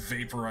immediately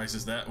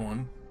vaporizes that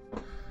one.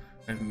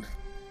 And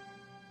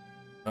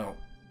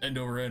end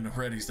over end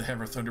readies the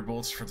hammer of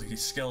thunderbolts for the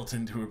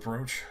skeleton to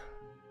approach.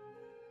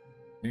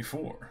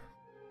 D4.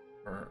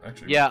 Or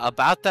actually, Yeah,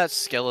 about that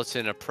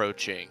skeleton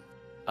approaching.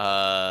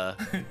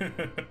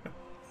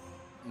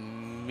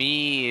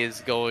 Me is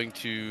going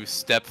to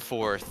step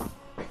forth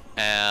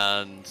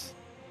and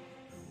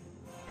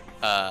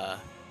oh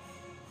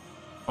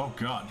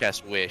god.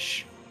 cast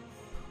Wish.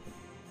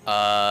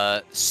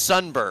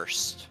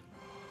 Sunburst.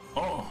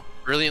 Oh.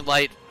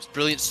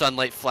 Brilliant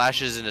sunlight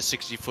flashes in a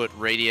 60-foot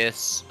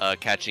radius,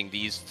 catching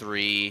these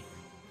 3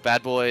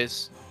 bad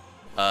boys.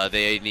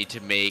 They need to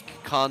make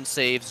con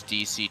saves,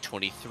 DC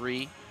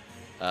 23,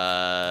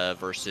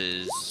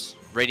 versus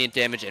radiant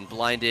damage and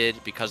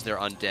blinded. Because they're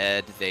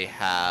undead, they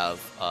have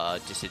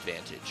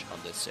disadvantage on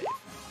this save.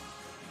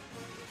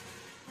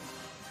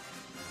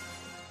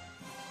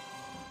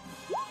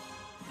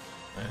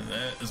 And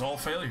that is all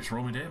failures.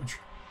 Roll me damage.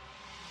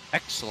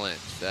 Excellent.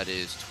 That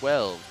is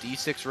 12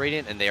 d6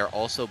 radiant, and they are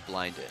also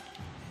blinded.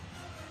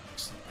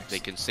 They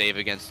can save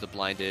against the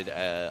blinded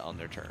on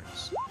their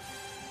turns.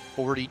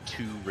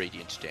 42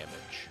 radiant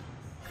damage.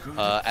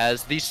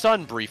 As the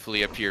sun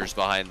briefly appears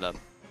behind them.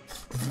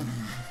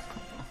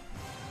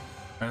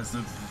 As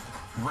the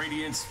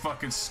radiance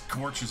fucking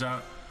scorches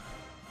out,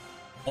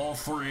 all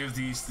 3 of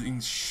these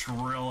things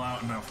shrill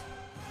out in a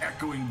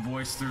echoing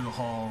voice through the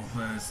hall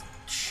that is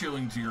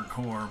chilling to your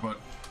core, but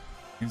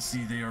you can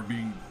see they are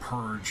being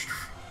purged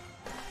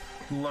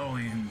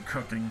slowly and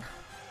cooking.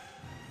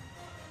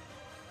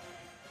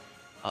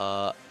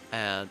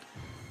 And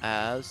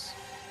as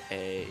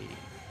a...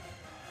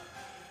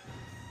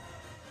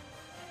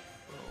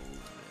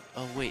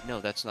 Oh wait, no,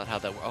 that's not how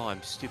that works. Oh,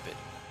 I'm stupid.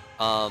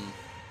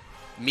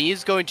 Me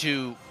is going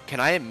to... Can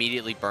I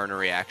immediately burn a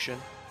reaction?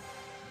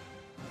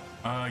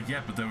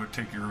 Yeah, but that would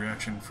take your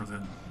reaction for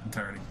the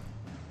entirety.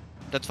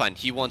 That's fine.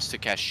 He wants to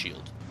cast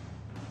shield.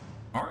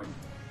 All right.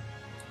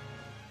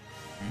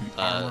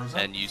 Armor's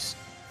up. And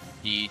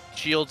he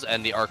shields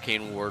and the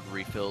arcane ward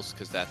refills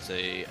because that's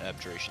a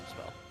abjuration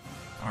spell.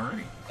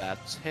 Alrighty.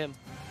 That's him.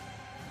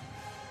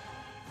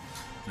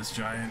 This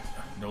giant,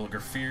 no longer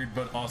feared,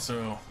 but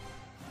also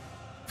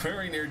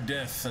very near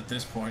death at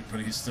this point, but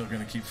he's still going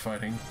to keep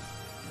fighting.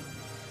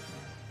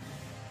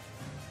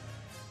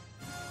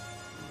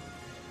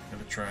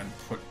 Gonna try and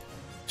put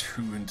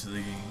 2 into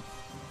the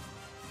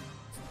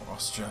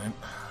boss giant.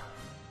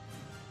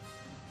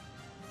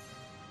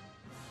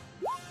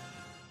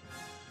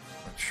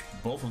 Which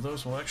both of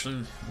those will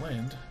actually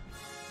land.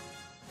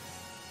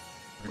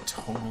 A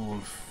total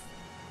of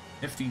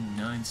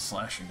 59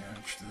 slashing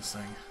damage to this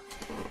thing.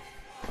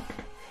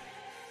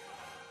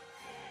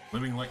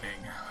 Living lightning.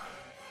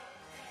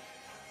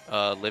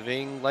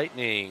 Living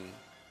lightning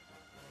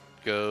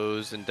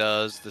goes and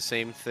does the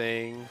same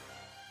thing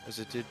as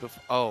it did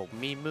before. Oh,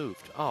 me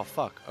moved. Oh,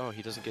 fuck. Oh,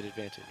 he doesn't get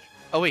advantage.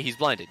 Oh, wait, he's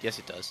blinded. Yes,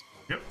 it does.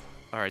 Yep.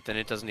 Alright, then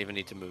it doesn't even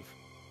need to move.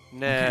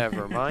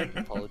 Never mind.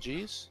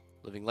 Apologies.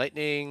 Living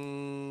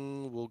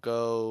lightning will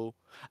go...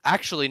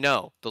 Actually,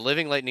 no. The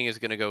living lightning is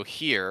going to go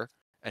here,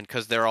 and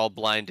because they're all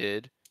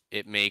blinded,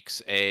 it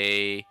makes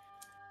a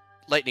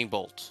lightning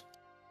bolt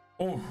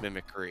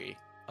mimicry.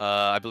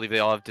 I believe they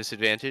all have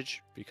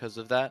disadvantage because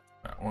of that.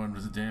 That one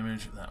with the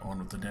damage, that one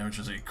with the damage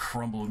is a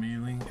crumble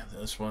immediately.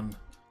 This one,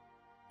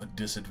 a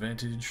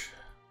disadvantage.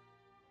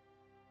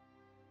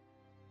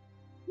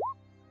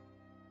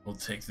 We'll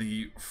take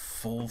the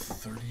full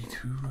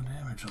 32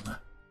 damage on that.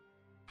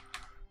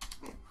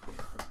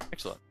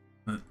 Excellent.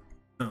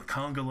 The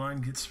conga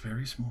line gets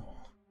very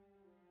small.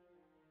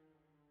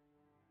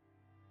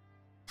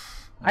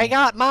 I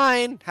got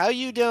mine! How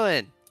you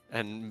doing?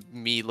 And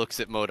me looks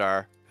at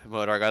Modar.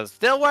 Modar goes,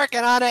 still working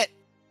on it!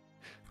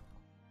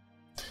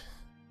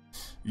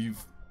 You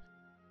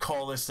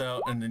call this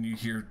out, and then you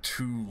hear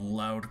 2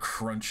 loud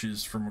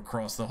crunches from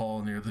across the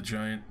hall near the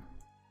giant.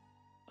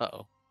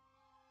 Uh-oh.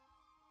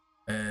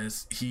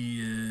 As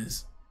he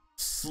is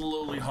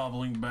slowly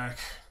hobbling back.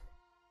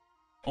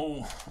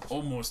 Oh,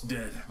 almost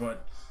dead,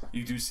 but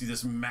you do see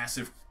this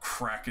massive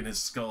crack in his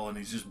skull, and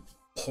he's just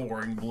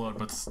pouring blood,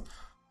 but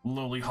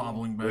slowly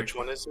hobbling back. Which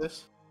one is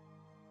this?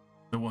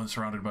 The one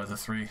surrounded by the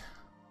 3.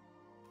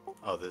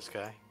 Oh, this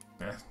guy?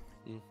 Yeah.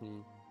 Mm-hmm.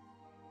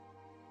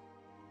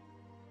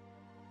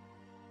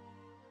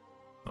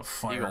 The You won't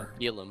fire.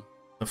 heal him.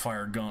 The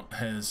fire gaunt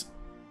has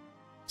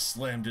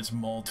slammed its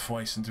maul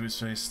twice into his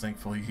face.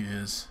 Thankfully, he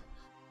is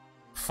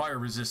fire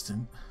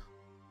resistant,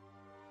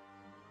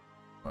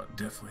 but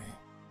definitely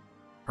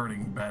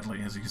hurting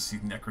badly, as you can see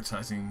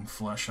necrotizing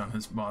flesh on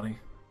his body.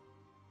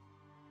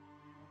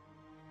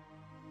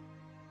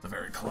 The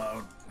very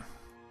cloud.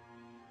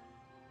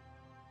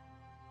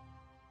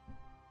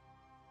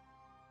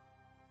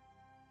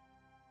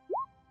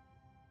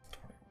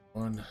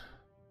 One.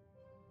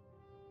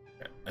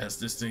 As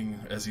this thing,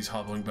 as he's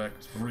hobbling back,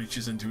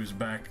 reaches into his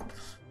back,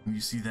 and you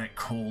see that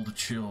cold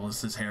chill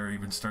as his hair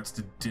even starts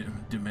to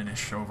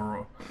diminish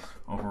overall,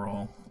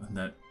 and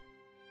that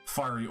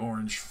fiery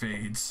orange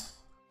fades.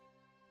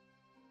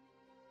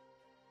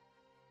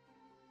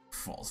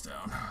 Falls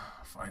down,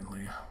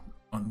 finally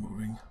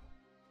unmoving.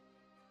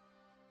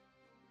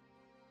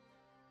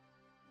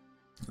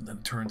 And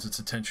then turns its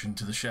attention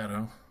to the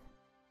shadow.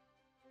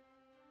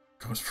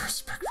 Goes for a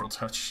spectral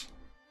touch.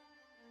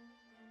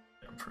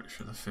 I'm pretty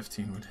sure the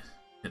 15 would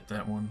hit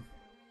that one.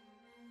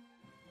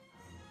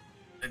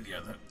 And yeah,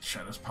 that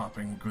shadow's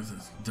popping with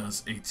it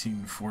does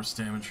 18 force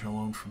damage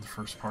alone from the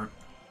first part.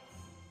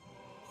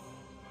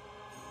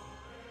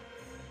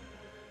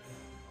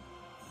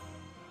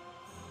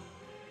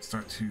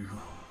 Start to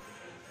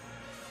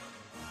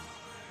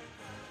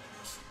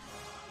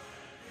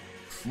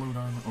float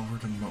on over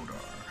to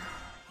Modar.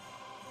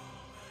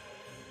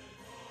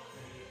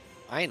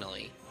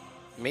 Finally.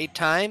 Made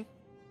time?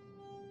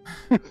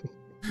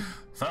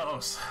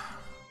 Thanos.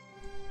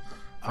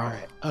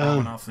 Alright.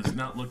 Off is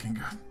not looking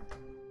good.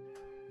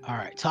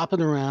 Alright, top of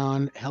the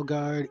round,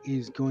 Helgard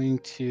is going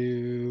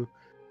to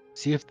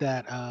see if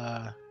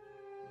that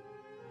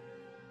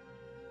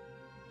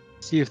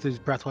see if this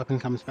breath weapon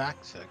comes back.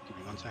 So give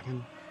me 1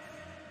 second.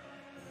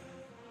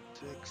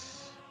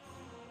 6.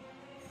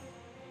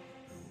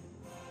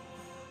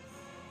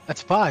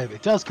 That's 5.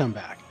 It does come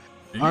back.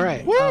 All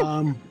right.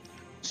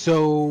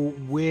 So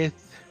with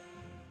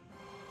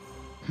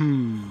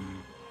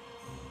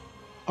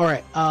all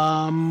right.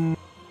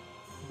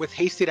 With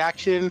hasted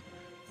action,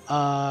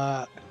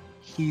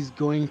 he's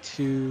going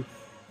to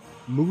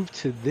move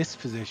to this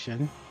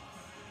position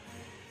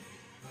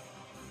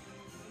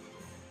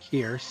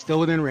here, still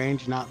within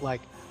range, not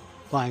like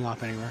flying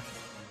off anywhere.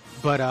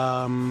 But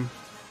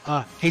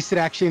hasted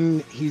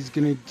action, he's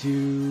gonna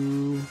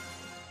do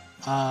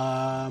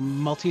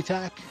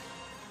multi-attack.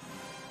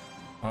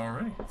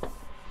 Alright.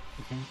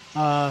 Okay.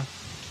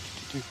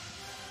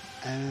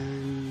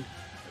 And there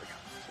we go.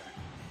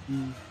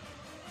 Sorry.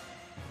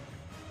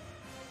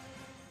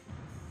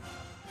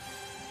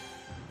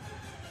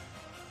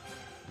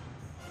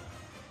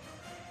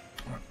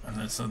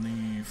 that's on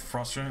the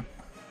Frost Giant?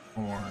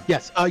 Or...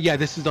 Yes. Yeah,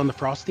 this is on the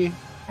Frosty.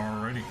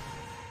 Alrighty.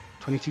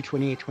 22,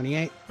 28,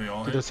 28. They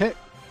all Do hit. those hit?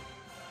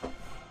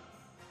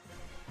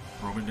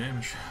 Roman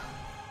damage.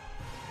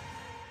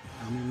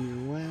 I'm in your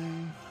way.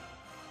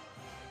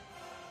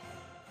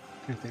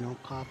 And if they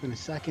don't pop in a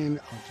second,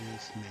 I'll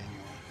just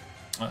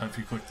manually. If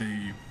you click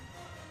the...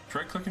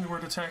 Try clicking the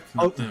word attack,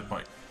 Oh. not the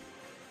bite.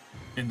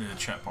 In the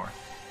chat bar.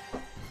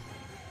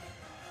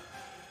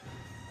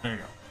 There you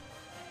go.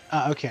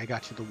 Okay, I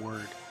got you the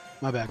word.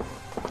 My bad.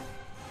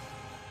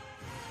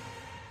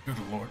 Good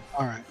lord.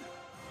 All right.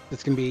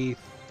 It's going to be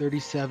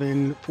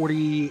 37,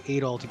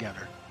 48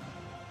 altogether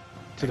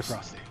to the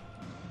Frosty.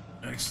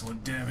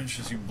 Excellent damage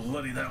as you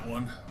bloody that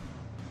one.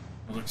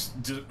 It looks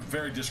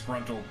very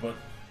disgruntled, but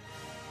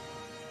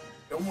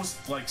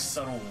almost like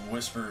subtle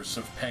whispers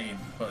of pain,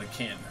 but it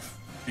can't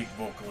speak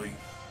vocally.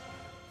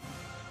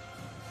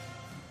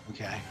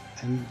 Okay.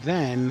 And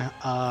then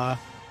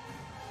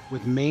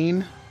with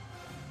Maine,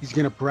 he's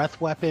going to breath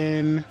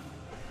weapon.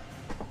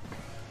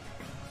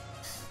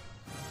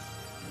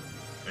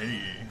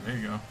 Hey, there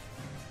you go.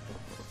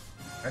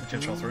 I'd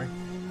catch all three.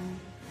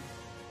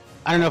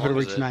 I don't know if How it'll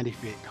long is reach it? 90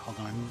 feet. Hold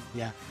on.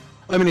 Yeah.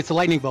 I mean, it's a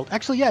lightning bolt.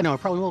 Actually, yeah, no,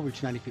 it probably will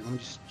reach 90 feet. Let me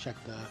just check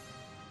the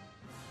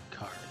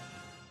card.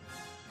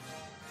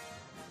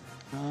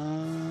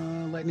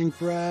 Lightning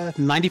breath,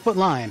 90-foot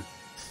line.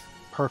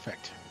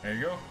 Perfect. There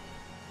you go.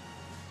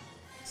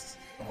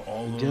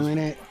 All those. Doing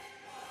it.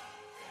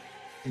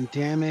 And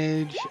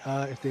damage,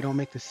 if they don't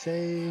make the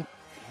save.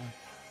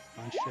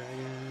 Punch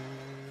dragon.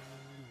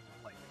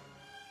 Lightning.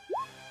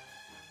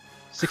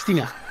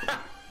 69.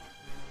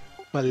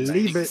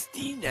 Believe it.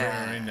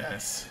 Very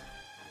nice.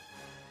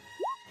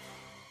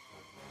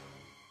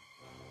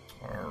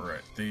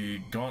 Alright, the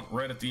gaunt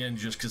right at the end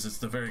just because it's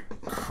the very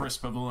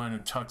crisp of the line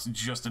and tucks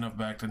just enough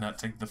back to not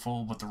take the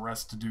full, but the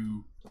rest to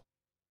do.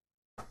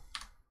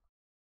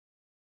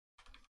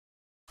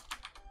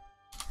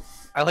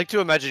 I like to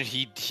imagine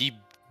he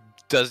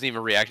doesn't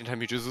even react in time.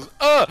 He just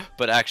goes,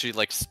 but actually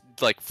like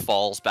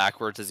falls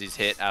backwards as he's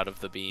hit out of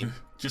the beam.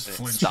 Just And it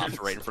flinches. stops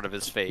right in front of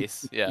his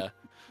face. Yeah.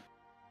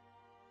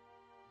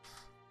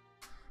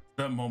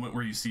 That moment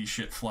where you see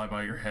shit fly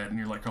by your head and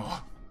you're like,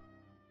 oh.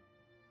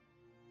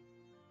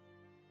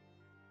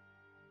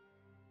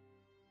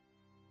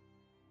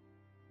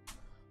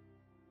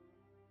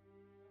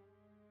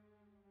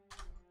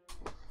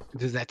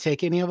 Does that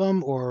take any of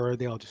them, or are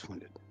they all just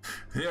wounded?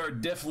 They are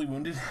definitely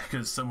wounded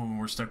because some of them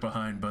were stuck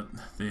behind, but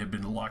they have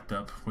been locked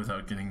up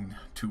without getting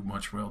too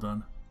much well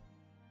done.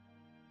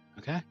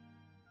 Okay.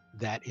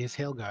 That is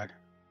Hailguard.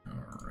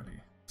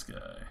 Alrighty, this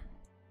guy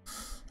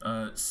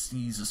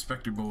sees a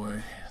Spectre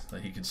Boy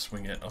that he can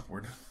swing at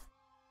upward.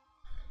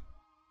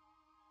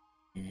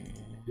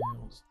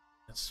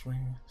 That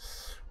swing.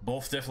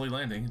 Both definitely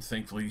landing.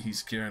 Thankfully,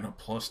 he's carrying a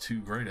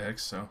 +2 Great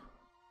Axe, so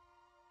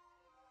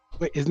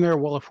Wait, isn't there a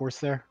wall of force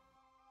there?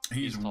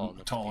 he's enough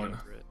to tall be and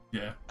over it.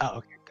 yeah. Oh,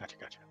 okay. Gotcha,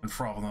 gotcha. And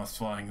Fravonoth's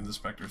flying and the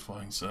Spectre's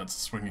flying, so it's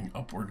swinging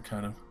upward,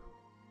 kind of.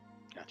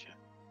 Gotcha.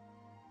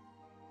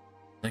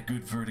 That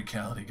good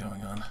verticality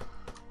going on.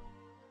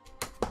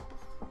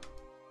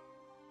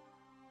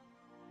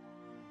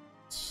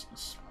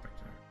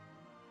 Spectre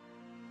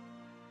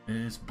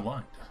is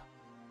blind.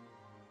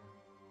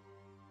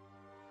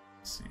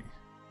 Let's see.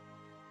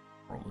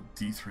 Roll a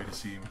d3 to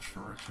see which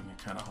direction he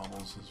kind of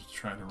hobbles as he's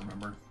trying to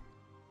remember.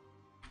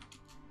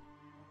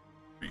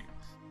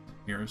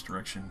 Nearest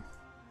direction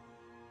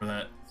for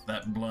that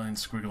blind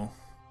squiggle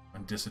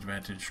on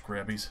disadvantage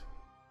grabbies.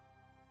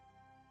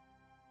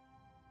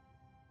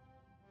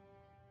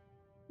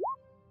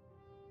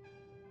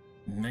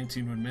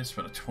 $19 would miss,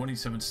 but a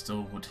 27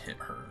 still would hit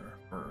her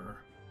for,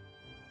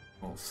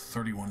 well,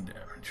 31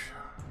 damage.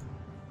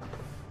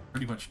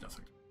 Pretty much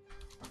nothing.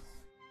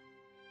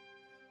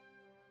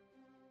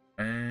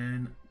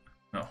 And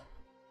no,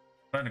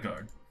 find a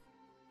guard.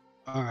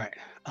 All right.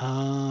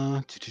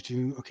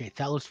 Okay,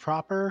 Thalos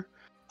proper.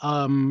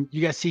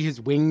 You guys see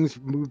his wings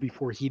move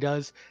before he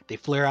does. They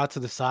flare out to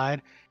the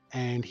side,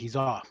 and he's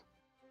off.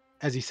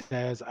 As he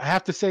says, I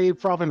have to save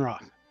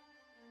Frovanroth.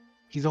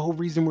 He's the whole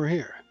reason we're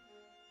here.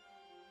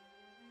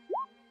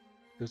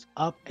 Goes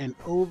up and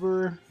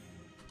over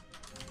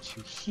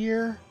to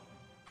here.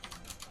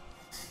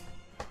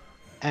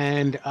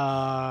 And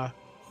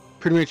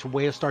pretty much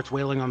starts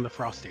wailing on the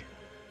Frosty.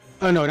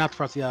 Oh no, not the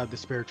Frosty, the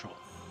spiritual.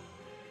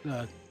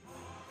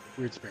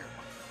 Weird spirit.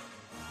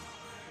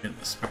 In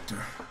the Spectre.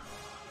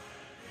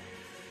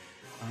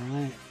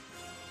 Alright.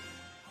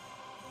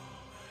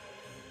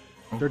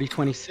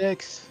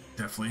 30-26.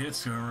 Definitely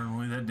hits, however,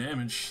 only that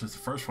damage. The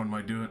first one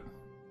might do it.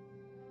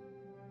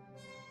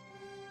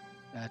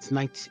 That's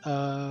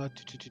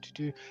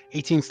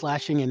 18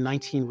 slashing and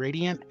 19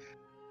 radiant,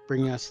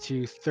 bringing us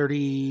to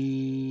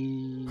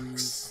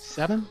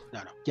 37.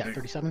 No, yeah,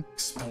 37.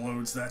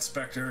 Explodes that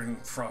Spectre,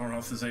 and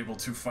Fravonoth is able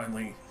to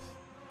finally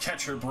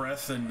catch her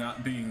breath and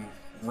not being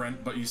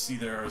rent, but you see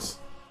there's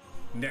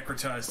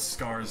necrotized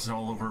scars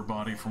all over her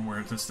body from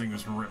where this thing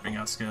was ripping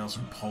out scales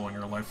and pulling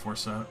her life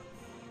force out.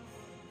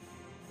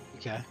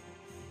 Okay.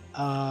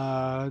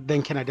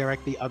 Then can I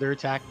direct the other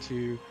attack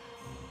to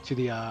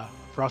the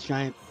frost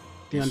giant,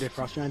 the undead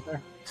frost giant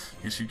there?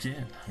 Yes, you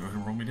can. Go ahead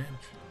and roll me damage.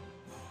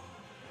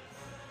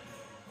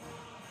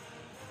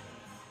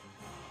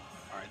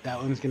 All right, that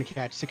one's gonna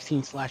catch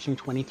 16 slashing,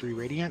 23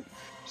 radiant.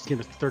 Just give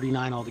us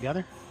 39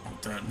 altogether.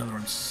 Another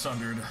one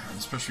sundered,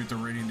 especially with the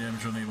radiant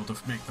damage, unable to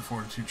make the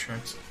fortitude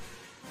checks.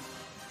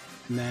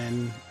 And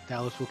then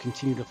Dallas will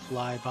continue to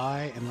fly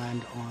by and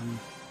land on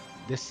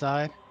this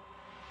side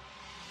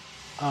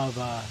of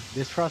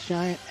this frost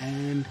giant,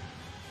 and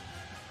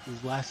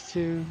these last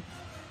two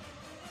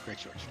great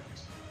short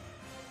strikes.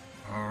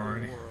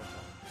 Alrighty.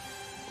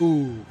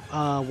 Ooh,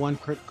 one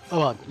critical. Oh,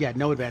 well, yeah,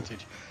 no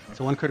advantage.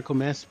 So one critical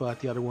miss, but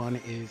the other one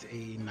is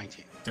a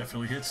 19.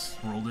 Definitely hits.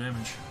 Roll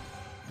damage.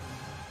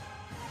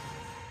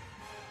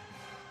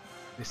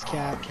 This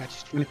cat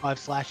catches 25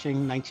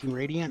 slashing, 19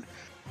 radiant.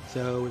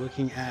 So we're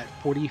looking at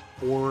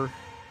 44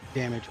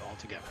 damage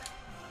altogether.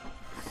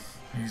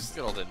 He's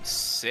Got all them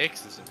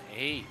 6s and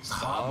 8s. dog.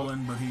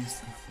 hobbling, but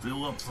he's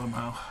still up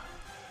somehow.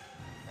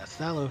 That's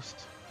Talos.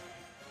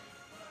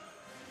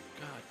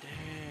 God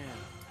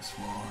damn. This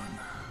one.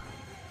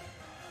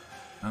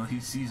 Now he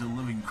sees a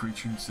living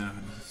creature instead of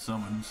a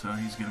summon, so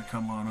he's gonna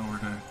come on over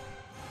to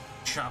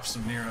chop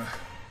some Nira.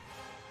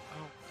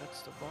 Oh,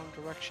 that's the wrong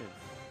direction.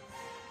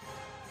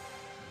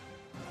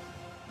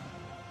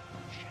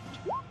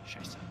 Shit.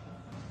 Scheiße.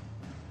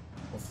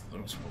 Both of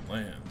those will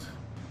land.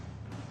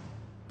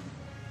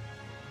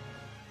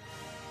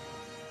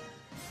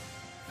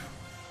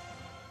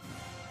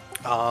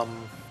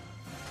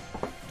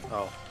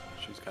 Oh,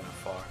 she's kind of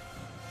far.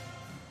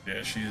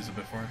 Yeah, she is a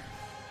bit far.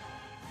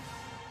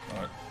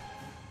 But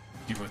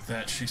even with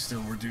that, she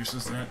still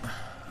reduces that.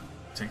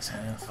 Takes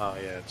half. Oh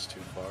yeah, it's too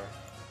far.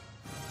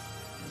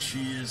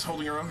 She is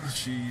holding her own.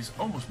 She's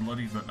almost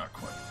bloodied, but not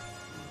quite.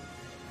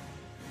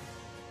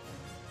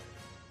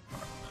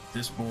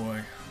 This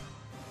boy,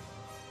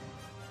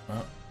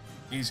 well,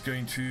 he's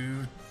going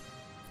to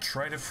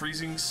try to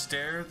freezing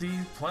stare the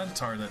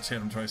Planetar that's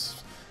hit him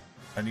twice.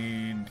 I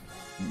need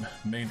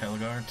main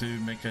Helgar to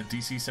make a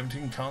DC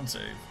 17 con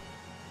save.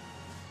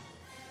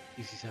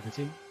 DC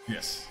 17.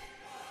 Yes.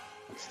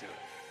 Let's do it.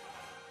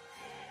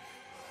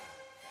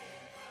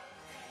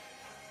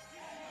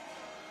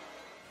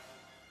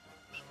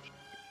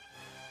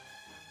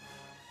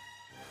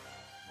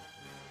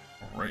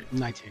 Alright.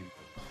 19.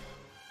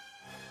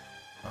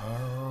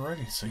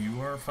 Alrighty, so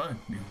you are fine.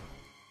 You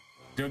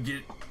don't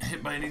get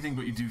hit by anything,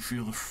 but you do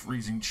feel the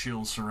freezing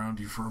chill surround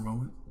you for a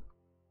moment.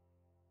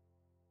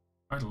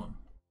 Eidolon.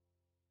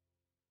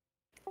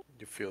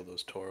 You feel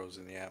those toros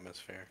in the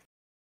atmosphere.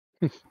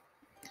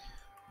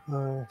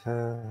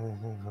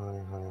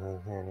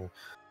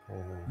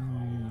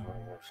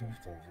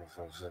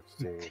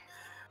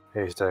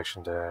 Haste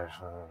action dash.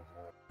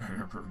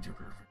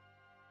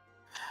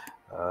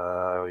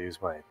 I will use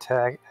my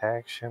attack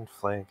action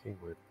flanking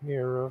with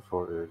Nira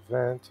for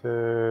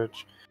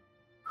advantage.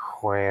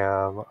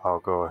 Wham! I'll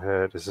go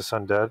ahead. Is this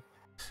undead?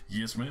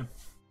 Yes, ma'am.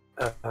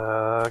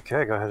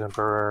 Okay, go ahead and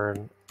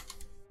burn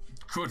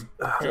Good.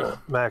 Good.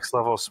 max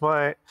level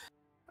smite.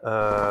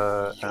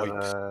 And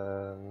Yikes.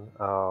 then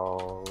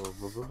I'll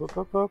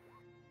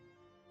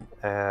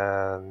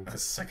and A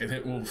second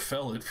hit will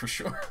fell it for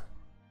sure.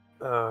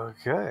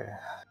 okay.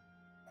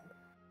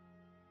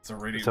 It's a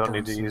radiant. Don't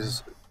need burn to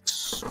use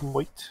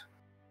smite.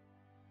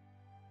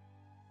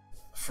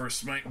 First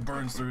smite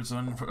burns through its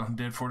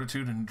undead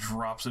fortitude and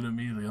drops it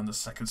immediately on the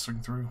second swing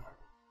through.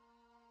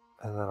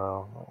 And then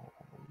I'll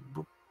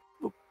boop,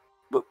 boop,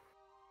 boop.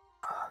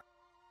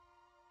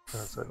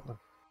 That's it.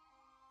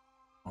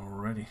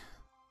 Alrighty.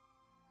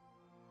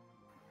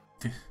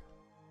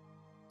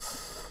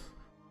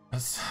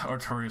 As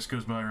Artorius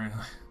goes by, right?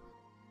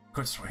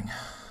 Good swing.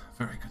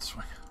 Very good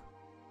swing.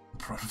 I'm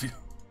proud of you.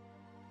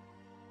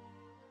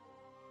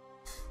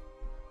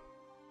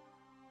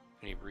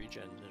 Any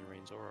regen in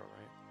Rain's aura,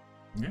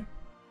 right? Yeah.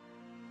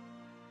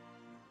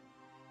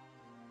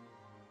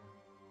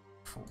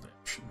 Full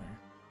action there.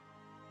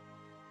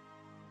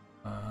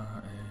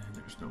 And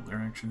there's no lair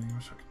action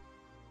anymore, so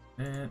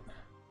I can hit.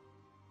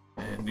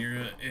 And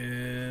Nira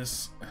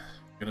is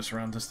gonna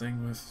surround this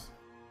thing with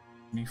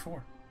me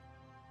 4.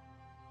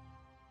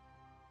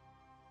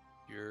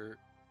 You're...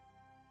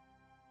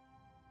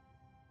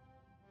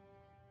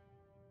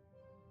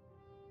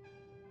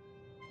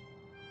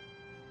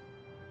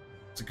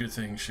 It's a good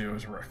thing she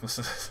was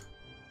reckless.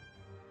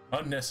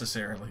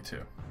 Unnecessarily,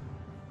 too.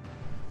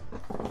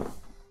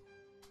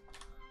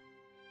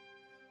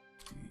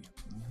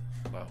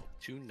 Wow,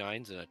 2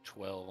 9s and a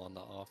 12 on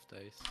the off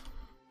dice.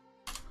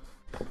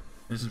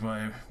 This is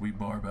why we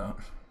barb out.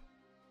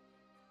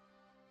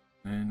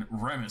 And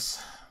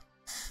Remus.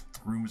 The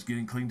room is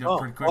getting cleaned up Oh,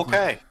 pretty quickly.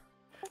 okay.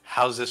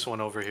 How's this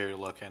one over here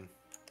looking?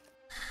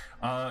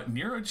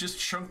 Nero just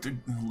chunked the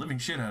living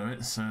shit out of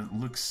it, so it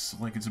looks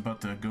like it's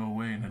about to go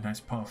away in a nice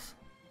puff.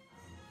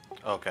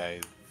 Okay,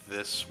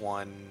 this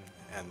one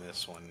and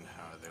this one,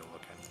 how are they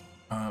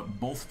looking?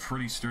 Both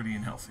pretty sturdy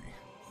and healthy.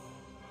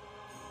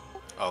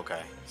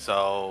 Okay,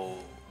 so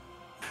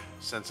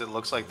Since it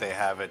looks like they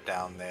have it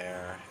down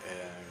there,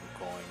 I'm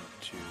going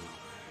to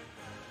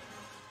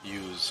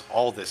use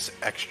all this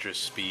extra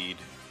speed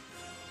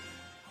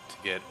to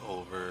get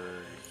over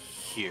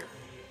here.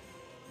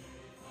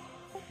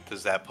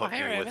 Does that put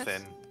me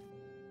within?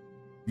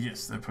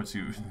 Yes, that puts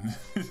you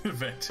in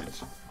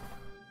advantage.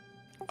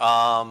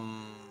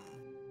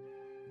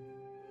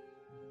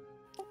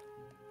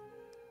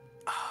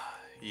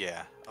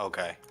 Yeah,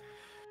 okay.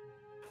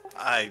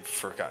 I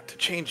forgot to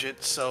change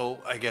it, so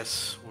I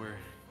guess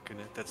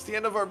that's the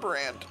end of our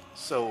brand.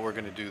 So we're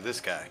gonna do this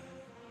guy.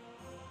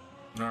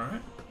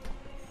 Alright.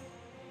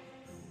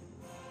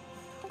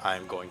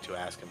 I'm going to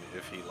ask him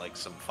if he likes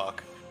some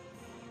fuck.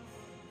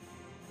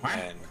 What?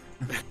 And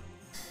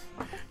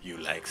you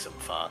like some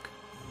fuck.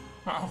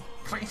 Oh,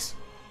 please.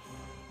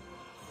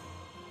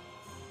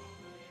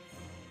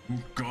 Oh,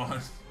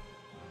 God.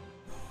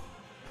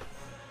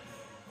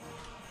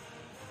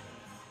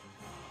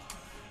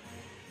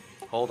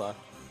 Hold on.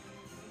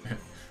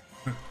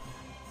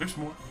 There's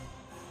more.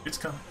 It's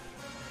coming.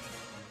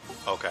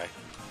 Okay.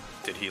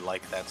 Did he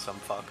like that some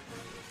fuck?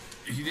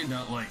 He did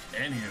not like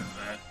any of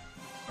that.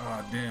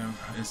 Ah, damn.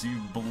 As you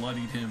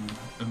bloodied him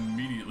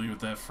immediately with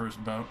that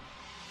first bout.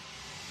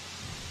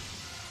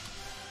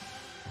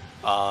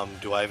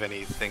 Do I have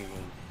any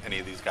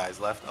of these guys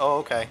left? Oh,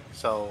 okay.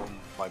 So,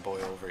 my boy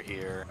over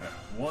here.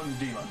 One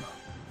demon.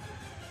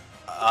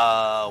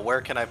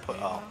 Where can I put...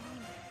 Oh.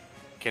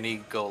 Can he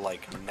go,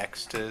 like,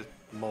 next to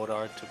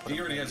Modar to put He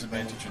him already in has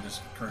advantage in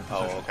his current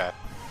Oh, position. okay.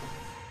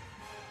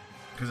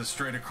 Because it's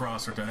straight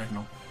across or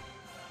diagonal.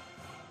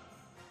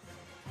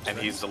 And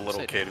he's the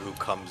little kid who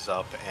comes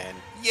up and,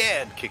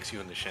 yeah, and kicks you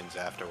in the shins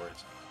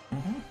afterwards.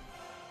 Mm-hmm.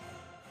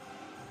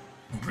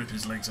 Rip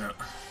his legs out.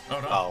 Oh,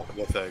 no. Oh,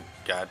 with a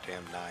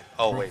goddamn 9.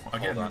 Oh, wait, I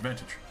get hold an on.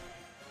 advantage.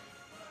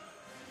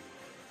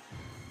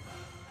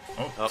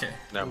 Oh, Okay.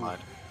 never mind.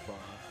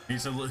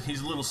 He's a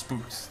little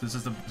spooked. This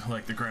is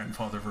the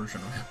grandfather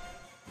version of him.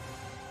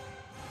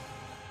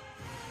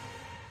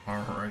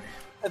 Alrighty.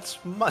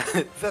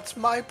 That's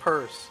my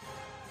purse.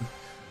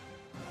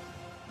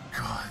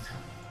 God.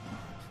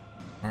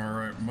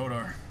 Alright,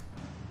 Modar.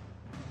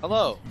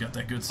 Hello. You got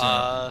that good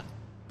setup.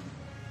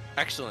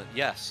 Excellent.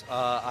 Yes.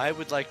 I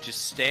would like to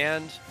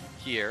stand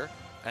here,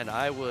 and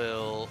I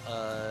will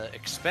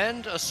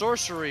expend a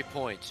sorcery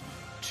point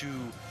to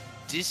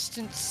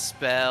distance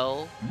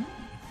spell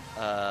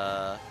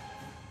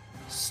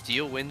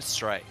Steel Wind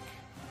Strike.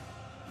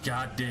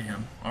 God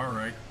damn.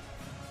 Alright.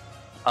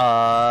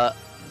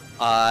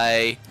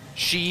 I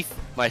sheath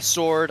my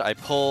sword. I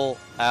pull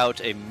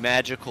out a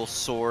magical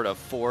sword of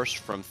force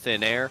from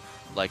thin air,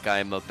 like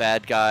I'm a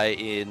bad guy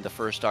in the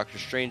first Doctor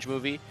Strange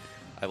movie.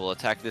 I will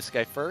attack this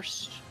guy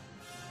first.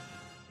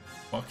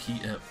 Fuck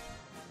he up.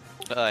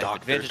 I have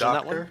advantage on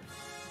that one.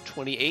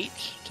 28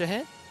 to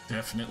hit.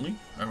 Definitely.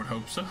 I would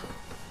hope so.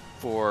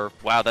 For,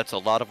 wow, that's a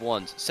lot of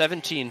ones.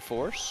 17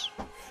 force.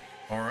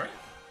 Alright.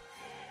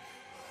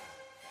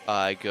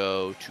 I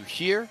go to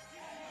here.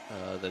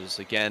 That is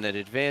again at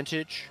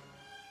advantage.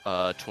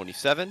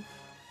 27.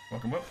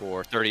 Welcome up.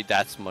 For 30,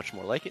 that's much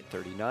more like it.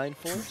 39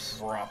 force.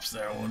 Drops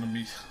that one to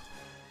me.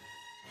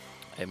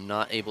 I am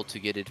not able to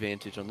get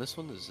advantage on this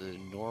one. This is a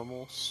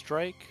normal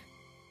strike.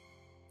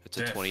 It's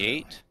a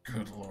 28.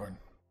 Good lord.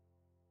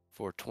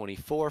 For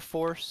 24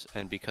 force,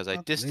 and because I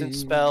Lovely. distance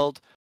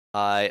spelled,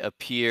 I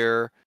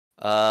appear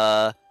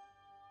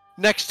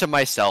next to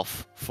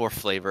myself for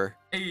flavor.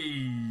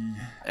 Hey.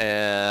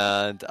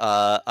 And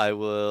I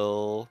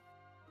will...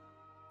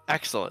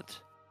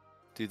 Excellent.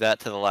 Do that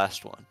to the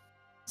last one.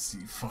 Let's see,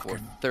 For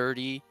fucking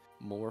 30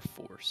 more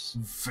force.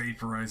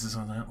 vaporizes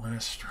on that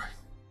last strike.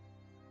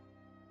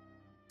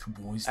 Two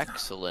boys. down.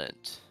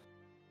 Excellent.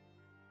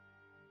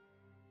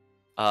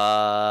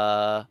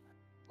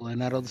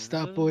 Pulling out all the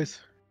stuff, boys.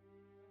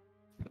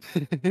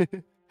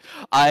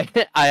 I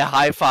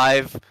high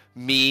five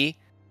me,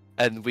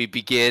 and we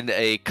begin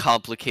a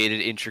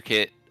complicated,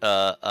 intricate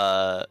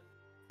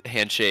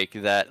handshake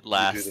that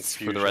lasts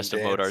for the fusion rest of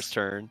dance. Modar's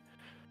turn.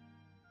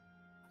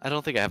 I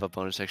don't think I have a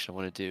bonus action I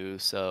want to do,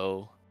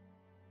 so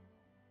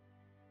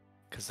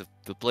because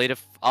the blade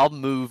of I'll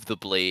move the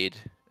blade.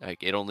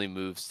 Like it only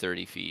moves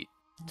 30 feet.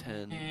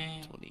 10,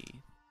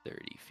 20,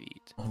 30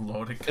 feet.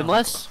 Unloaded.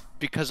 Unless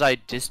because I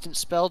distance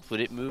spelled, would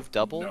it move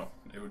double? No,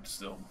 it would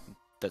still.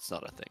 That's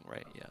not a thing,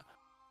 right?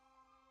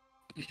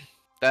 Yeah.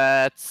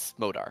 That's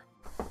Modar.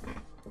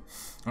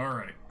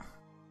 Alright.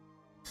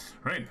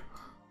 Right.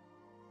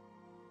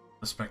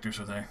 The specters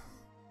are there.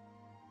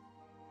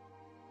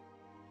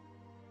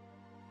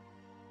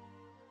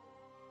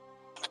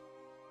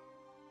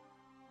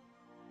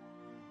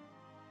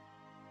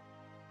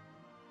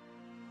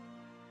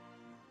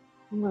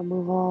 I'm gonna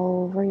move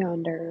all over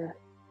yonder.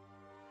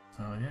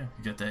 Oh yeah,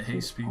 you got that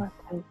haste speed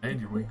and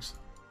your wings.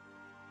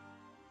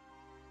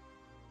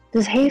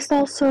 Does haste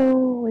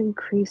also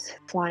increase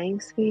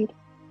flying speed?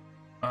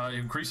 It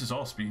increases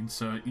all speed,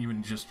 so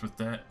even just with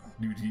that,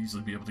 you'd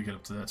easily be able to get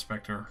up to that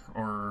specter,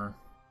 or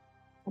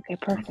Okay,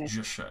 perfect.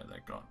 just shy of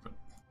that gaunt, but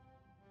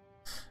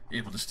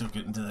able to still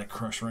get into that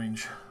crush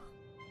range.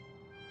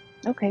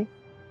 Okay.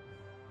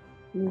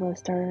 I'm gonna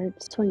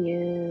start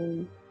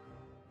swinging.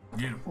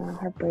 Get him.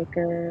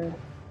 Heartbreaker.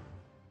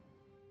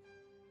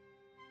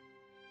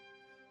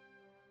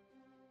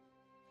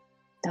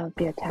 That would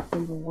be attack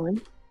number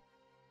 1.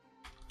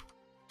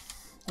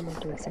 I'm gonna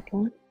do a second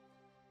one.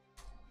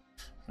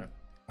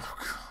 Oh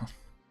god.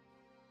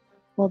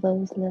 Will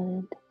those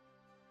land?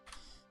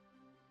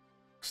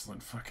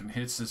 Excellent fucking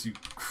hits as you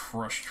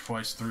crush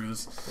twice through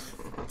this.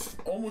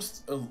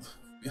 Almost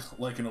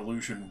like an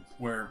illusion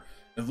where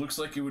it looks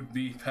like it would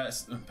be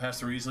passed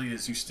through easily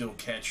as you still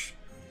catch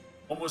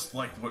almost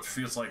like what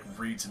feels like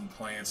reeds and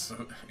plants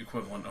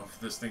equivalent of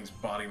this thing's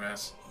body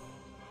mass.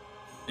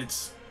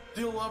 It's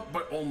still up,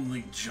 but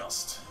only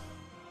just.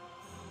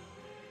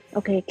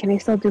 Okay, can I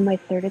still do my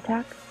 3rd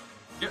attack?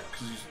 Yeah,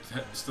 because you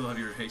still have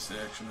your hasted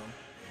action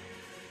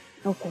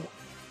on. Okay.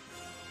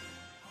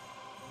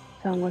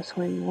 So I'm gonna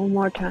swing one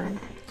more time.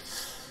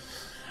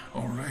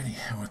 Alrighty,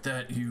 and with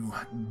that, you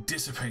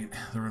dissipate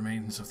the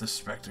remains of this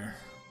specter.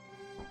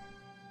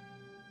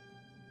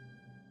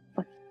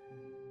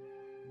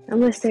 I'm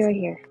gonna stay right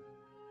here.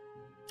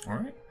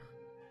 Alright.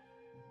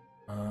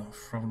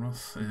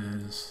 Fromroth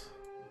is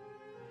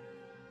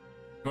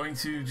going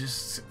to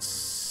just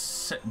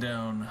sit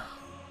down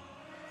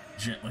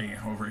gently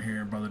over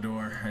here by the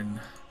door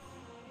and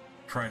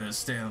try to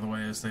stay out of the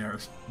way as they are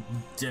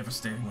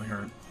devastatingly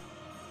hurt.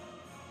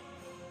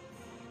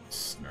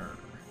 Snur.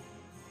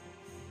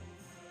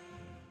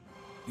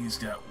 He's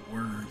got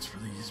words for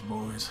these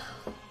boys.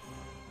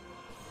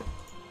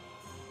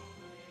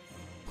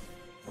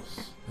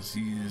 As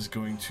he is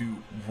going to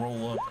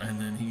roll up and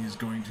then he is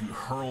going to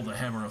hurl the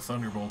hammer of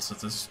thunderbolts at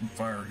this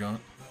fire gaunt.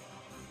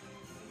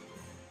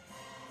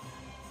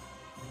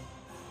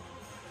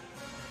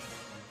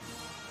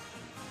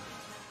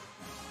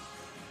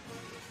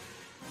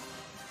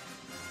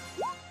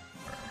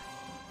 Right.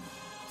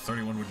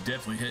 31 would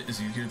definitely hit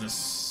as you hear the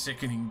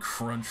sickening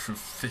crunch of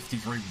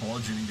 53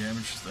 bludgeoning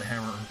damage as the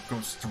hammer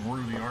goes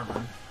through the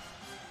armor.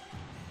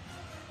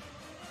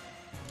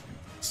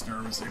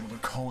 Snur was able to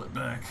call it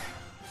back.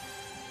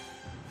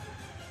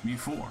 Me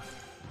 4.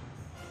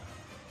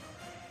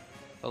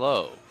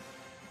 Hello.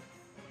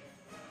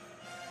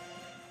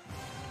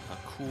 A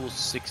cool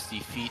 60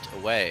 feet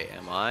away,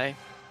 am I?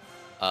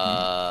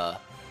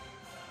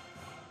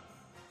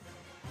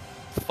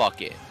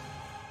 Fuck it.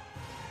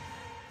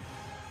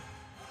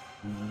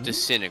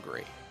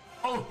 Disintegrate.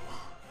 Oh!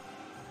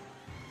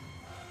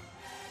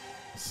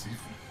 Let's see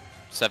if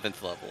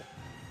 7th level.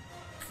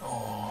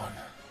 God.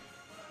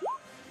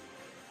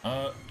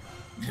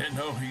 Yeah,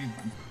 no, he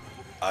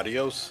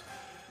Adios.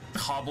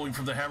 hobbling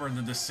from the hammer and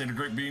the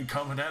disintegrate beam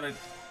coming at it.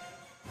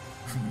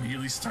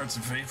 Immediately starts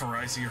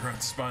vaporizing her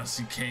on spot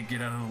so you can't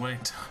get out of the way.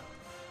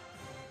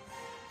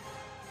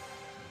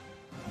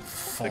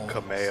 The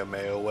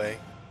Kamehameha way.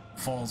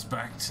 Falls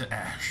back to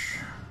ash.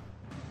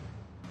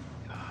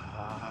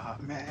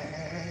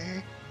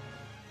 Man.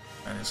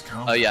 That is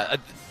coming. Oh yeah,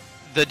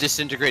 the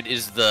disintegrate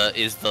is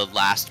the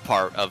last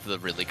part of the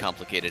really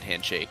complicated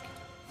handshake.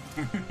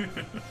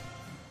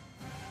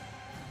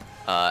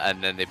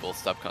 And then they both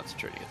stop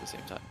concentrating at the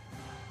same time.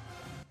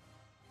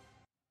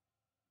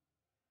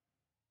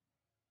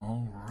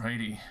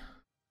 Alrighty.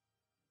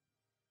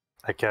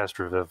 I cast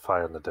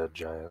Revivify on the dead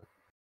giant.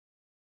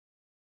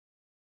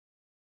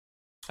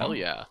 Hell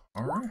yeah.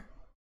 Alright.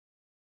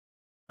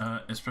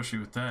 Especially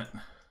with that.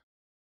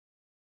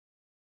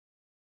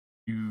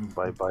 You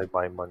Bye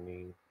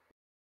money.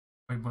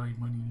 Bye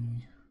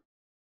money.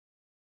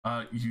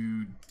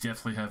 You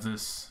definitely have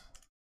this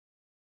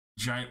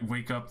giant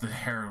wake up, the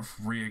hair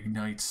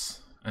reignites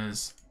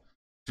as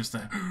just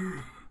a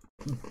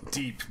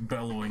deep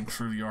bellowing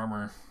through the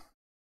armor.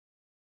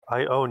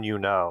 I own you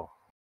now.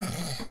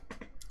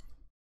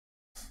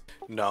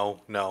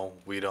 No,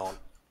 we don't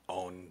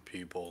own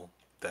people.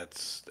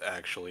 That's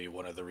actually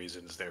one of the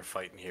reasons they're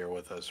fighting here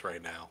with us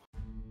right now.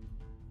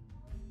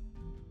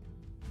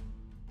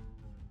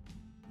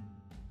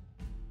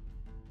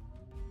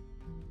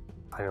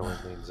 I only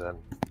mean Zen.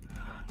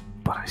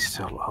 But I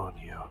still own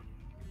you.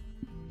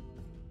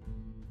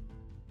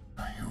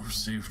 You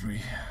saved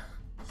me.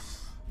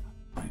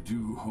 I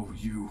do owe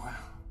you.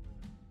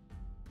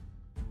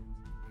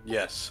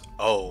 Yes.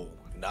 Oh,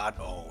 not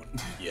own.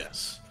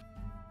 Yes.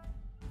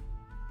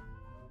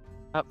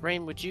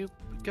 Rain, would you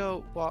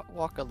go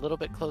walk a little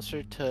bit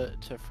closer to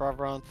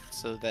Fravronth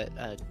so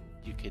that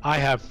you could I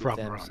have give them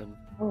Fravronth. some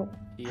Oh,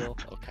 heal?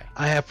 Okay.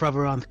 I have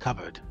Fravronth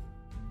covered.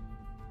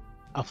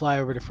 I'll fly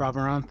over to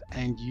Fravronth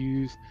and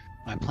use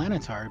my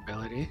planetary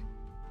ability.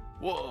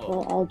 Whoa.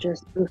 well, I'll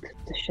just boost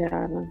the shit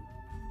out of him.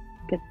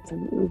 Get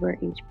some Uber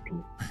HP.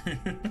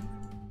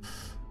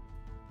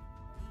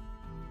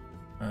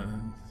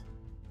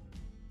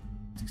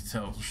 You can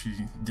tell she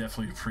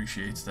definitely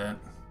appreciates that.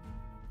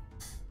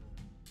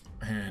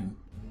 And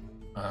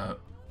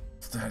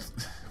that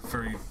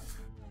very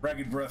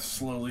ragged breath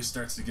slowly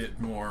starts to get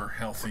more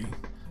healthy,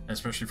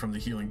 especially from the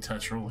healing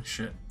touch. Holy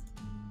shit.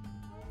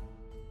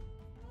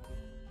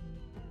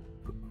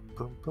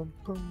 Boom, boom,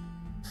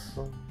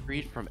 boom,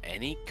 Freed from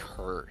any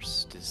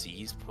curse,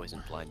 disease,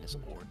 poison, blindness,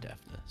 or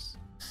deafness.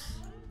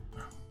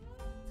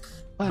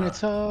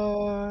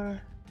 Planetar.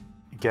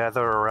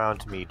 Gather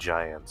around me,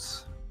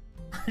 giants.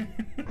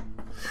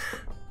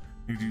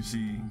 You do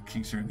see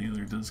Kingster and the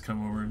other does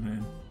come over, and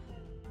then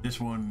this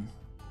one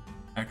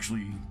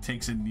actually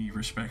takes a knee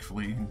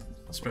respectfully,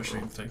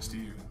 especially thanks to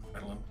you,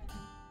 Madeline.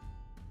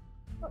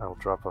 I'll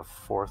drop a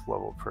 4th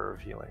level prayer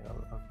of healing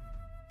on them.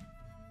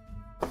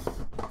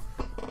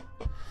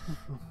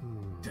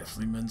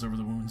 Definitely mends over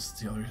the wounds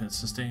the other had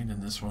sustained,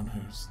 and this one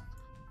who's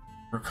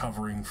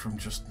recovering from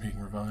just being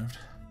revived.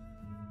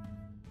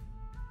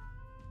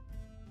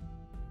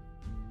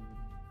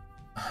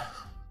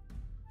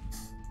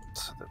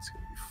 So that's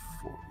gonna be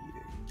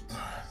 48.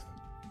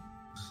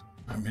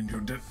 I'm in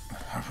your debt.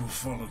 I will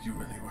follow you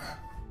anywhere.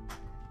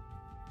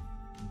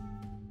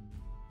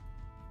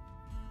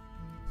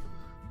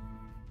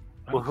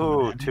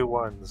 Woohoo! 2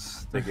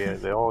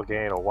 1s. They all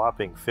gain a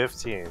whopping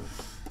 15.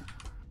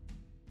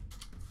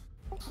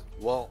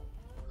 Well,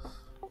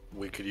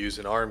 we could use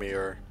an army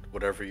or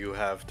whatever you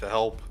have to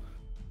help.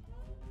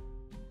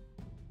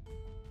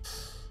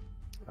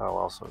 I'll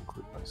also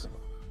include myself.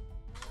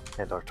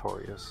 And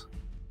Artorias.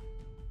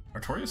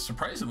 Artorias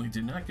surprisingly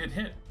did not get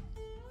hit.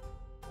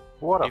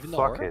 What a Even the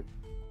aura? fucking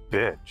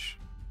bitch.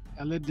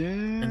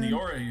 Eladin. In the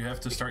aura, you have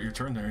to start your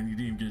turn there, and you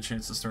didn't even get a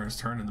chance to start his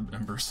turn in the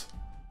embers.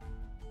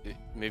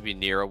 Maybe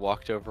Nira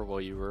walked over while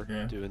you were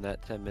Yeah. doing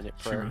that 10-minute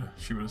prayer.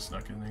 She would have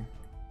snuck in there.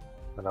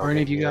 And Are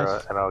any of you Nira,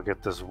 guys- and I'll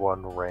get this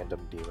one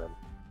random demon.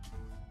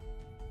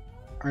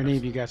 Are any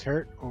of you guys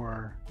hurt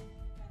or?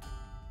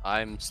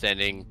 I'm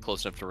standing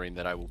close enough to Rain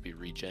that I will be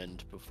regened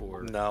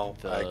before. No,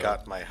 I the-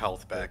 got my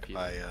health back the-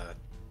 by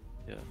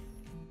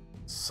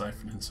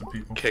Siphoning some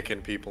people.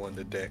 kicking people in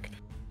the dick.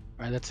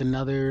 All right, that's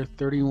another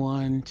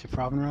 31 to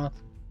Provenroth.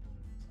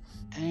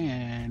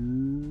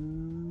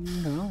 And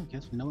no, I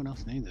guess no one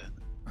else needs it.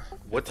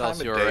 What time of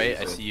you day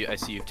alright? is it? I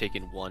see you've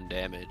taken 1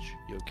 damage.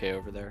 You okay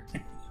over there?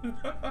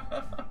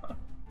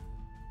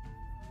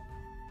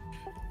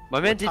 My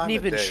man What time didn't of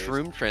even day is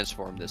shroom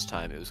transform this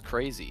time. It was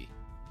crazy.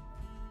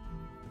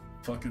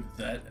 Fucking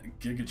that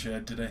Giga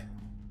Chad today.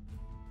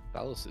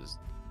 Valos is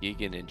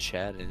gigging and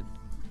chatting.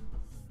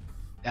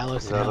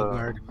 Alice and That,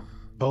 Helgard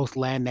both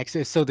land next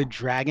to it. So the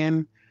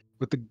dragon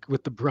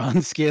with the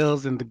bronze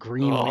scales and the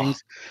green Oh.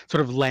 wings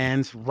sort of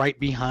lands right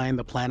behind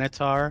the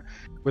Planetar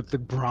with the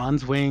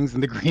bronze wings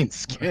and the green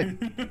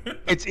skin.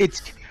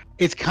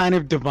 It's kind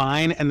of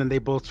divine, and then they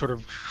both sort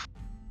of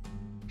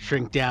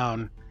shrink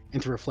down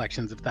into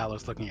reflections of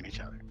Thalos looking at each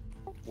other.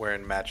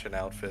 Wearing matching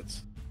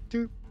outfits.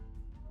 And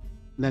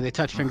then they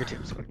touch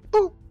fingertips.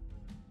 Boop!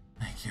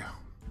 Thank you.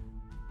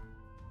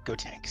 Go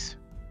tanks.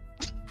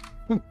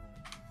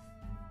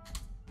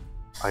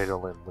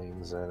 Eidolon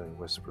leans in and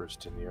whispers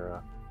to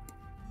Nira.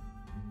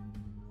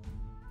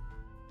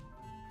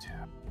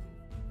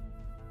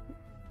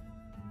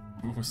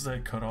 What was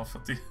that cut off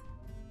at the?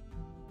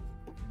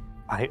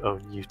 I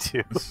own you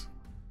too.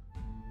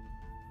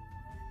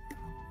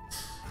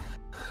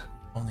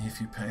 Only if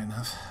you pay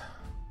enough.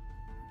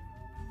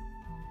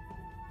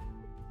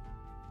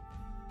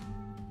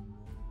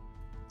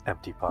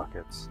 Empty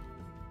pockets.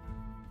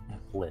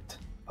 Lit.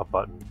 A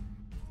button.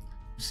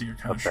 You see her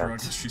kind of A shrug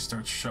bet. as she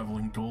starts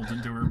shoveling gold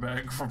into her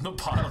bag from the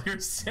pile you're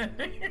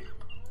standing.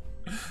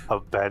 A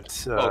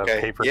bent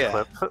Okay, paper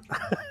yeah. clip.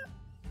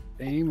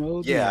 Same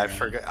old. Yeah,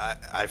 Nira.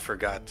 I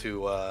forgot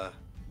to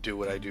do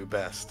what I do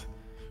best.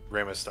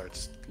 Rama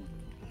starts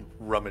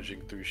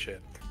rummaging through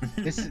shit.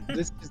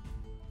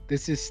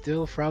 This is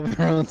still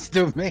Provenroth's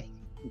domain.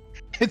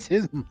 It's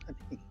his money.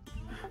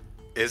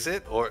 Is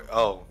it? Or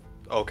oh,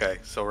 okay.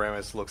 So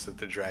Ramus looks at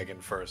the dragon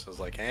first. And is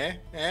like, eh?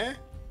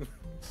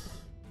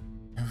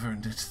 You've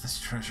earned it. This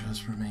treasure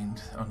has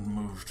remained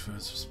unmoved for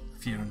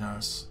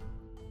Fionaris.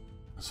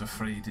 I was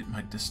afraid it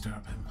might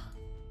disturb him.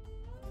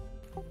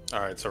 All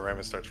right. So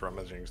Ramus starts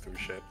rummaging through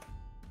shit.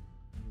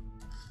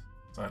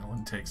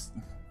 Eidolon takes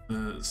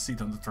the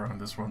seat on the throne.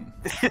 This one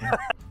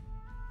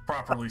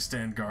properly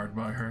stand guard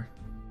by her.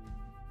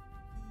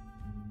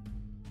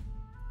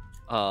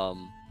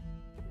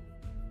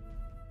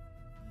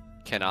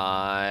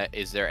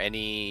 Is there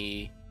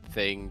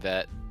anything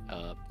that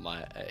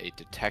a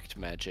detect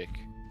magic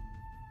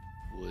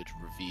would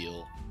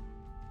reveal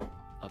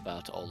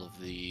about all of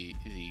the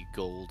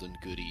gold and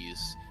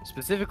goodies?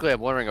 Specifically, I'm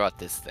wondering about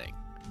this thing.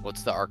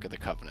 What's the Ark of the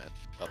Covenant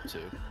up to?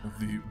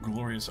 The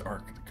glorious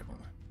Ark of the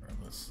Covenant. Alright,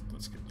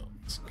 let's get on.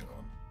 Let's get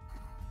on.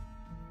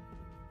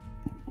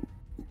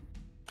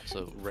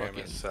 So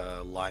Ramus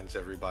lines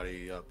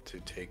everybody up to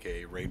take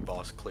a raid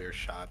boss clear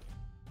shot.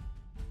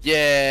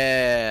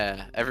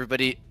 yeah,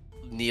 everybody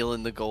kneel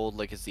in the gold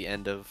like it's the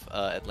end of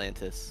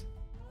Atlantis.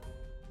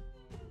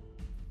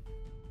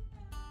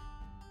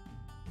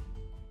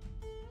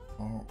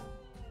 Oh.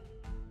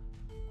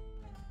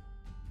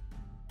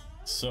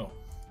 So,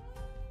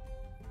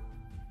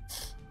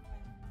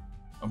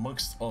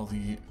 amongst all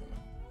the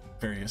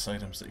various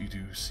items that you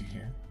do see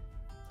here,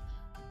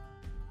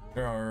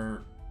 there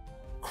are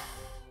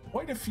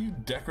quite a few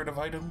decorative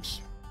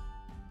items,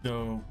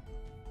 though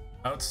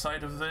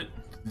outside of it,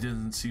 it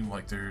doesn't seem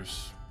like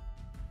there's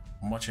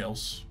much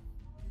else.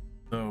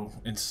 Though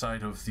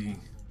inside of the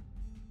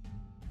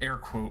air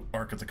quote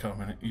Ark of the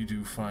Covenant, you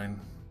do find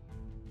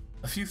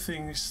a few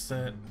things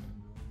that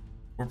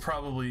were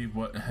probably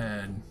what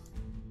had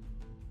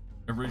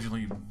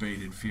originally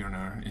baited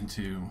Fionar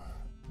into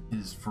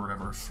his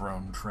forever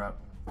throne trap,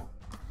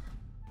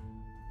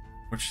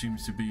 which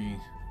seems to be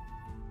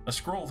a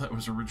scroll that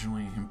was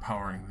originally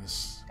empowering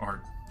this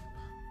art,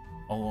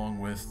 along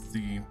with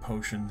the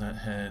potion that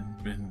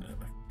had been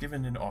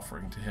given in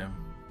offering to him,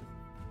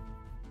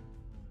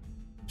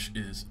 which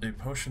is a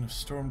potion of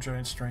storm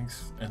giant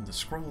strength, and the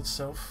scroll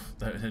itself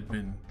that had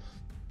been,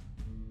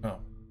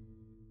 well,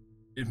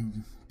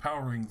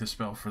 empowering the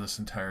spell for this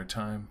entire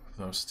time,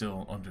 though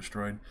still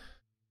undestroyed,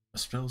 a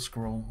spell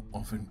scroll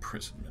of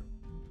imprisonment.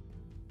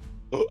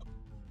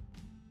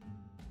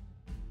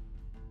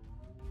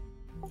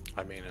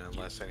 I mean,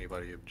 unless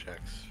anybody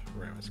objects,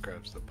 Ramus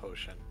grabs the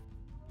potion.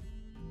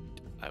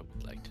 I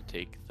would like to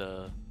take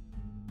the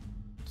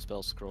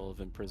spell scroll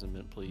of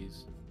imprisonment,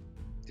 please.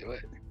 Do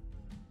it.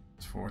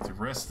 For the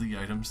rest of the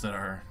items that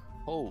are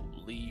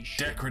Holy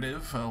shit.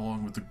 decorative,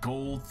 along with the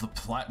gold, the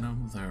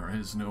platinum, there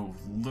is no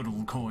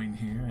little coin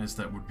here, as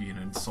that would be an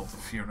insult to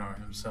Fionar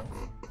himself.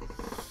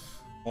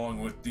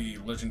 Along with the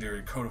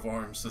legendary coat of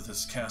arms that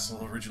this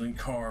castle originally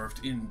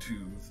carved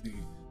into the,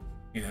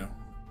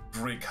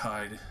 break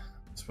hide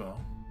spell.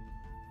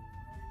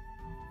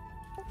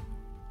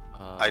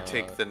 I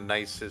take the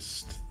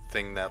nicest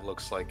thing that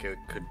looks like it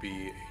could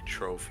be a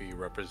trophy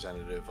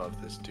representative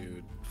of this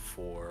dude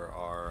for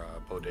our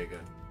bodega.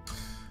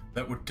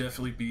 That would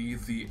definitely be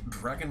the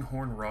dragon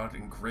horn rod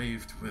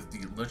engraved with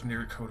the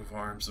legendary coat of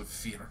arms of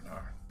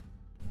Fionar.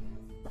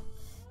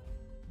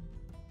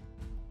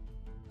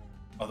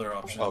 Other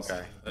options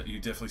that you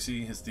definitely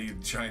see is the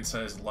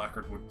giant-sized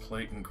lacquered wood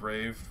plate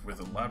engraved with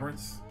a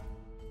labyrinth,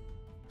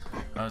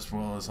 as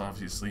well as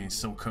obviously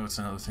silk coats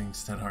and other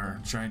things that are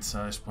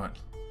giant-sized but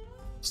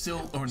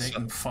still ornate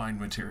and fine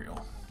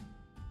material.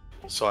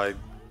 So I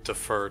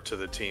defer to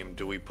the team.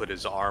 Do we put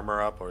his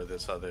armor up or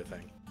this other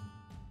thing?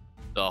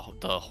 The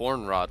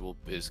horn rod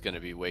is going to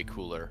be way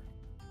cooler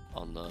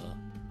on the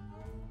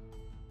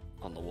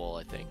wall,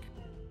 I think.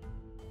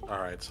 All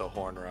right, so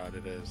horn rod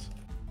it is.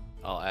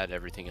 I'll add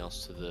everything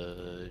else to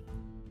the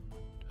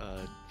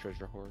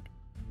treasure hoard.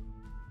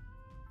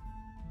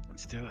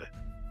 Let's do it.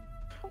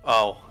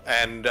 Oh,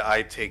 and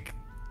I take...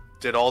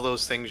 Did all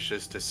those things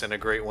just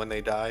disintegrate when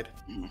they died?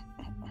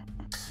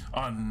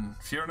 On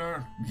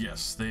Fionar,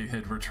 yes, they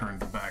had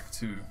returned back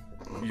to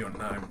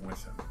Yonheim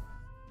with him.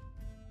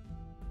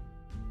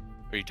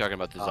 Are you talking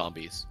about the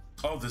zombies?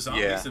 Oh, the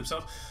zombies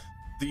themselves?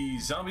 The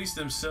zombies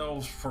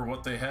themselves, for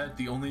what they had,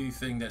 the only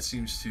thing that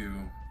seems to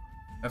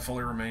have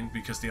fully remained,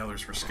 because the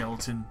others were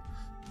skeleton,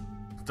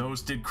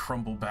 those did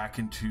crumble back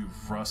into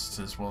rust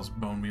as well as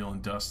bone meal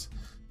and dust.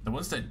 The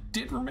ones that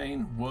did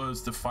remain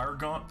was the fire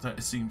gaunt,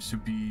 that seems to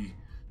be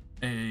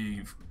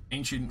a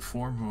ancient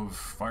form of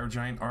fire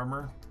giant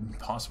armor,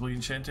 possibly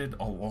enchanted,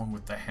 along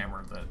with the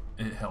hammer that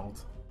it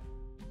held.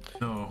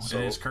 Though it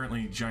is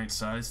currently giant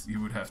sized,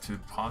 you would have to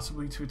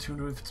possibly to attune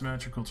to it if it's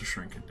magical to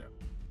shrink it down.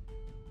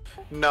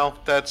 No,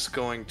 that's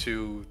going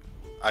to...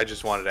 I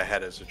just wanted a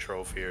head as a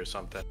trophy or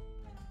something.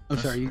 I'm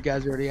sorry, you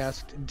guys already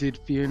asked, did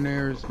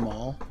Fionar's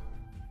maul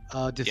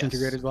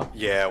disintegrate as well?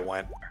 Yeah, it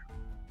went.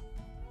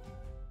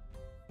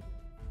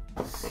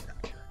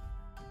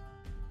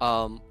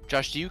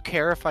 Josh, do you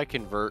care if I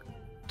convert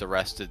the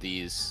rest of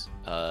these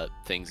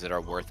things that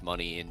are worth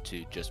money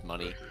into just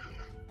money?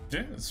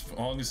 Yeah, as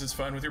long as it's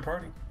fine with your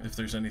party. If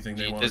there's anything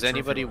they want. Does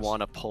anybody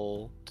want a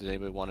pull? Does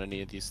anybody want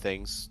any of these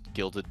things?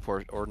 Gilded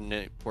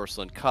ordinate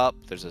porcelain cup.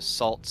 There's a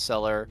salt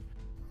cellar.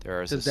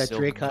 Does that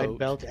Dracehide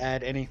belt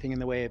add anything in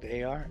the way of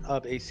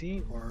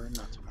AC, or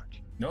not so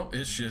much? No,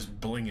 it's just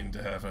blinging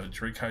to have a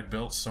Dracehide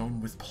belt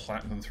sewn with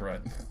platinum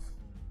thread.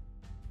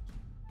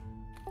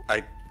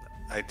 I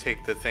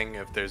take the thing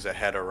if there's a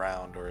head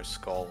around or a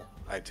skull.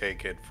 I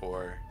take it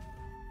for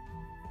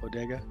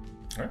Bodega.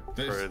 Right,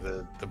 for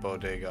the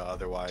bodega.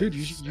 Otherwise, dude,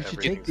 you should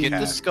take get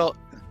the skull.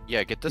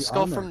 Yeah, get the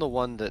skull armor from the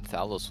one that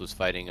Thalos was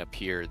fighting up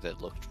here that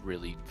looked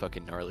really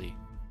fucking gnarly.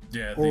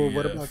 Yeah, Or the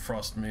what about-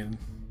 Frost Maiden.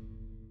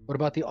 What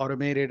about the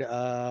automated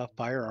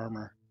fire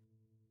armor?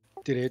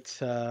 Did it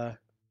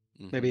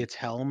maybe its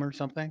helm or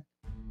something?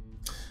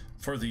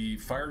 For the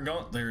fire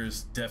gaunt, there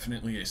is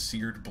definitely a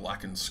seared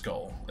blackened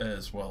skull,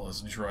 as well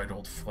as dried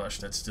old flesh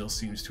that still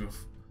seems to have...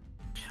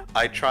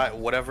 I try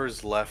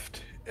whatever's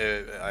left.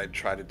 I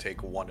try to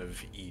take one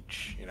of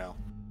each.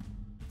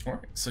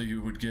 Alright, so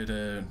you would get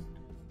a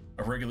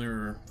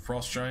regular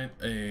frost giant,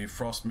 a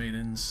frost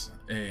maidens,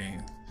 a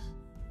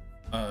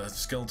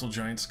skeletal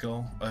giant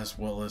skull, as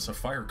well as a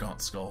fire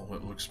gaunt skull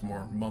that looks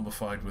more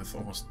mummified with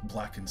almost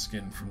blackened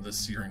skin from the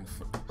searing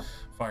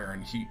fire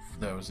and heat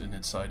that was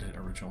inside it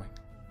originally.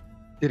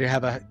 Did it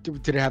have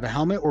a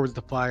helmet, or was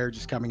the fire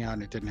just coming out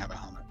and it didn't have a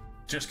helmet?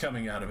 Just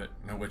coming out of it,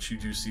 in which you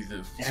do see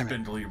the Damn it.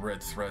 spindly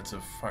red threads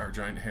of fire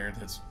giant hair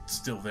that's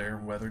still there,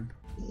 weathered.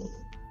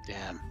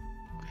 Damn.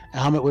 A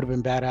helmet would have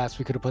been badass.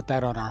 We could have put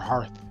that on our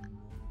hearth.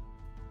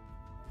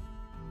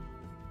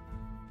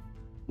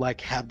 like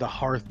have the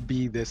hearth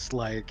be this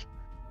like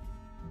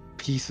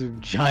piece of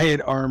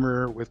giant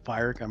armor with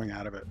fire coming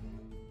out of it.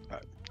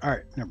 But, all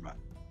right, never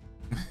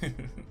mind.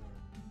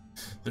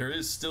 There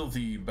is still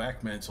the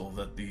back mantle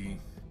that the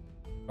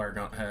fire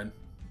gaunt had.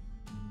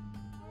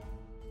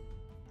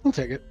 I'll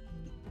take it.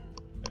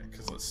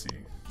 Because let's see.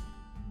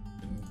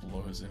 Didn't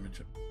blow his image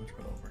up much,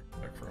 but I'll bring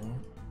it back for a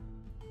moment.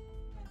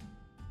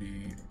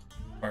 The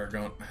fire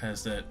gaunt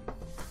has that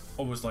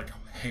almost like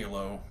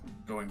halo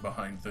going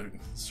behind the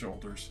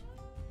shoulders.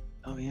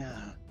 Oh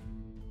yeah.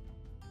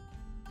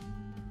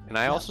 Can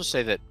I also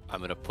say that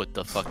I'm gonna put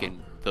the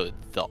fucking the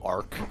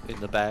arc in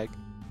the bag?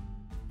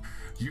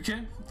 You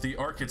can. The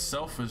arc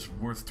itself is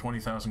worth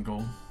 20,000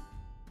 gold.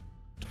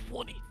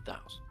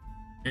 20,000.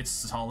 It's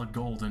solid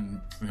gold and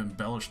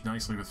embellished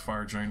nicely with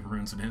fire giant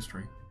runes and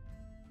history.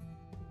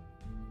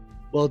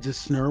 Well, does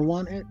Snur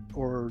want it,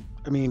 or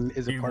I mean,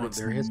 is it He part of wants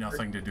their history?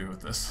 nothing to do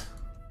with this.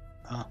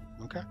 Oh,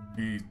 okay.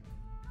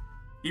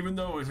 Even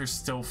though there's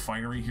still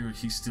finery here,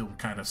 he still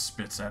kind of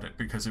spits at it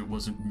because it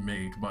wasn't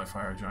made by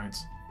fire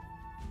giants.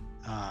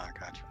 Ah,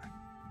 gotcha.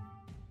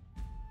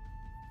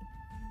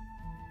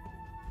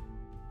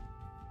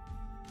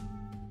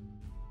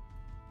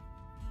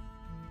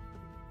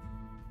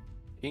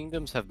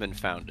 Kingdoms have been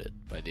founded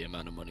by the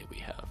amount of money we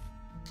have.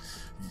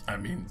 I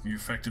mean, you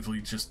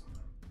effectively just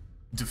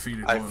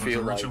defeated I one that was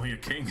feel like- originally a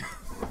king.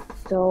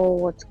 So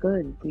what's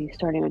good? We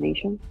starting a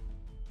nation?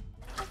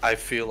 I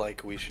feel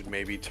like we should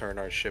maybe turn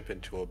our ship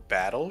into a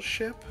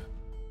battleship.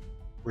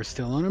 We're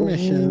still on a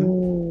mission.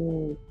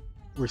 Ooh,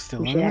 We're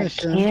still we on should a have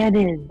mission.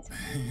 cannons,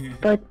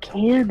 but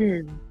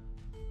cannon.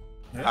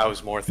 I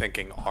was more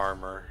thinking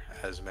armor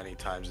as many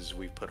times as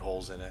we put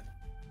holes in it.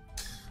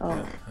 Oh,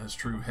 Yeah, that's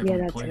true. yeah, Heavily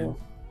that's plated. true.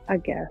 I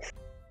guess.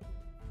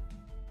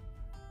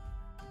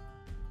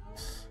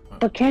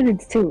 But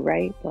cannons too,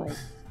 right? Like,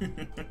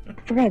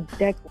 if we're gonna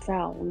deck this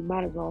out, we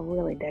might as well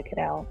really deck it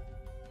out.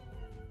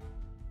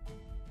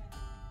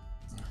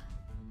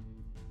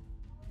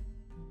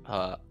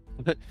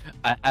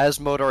 As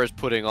Modar is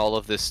putting all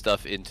of this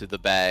stuff into the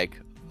bag,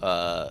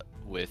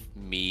 with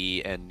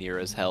me and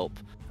Nira's help,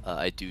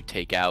 I do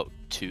take out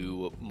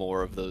 2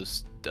 more of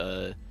those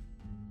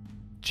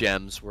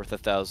gems worth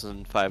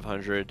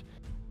 1,500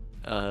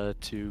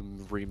 to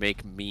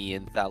remake me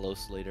and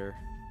Thalos later,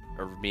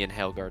 or me and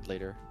Helgard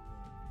later.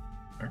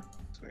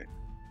 Sweet.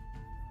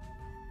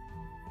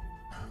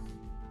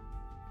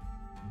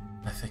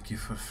 I thank you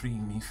for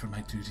freeing me from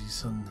my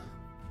duties on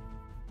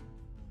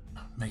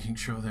making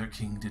sure their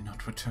king did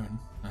not return.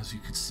 As you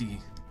could see,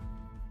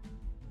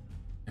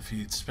 if he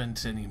had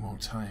spent any more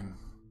time,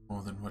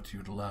 more than what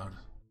you'd allowed,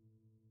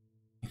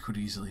 he could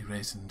easily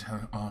raise an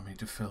entire army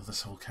to fill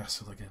this whole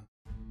castle again.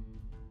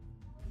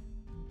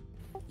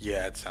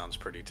 Yeah, it sounds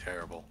pretty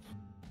terrible.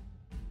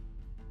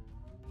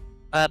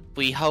 But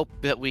we hope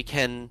that we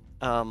can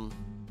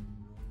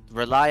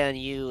rely on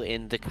you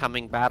in the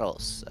coming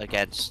battles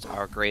against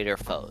our greater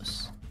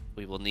foes.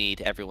 We will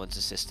need everyone's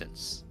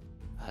assistance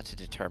to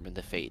determine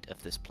the fate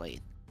of this plane.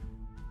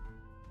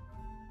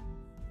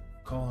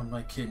 Call on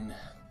my kin.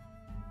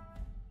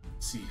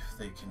 See if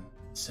they can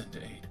send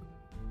aid.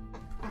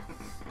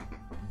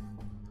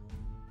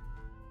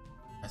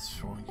 As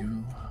for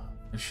you,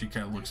 as she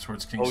kind of looks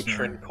towards King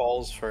Otren Snur.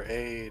 calls for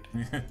aid.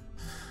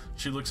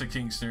 She looks at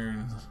King Snur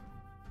and...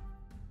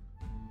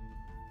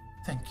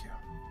 Thank you.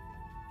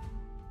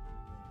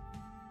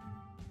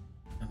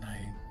 And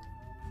I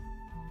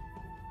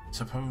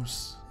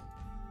suppose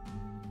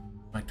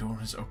my door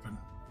is open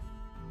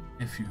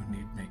if you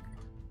need make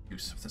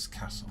use of this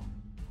castle.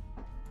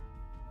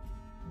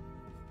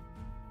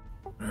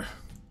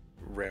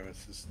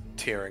 Ramus is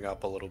tearing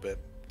up a little bit.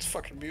 It's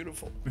fucking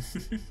beautiful.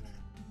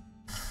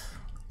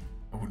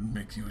 I wouldn't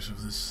make use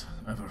of this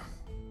ever.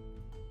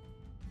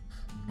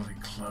 Bloody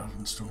cloud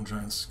and stone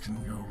giants can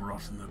go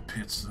rot in the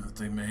pits that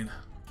they made.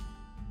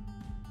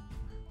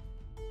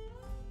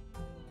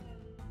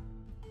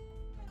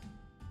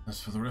 As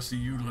for the rest of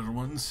you little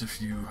ones,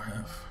 if you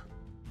have,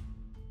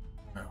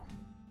 well,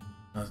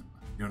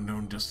 your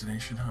known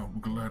destination, I'll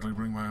gladly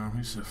bring my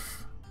armies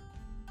if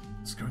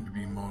it's going to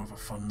be more of a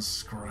fun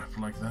scrap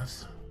like that.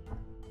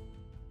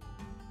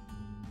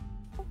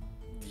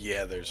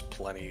 Yeah, there's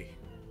plenty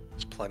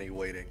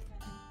waiting.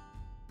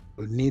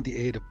 We need the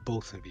aid of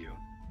both of you.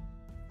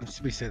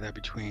 We say that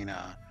between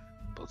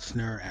both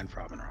Snur and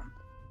Frobinrom.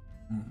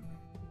 Hmm.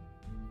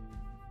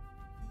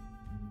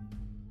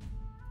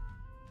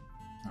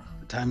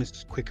 The time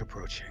is quick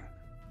approaching.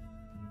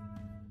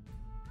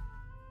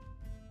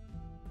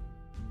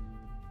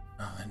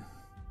 Now then,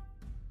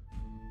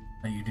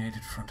 a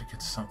united front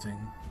against something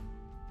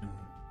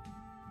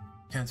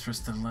cancerous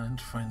to the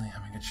land, finally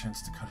having a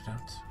chance to cut it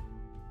out.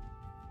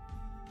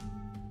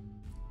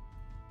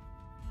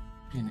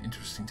 Be an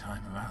interesting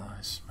time of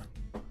allies, but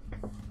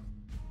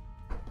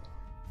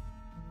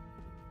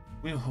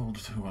we'll hold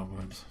to our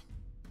word.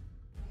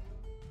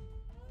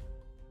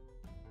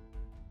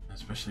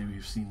 Especially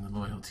we've seen the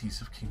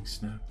loyalties of King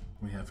Snow.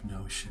 We have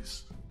no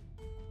issues.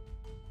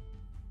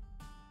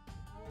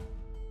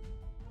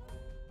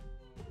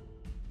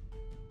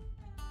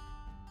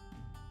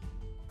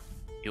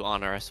 You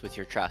honor us with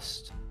your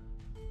trust.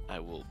 I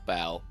will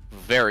bow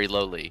very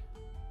lowly,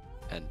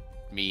 and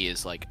me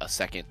is like a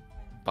second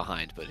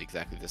behind, but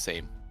exactly the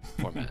same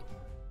format.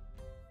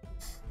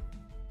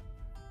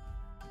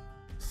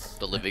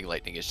 The living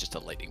lightning is just a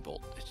lightning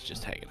bolt. It's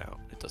just hanging out.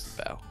 It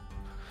doesn't bow.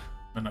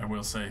 And I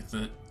will say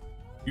that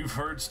you've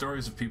heard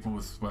stories of people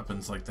with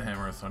weapons like the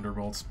hammer of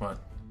thunderbolts, but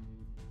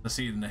to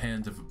see it in the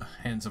hands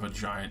of a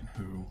giant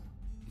who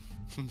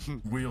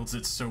wields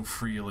it so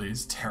freely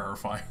is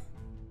terrifying.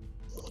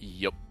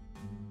 Yup.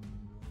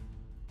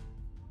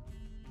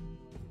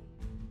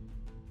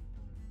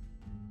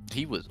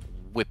 He was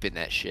whipping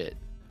that shit.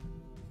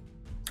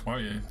 Oh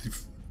yeah, he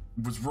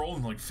was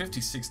rolling like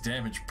 56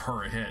 damage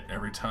per hit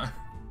every time.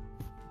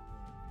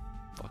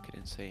 Fucking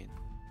insane.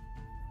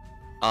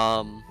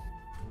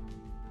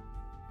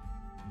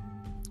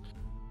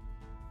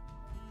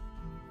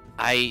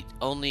 I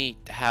only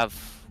have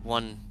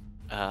one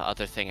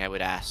other thing I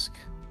would ask.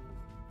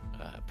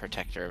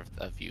 Protector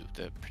of you,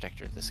 the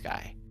protector of the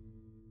sky.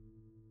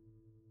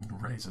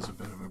 Raises a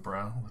bit of a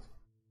brow.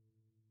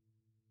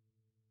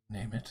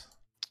 Name it.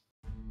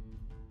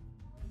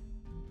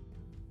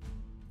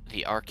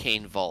 The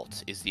Arcane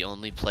Vault is the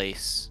only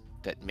place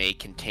that may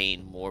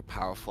contain more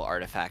powerful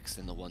artifacts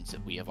than the ones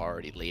that we have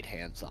already laid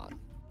hands on.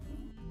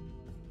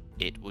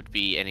 It would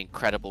be an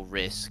incredible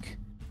risk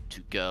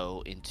to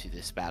go into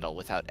this battle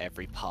without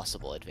every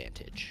possible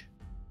advantage.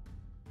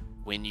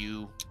 When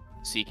you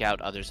seek out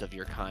others of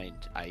your kind,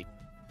 I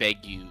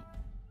beg you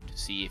to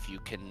see if you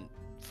can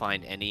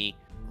find any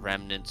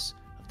remnants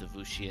of the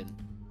Vushian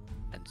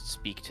and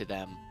speak to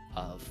them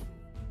of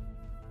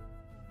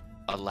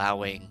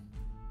allowing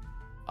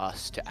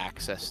us to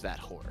access that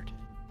horde.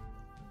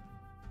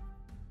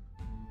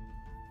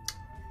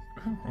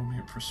 Roll me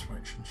a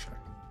persuasion check.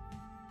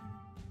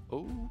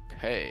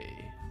 Okay.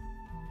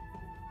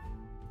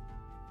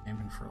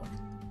 Aiming for like...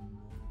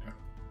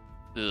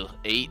 Ugh,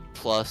 8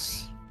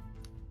 plus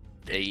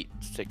 8,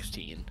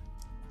 16.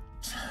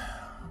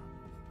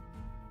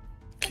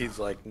 He's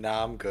like,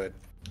 nah, I'm good.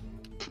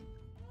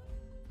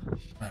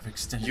 I've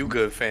extended... You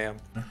good, fam?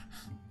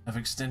 I've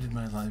extended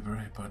my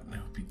library, but it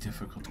would be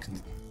difficult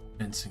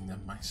convincing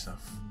them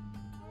myself.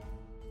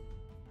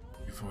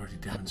 You've already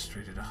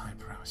demonstrated a high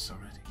prowess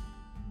already.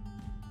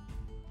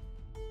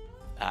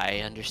 I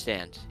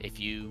understand. If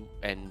you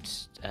and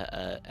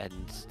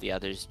the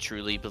others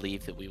truly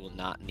believe that we will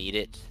not need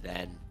it,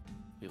 then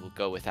we will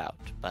go without.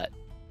 But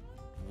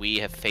we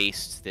have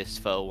faced this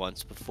foe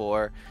once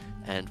before,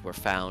 and were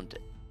found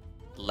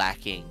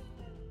lacking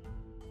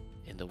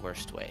in the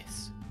worst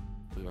ways.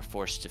 We were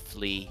forced to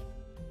flee,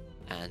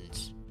 and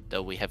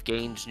though we have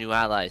gained new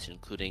allies,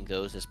 including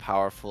those as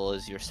powerful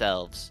as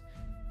yourselves,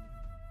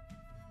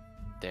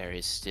 there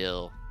is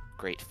still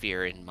great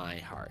fear in my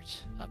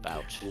heart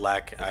about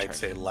I'd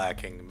say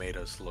lacking made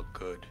us look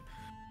good.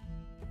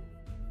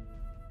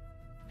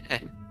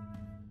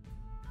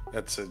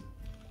 That's a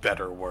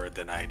better word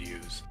than I'd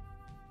use.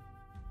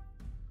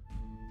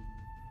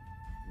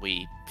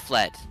 We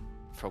fled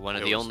for one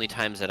of the only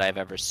times that I've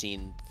ever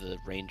seen the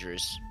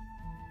Rangers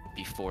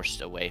be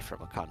forced away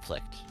from a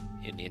conflict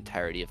in the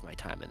entirety of my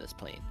time in this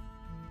plane.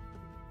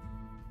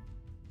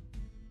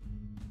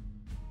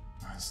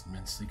 That's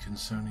immensely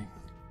concerning.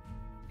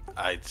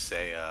 I'd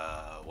say,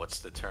 what's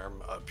the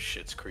term? Up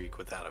Shit's Creek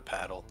without a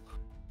paddle.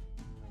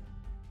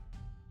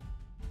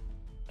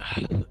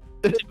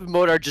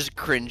 Modar just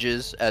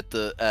cringes at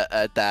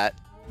that,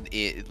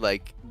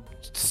 like,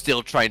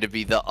 still trying to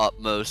be the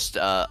utmost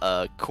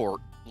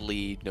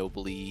courtly,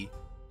 nobly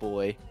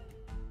boy.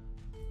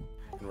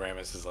 And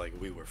Ramus is like,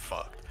 we were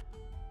fucked.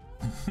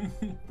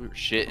 We were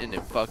shitting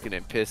and fucking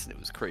and pissing. It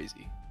was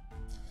crazy.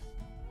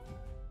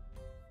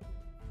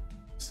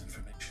 This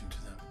information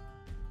to them.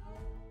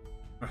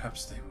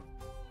 Perhaps they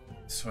will be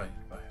swayed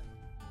by it.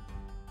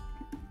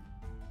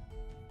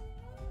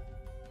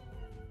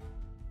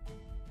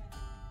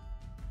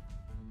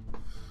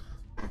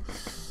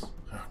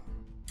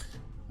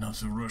 Not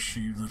to rush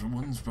you little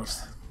ones,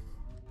 but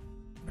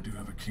I do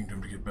have a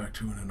kingdom to get back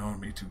to and an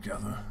army to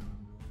gather.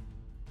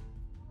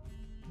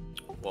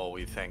 Well,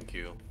 we thank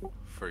you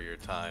for your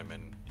time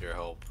and your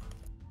help.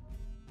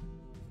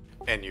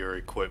 And your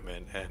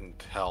equipment and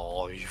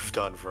all you've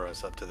done for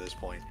us up to this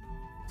point.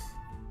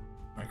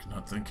 I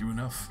cannot thank you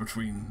enough.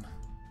 Between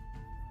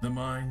the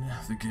mine,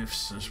 the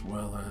gifts, as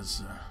well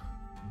as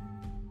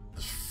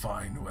this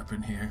fine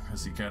weapon here,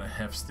 as he kind of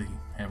hefts the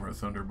hammer of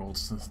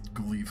thunderbolts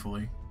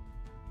gleefully.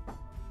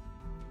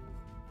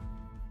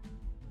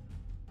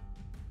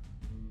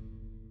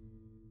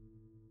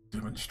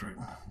 Demonstrate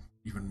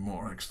even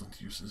more excellent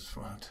uses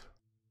for it.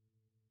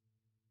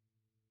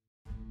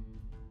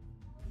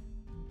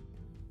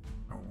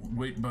 I'll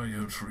wait by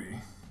your tree.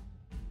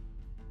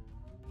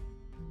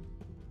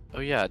 Oh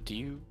yeah,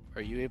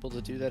 are you able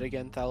to do that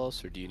again,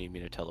 Thalos, or do you need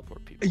me to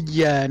teleport people?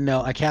 Yeah,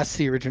 no, I cast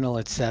the original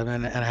at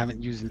 7, and I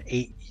haven't used an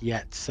 8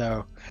 yet,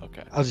 so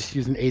Okay. I'll just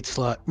use an 8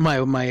 slot,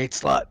 my 8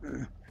 slot,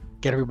 and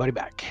get everybody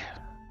back.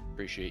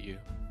 Appreciate you.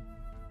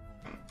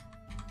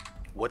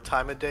 What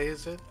time of day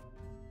is it?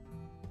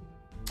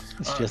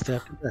 It's just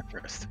after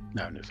breakfast.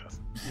 No, no,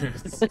 no.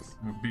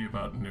 It'll be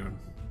about noon.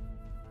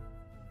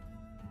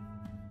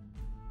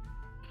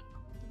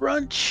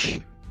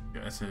 Brunch.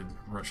 Yeah, I said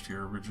rushed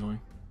here originally.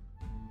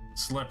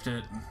 Slept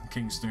at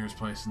King Sneer's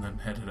place and then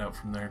headed out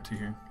from there to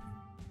here.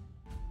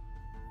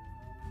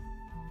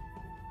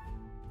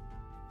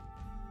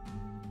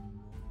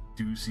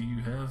 Do see you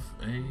have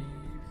a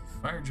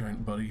fire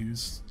giant buddy who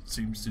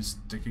seems to be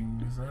sticking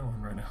with that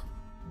one right now.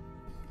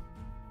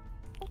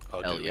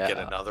 Oh, Hell did we yeah. get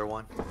another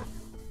one?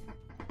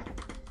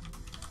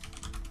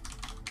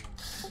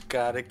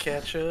 Gotta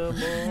catch 'em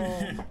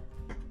all.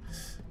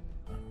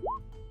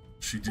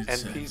 She did say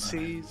that.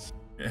 NPCs.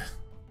 Yeah.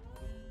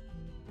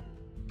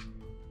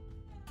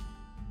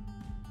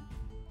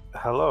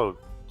 Hello,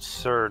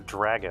 Sir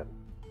Dragon.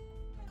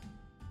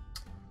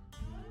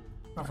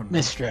 Nothing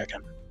Miss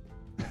Dragon.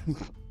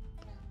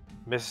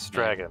 Miss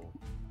Dragon.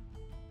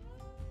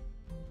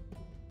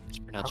 It's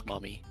pronounced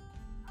mommy.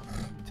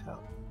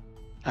 Tell.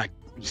 How-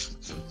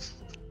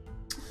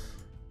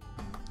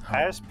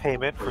 As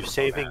payment for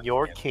saving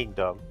your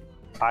kingdom,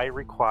 I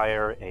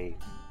require a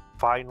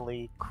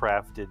finely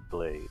crafted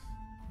blade.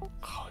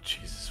 Oh,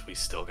 Jesus, we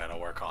still gotta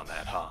work on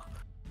that, huh?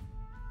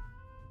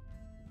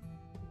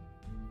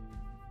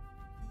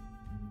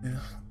 Yeah.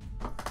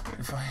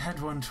 If I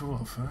had one to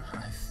offer,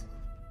 I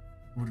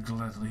would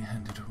gladly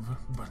hand it over,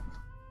 but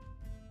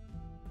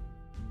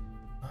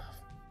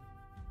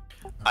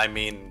I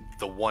mean,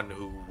 the one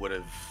who would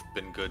have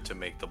been good to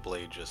make the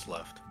blade just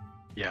left.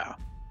 Yeah.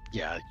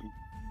 Yeah.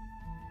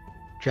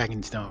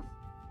 Dragons don't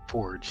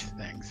forge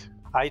things.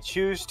 I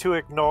choose to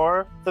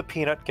ignore the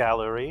peanut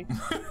gallery.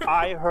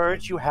 I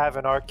heard you have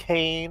an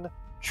arcane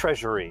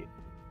treasury.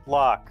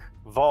 Lock,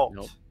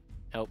 vault.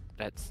 Nope,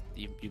 that's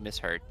you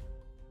misheard.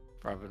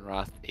 Robin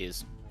Roth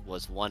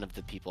was one of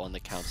the people on the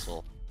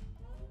council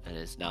and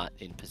is not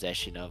in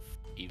possession of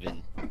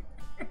even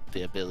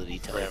the ability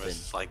to open.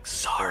 Travis, like,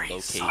 sorry,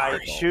 locate I the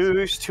vault.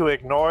 choose to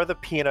ignore the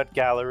peanut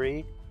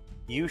gallery.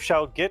 You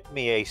shall get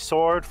me a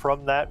sword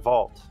from that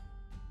vault.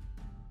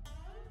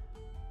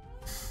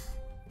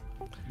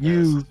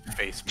 You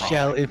face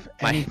shall, if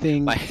My-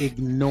 anything, my-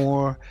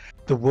 ignore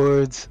the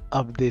words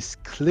of this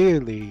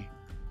clearly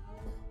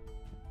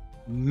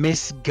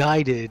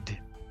misguided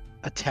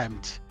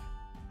attempt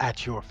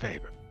at your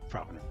favor,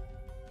 Provenor.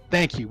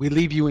 Thank you. We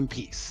leave you in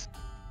peace.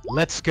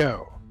 Let's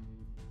go.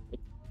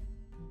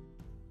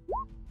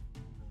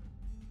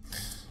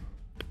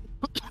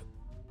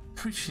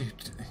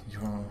 appreciate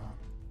your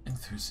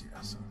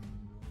enthusiasm.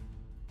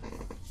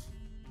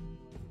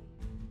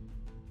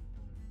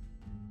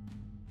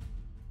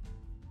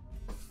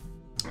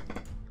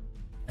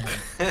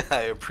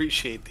 I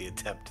appreciate the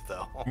attempt,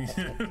 though.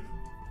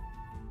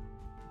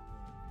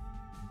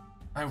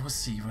 I will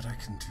see what I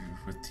can do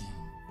with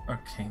the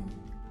arcane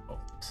bolt.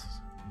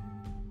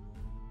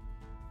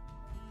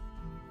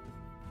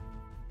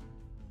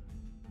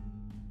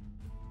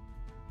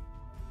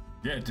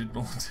 Yeah, it did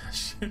belong to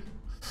Ashton.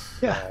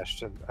 Yeah.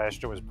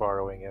 Ashton was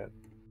borrowing it.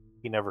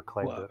 He never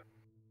claimed Well, it.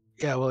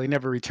 Yeah, well, he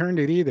never returned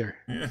it either.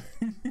 Yeah.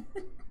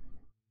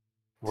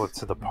 Well,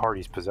 it's in the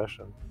party's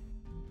possession.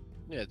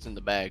 Yeah, it's in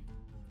the bag.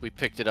 We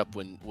picked it up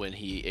when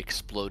he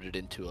exploded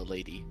into a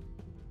lady.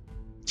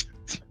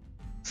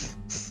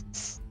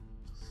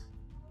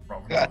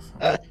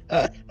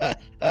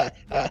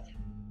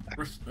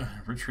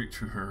 Retreat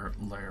to her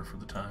lair for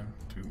the time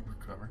to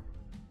recover.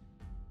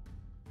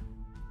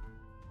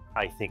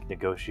 I think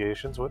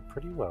negotiations went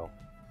pretty well.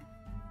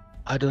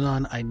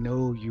 Adolan, I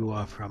know you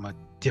are from a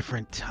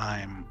different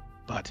time,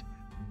 but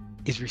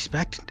is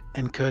respect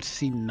and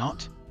courtesy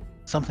not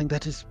something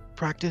that is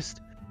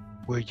practiced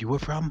where you are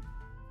from?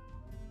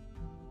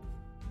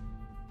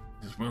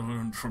 It is well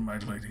earned from my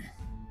lady.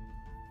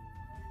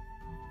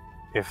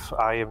 If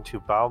I am to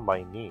bow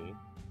my knee,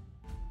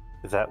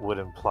 that would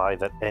imply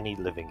that any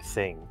living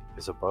thing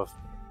is above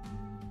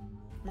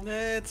me.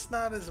 It's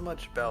not as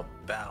much about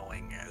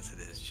bowing as it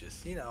is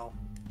just,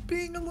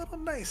 being a little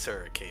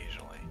nicer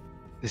occasionally.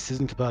 This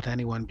isn't about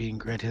anyone being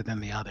greater than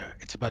the other.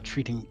 It's about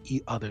treating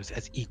others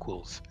as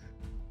equals.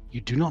 You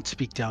do not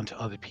speak down to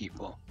other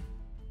people,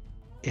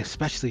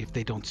 especially if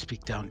they don't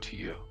speak down to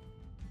you.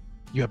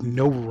 You have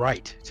no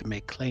right to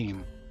make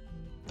claim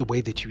the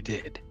way that you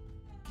did.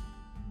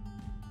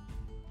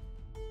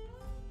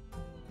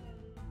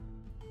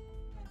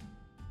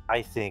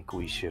 I think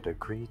we should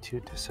agree to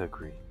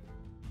disagree.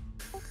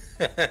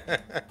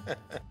 Fair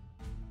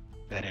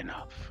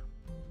enough.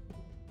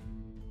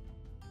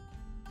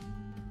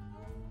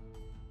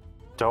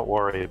 Don't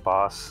worry,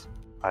 boss.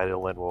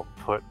 Idolin will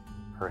put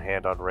her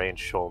hand on Rain's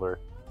shoulder.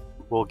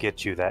 We'll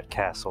get you that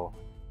castle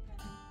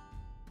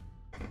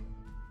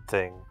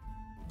thing.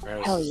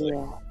 Hell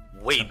yeah.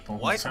 Wait, Temple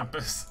what?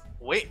 Tempest.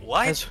 Wait,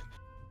 what?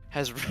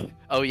 Has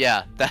oh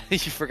yeah, that you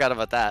forgot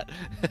about that.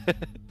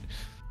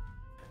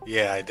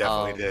 Yeah, I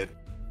definitely did.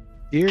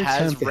 Dear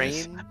Has Tempest,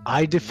 Rain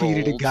I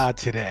defeated a rolled- god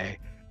today.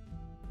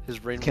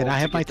 His rain Can rolled I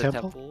to have my get the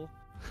temple?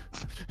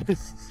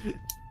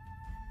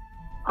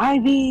 I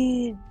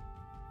mean,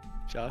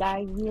 Josh?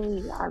 I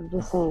really, I'm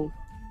just saying.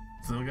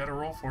 Still got a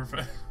roll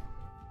forfeit.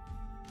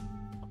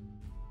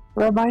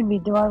 Remind me,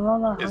 do I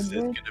roll Is this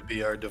 100? gonna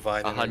be our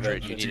divine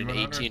 100. You intervention? need an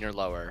 100? 18 or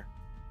lower.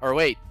 Or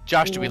wait,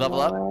 Josh, do we level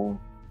up?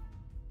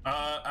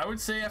 I would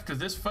say after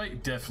this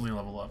fight, definitely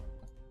level up.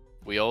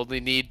 We only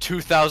need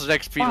 2,000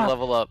 XP to Fuck.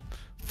 level up.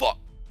 Fuck.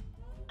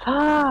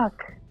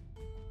 Fuck!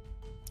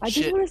 I just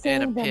Shit want to say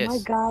and a that my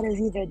piss. god is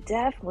either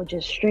deaf or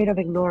just straight up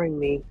ignoring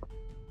me.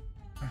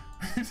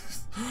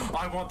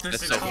 I want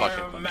this That's so entire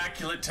fucking funny.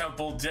 immaculate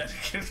temple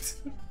dedicated.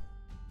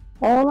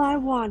 All I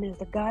want is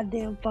the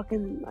goddamn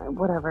fucking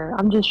whatever.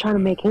 I'm just trying to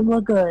make him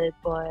look good,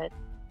 but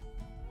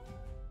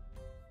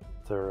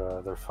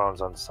Their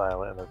phone's on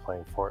silent and they're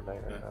playing Fortnite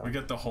right now. We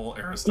get the whole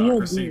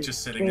aristocracy D&D,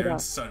 just sitting straight there, and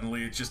up.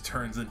 suddenly it just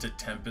turns into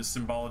Tempest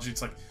symbology.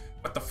 It's like,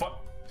 what the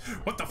fuck?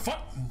 What the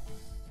fuck?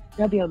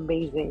 that'd be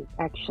amazing,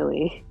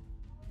 actually.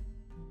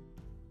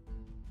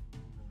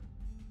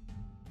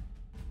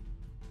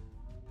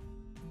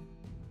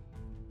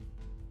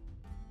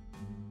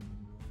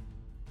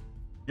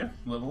 Yeah,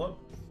 level up.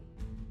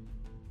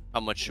 How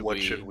much should What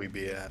we... should we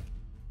be at?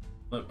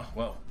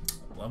 Well,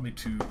 allow me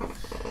to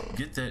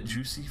get that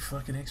juicy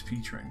fucking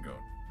XP train going.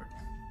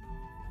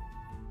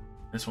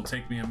 This will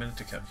take me a minute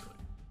to calculate.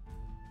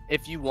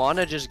 If you want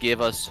to just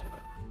give us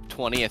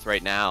 20th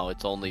right now,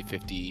 it's only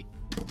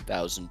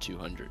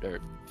 50,200 or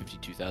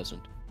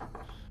 52,000.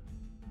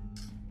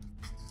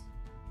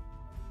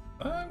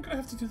 I'm gonna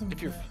have to do them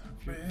If you're that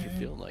if you're way.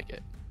 feeling like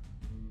it.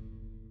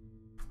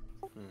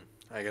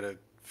 I gotta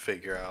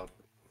figure out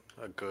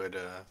a good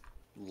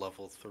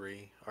level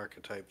 3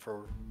 archetype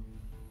for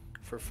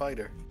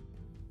fighter.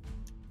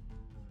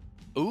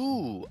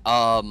 Ooh,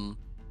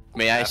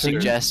 may I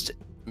suggest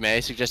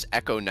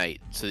Echo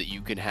Knight so that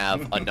you can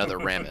have another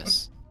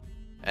Rammus,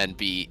 and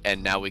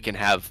now we can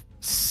have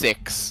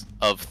 6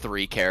 of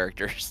 3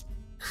 characters.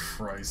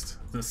 Christ,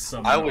 this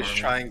summon I was army.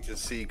 trying to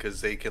see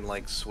because they can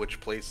like switch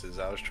places.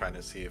 I was trying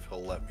to see if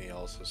he'll let me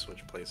also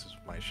switch places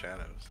with my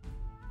shadows.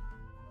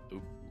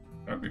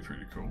 That'd be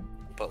pretty cool.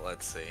 But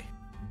let's see.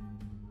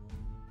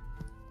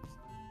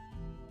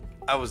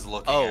 I was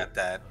looking Oh. at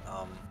that.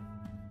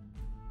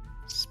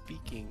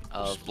 Speaking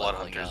of Blood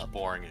leveling Hunter's up,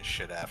 boring as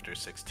shit after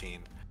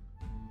 16.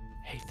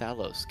 hey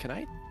Thalos, can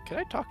I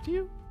talk to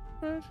you?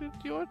 Can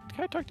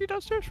I talk to you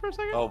downstairs for a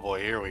second? Oh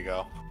boy, here we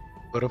go.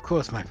 But of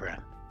course, my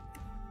friend.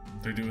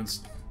 They're doing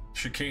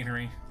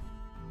chicanery.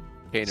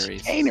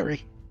 Caneries.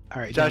 Cannery.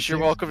 All right, Josh,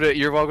 downstairs.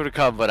 you're welcome to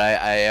come, but I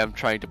am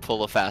trying to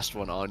pull a fast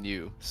one on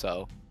you,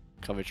 so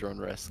come at your own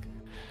risk.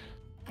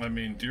 I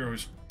mean, you're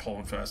always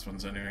pulling fast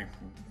ones anyway.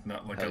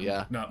 Not like Hell I'm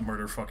yeah. not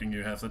murder fucking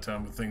you half the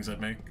time with things I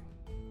make.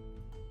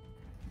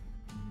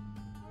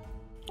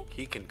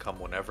 He can come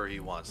whenever he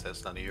wants.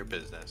 That's none of your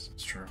business.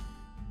 It's true.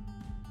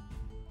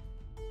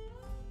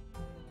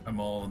 I'm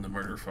all in the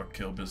murder fuck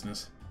kill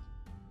business.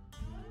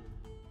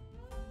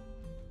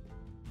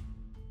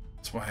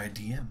 That's why I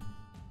DM.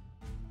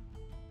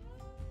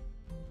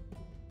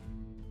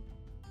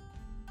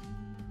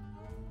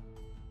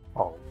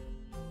 Oh,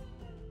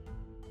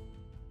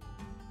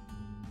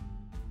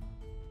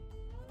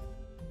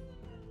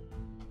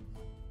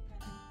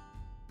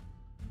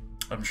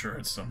 I'm sure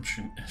it's some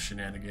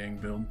shenanigan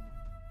build.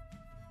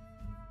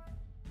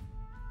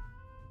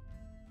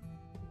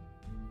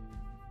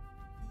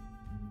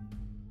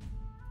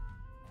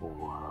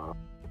 wow.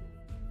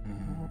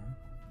 Mhm.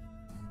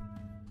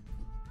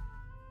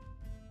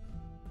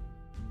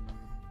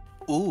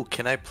 Ooh,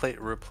 can I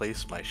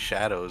replace my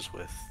shadows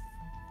with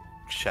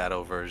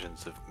shadow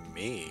versions of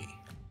me?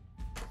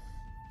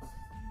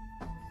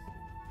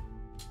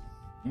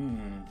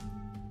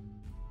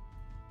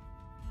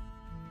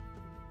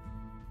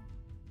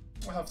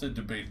 We'll have to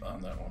debate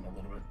on that one a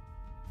little bit.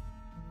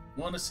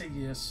 Want to say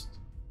yes?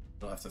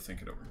 We'll have to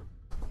think it over.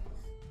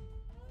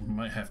 We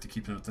might have to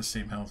keep it at the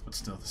same health, but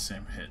still the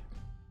same hit.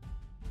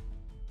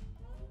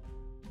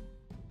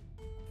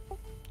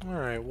 All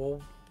right,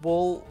 well,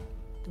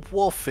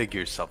 we'll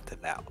figure something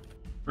out.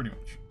 Pretty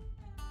much.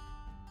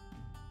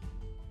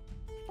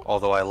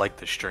 Although I like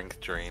the strength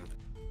drain.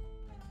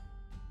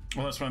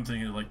 Well, that's what I'm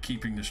thinking, like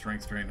keeping the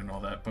strength drain and all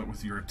that, but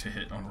with your to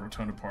hit on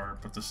Rotunda Par,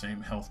 but the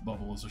same health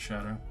bubble as a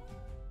shadow.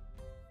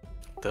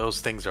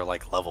 Those things are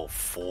like level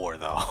 4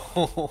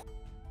 though.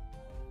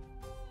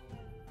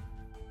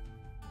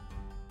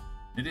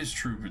 It is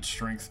true, but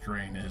strength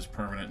drain is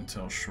permanent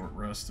until short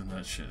rest, and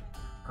that shit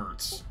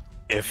hurts.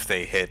 If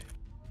they hit.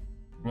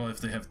 Well, if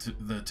they have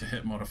the to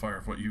hit modifier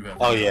of what you have.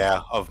 Oh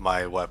yeah, of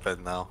my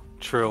weapon though.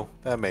 True,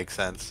 that makes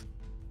sense.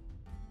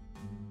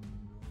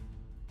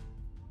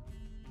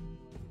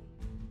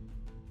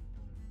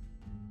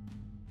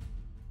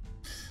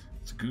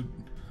 It's a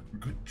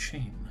good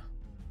chain.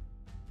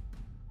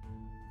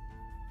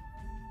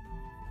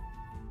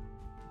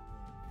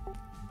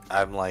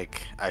 I'm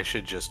like, I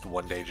should just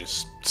one day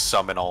just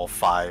summon all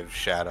 5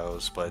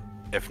 shadows, but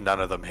if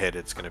none of them hit,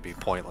 it's gonna be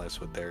pointless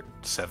with their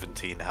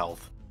 17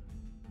 health.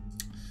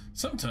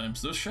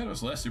 Sometimes those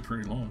shadows last you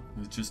pretty long.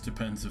 It just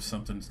depends if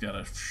something's got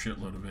a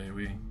shitload of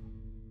AoE.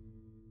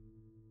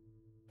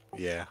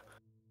 Yeah.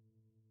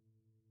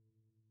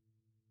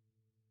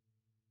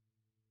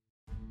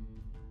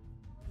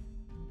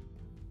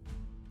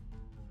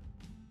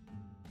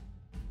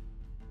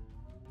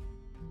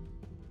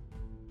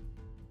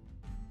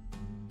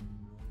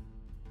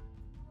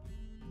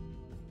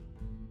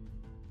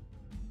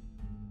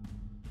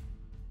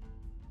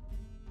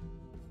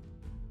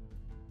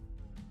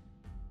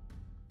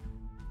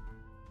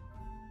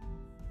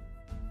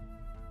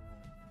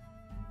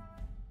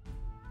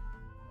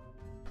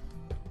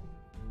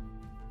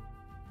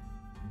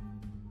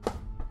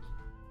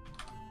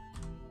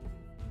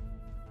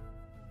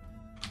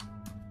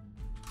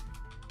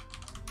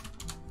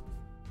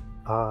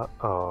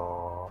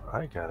 Uh-oh,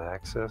 I got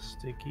access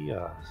to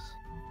Gios.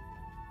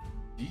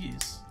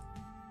 Jeez.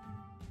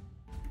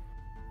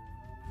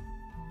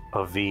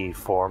 A V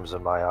forms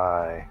in my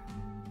eye.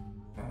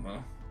 I don't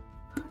know.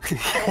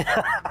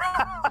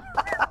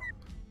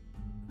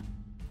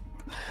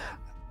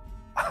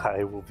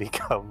 I will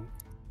become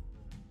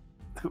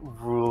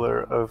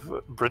ruler of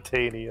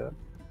Britannia.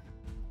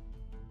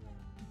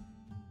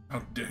 How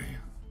dare you?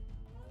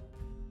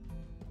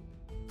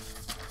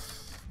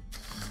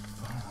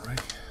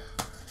 Alright.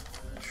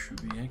 That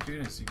should be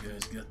accurate as you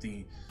guys got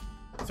the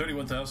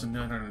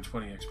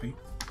 31,920 XP.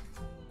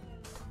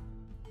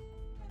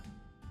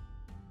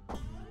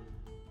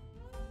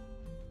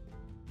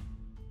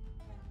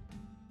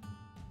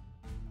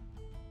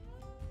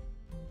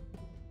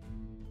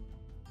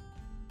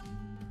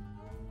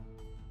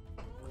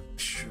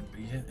 Should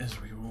be it,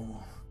 as we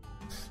will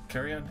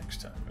carry on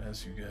next time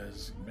as you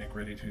guys make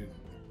ready to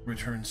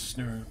return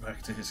Snur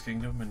back to his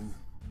kingdom and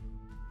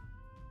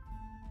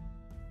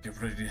get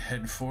ready to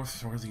head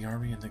forth toward the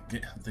army and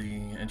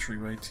the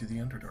entryway to the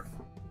Underdark.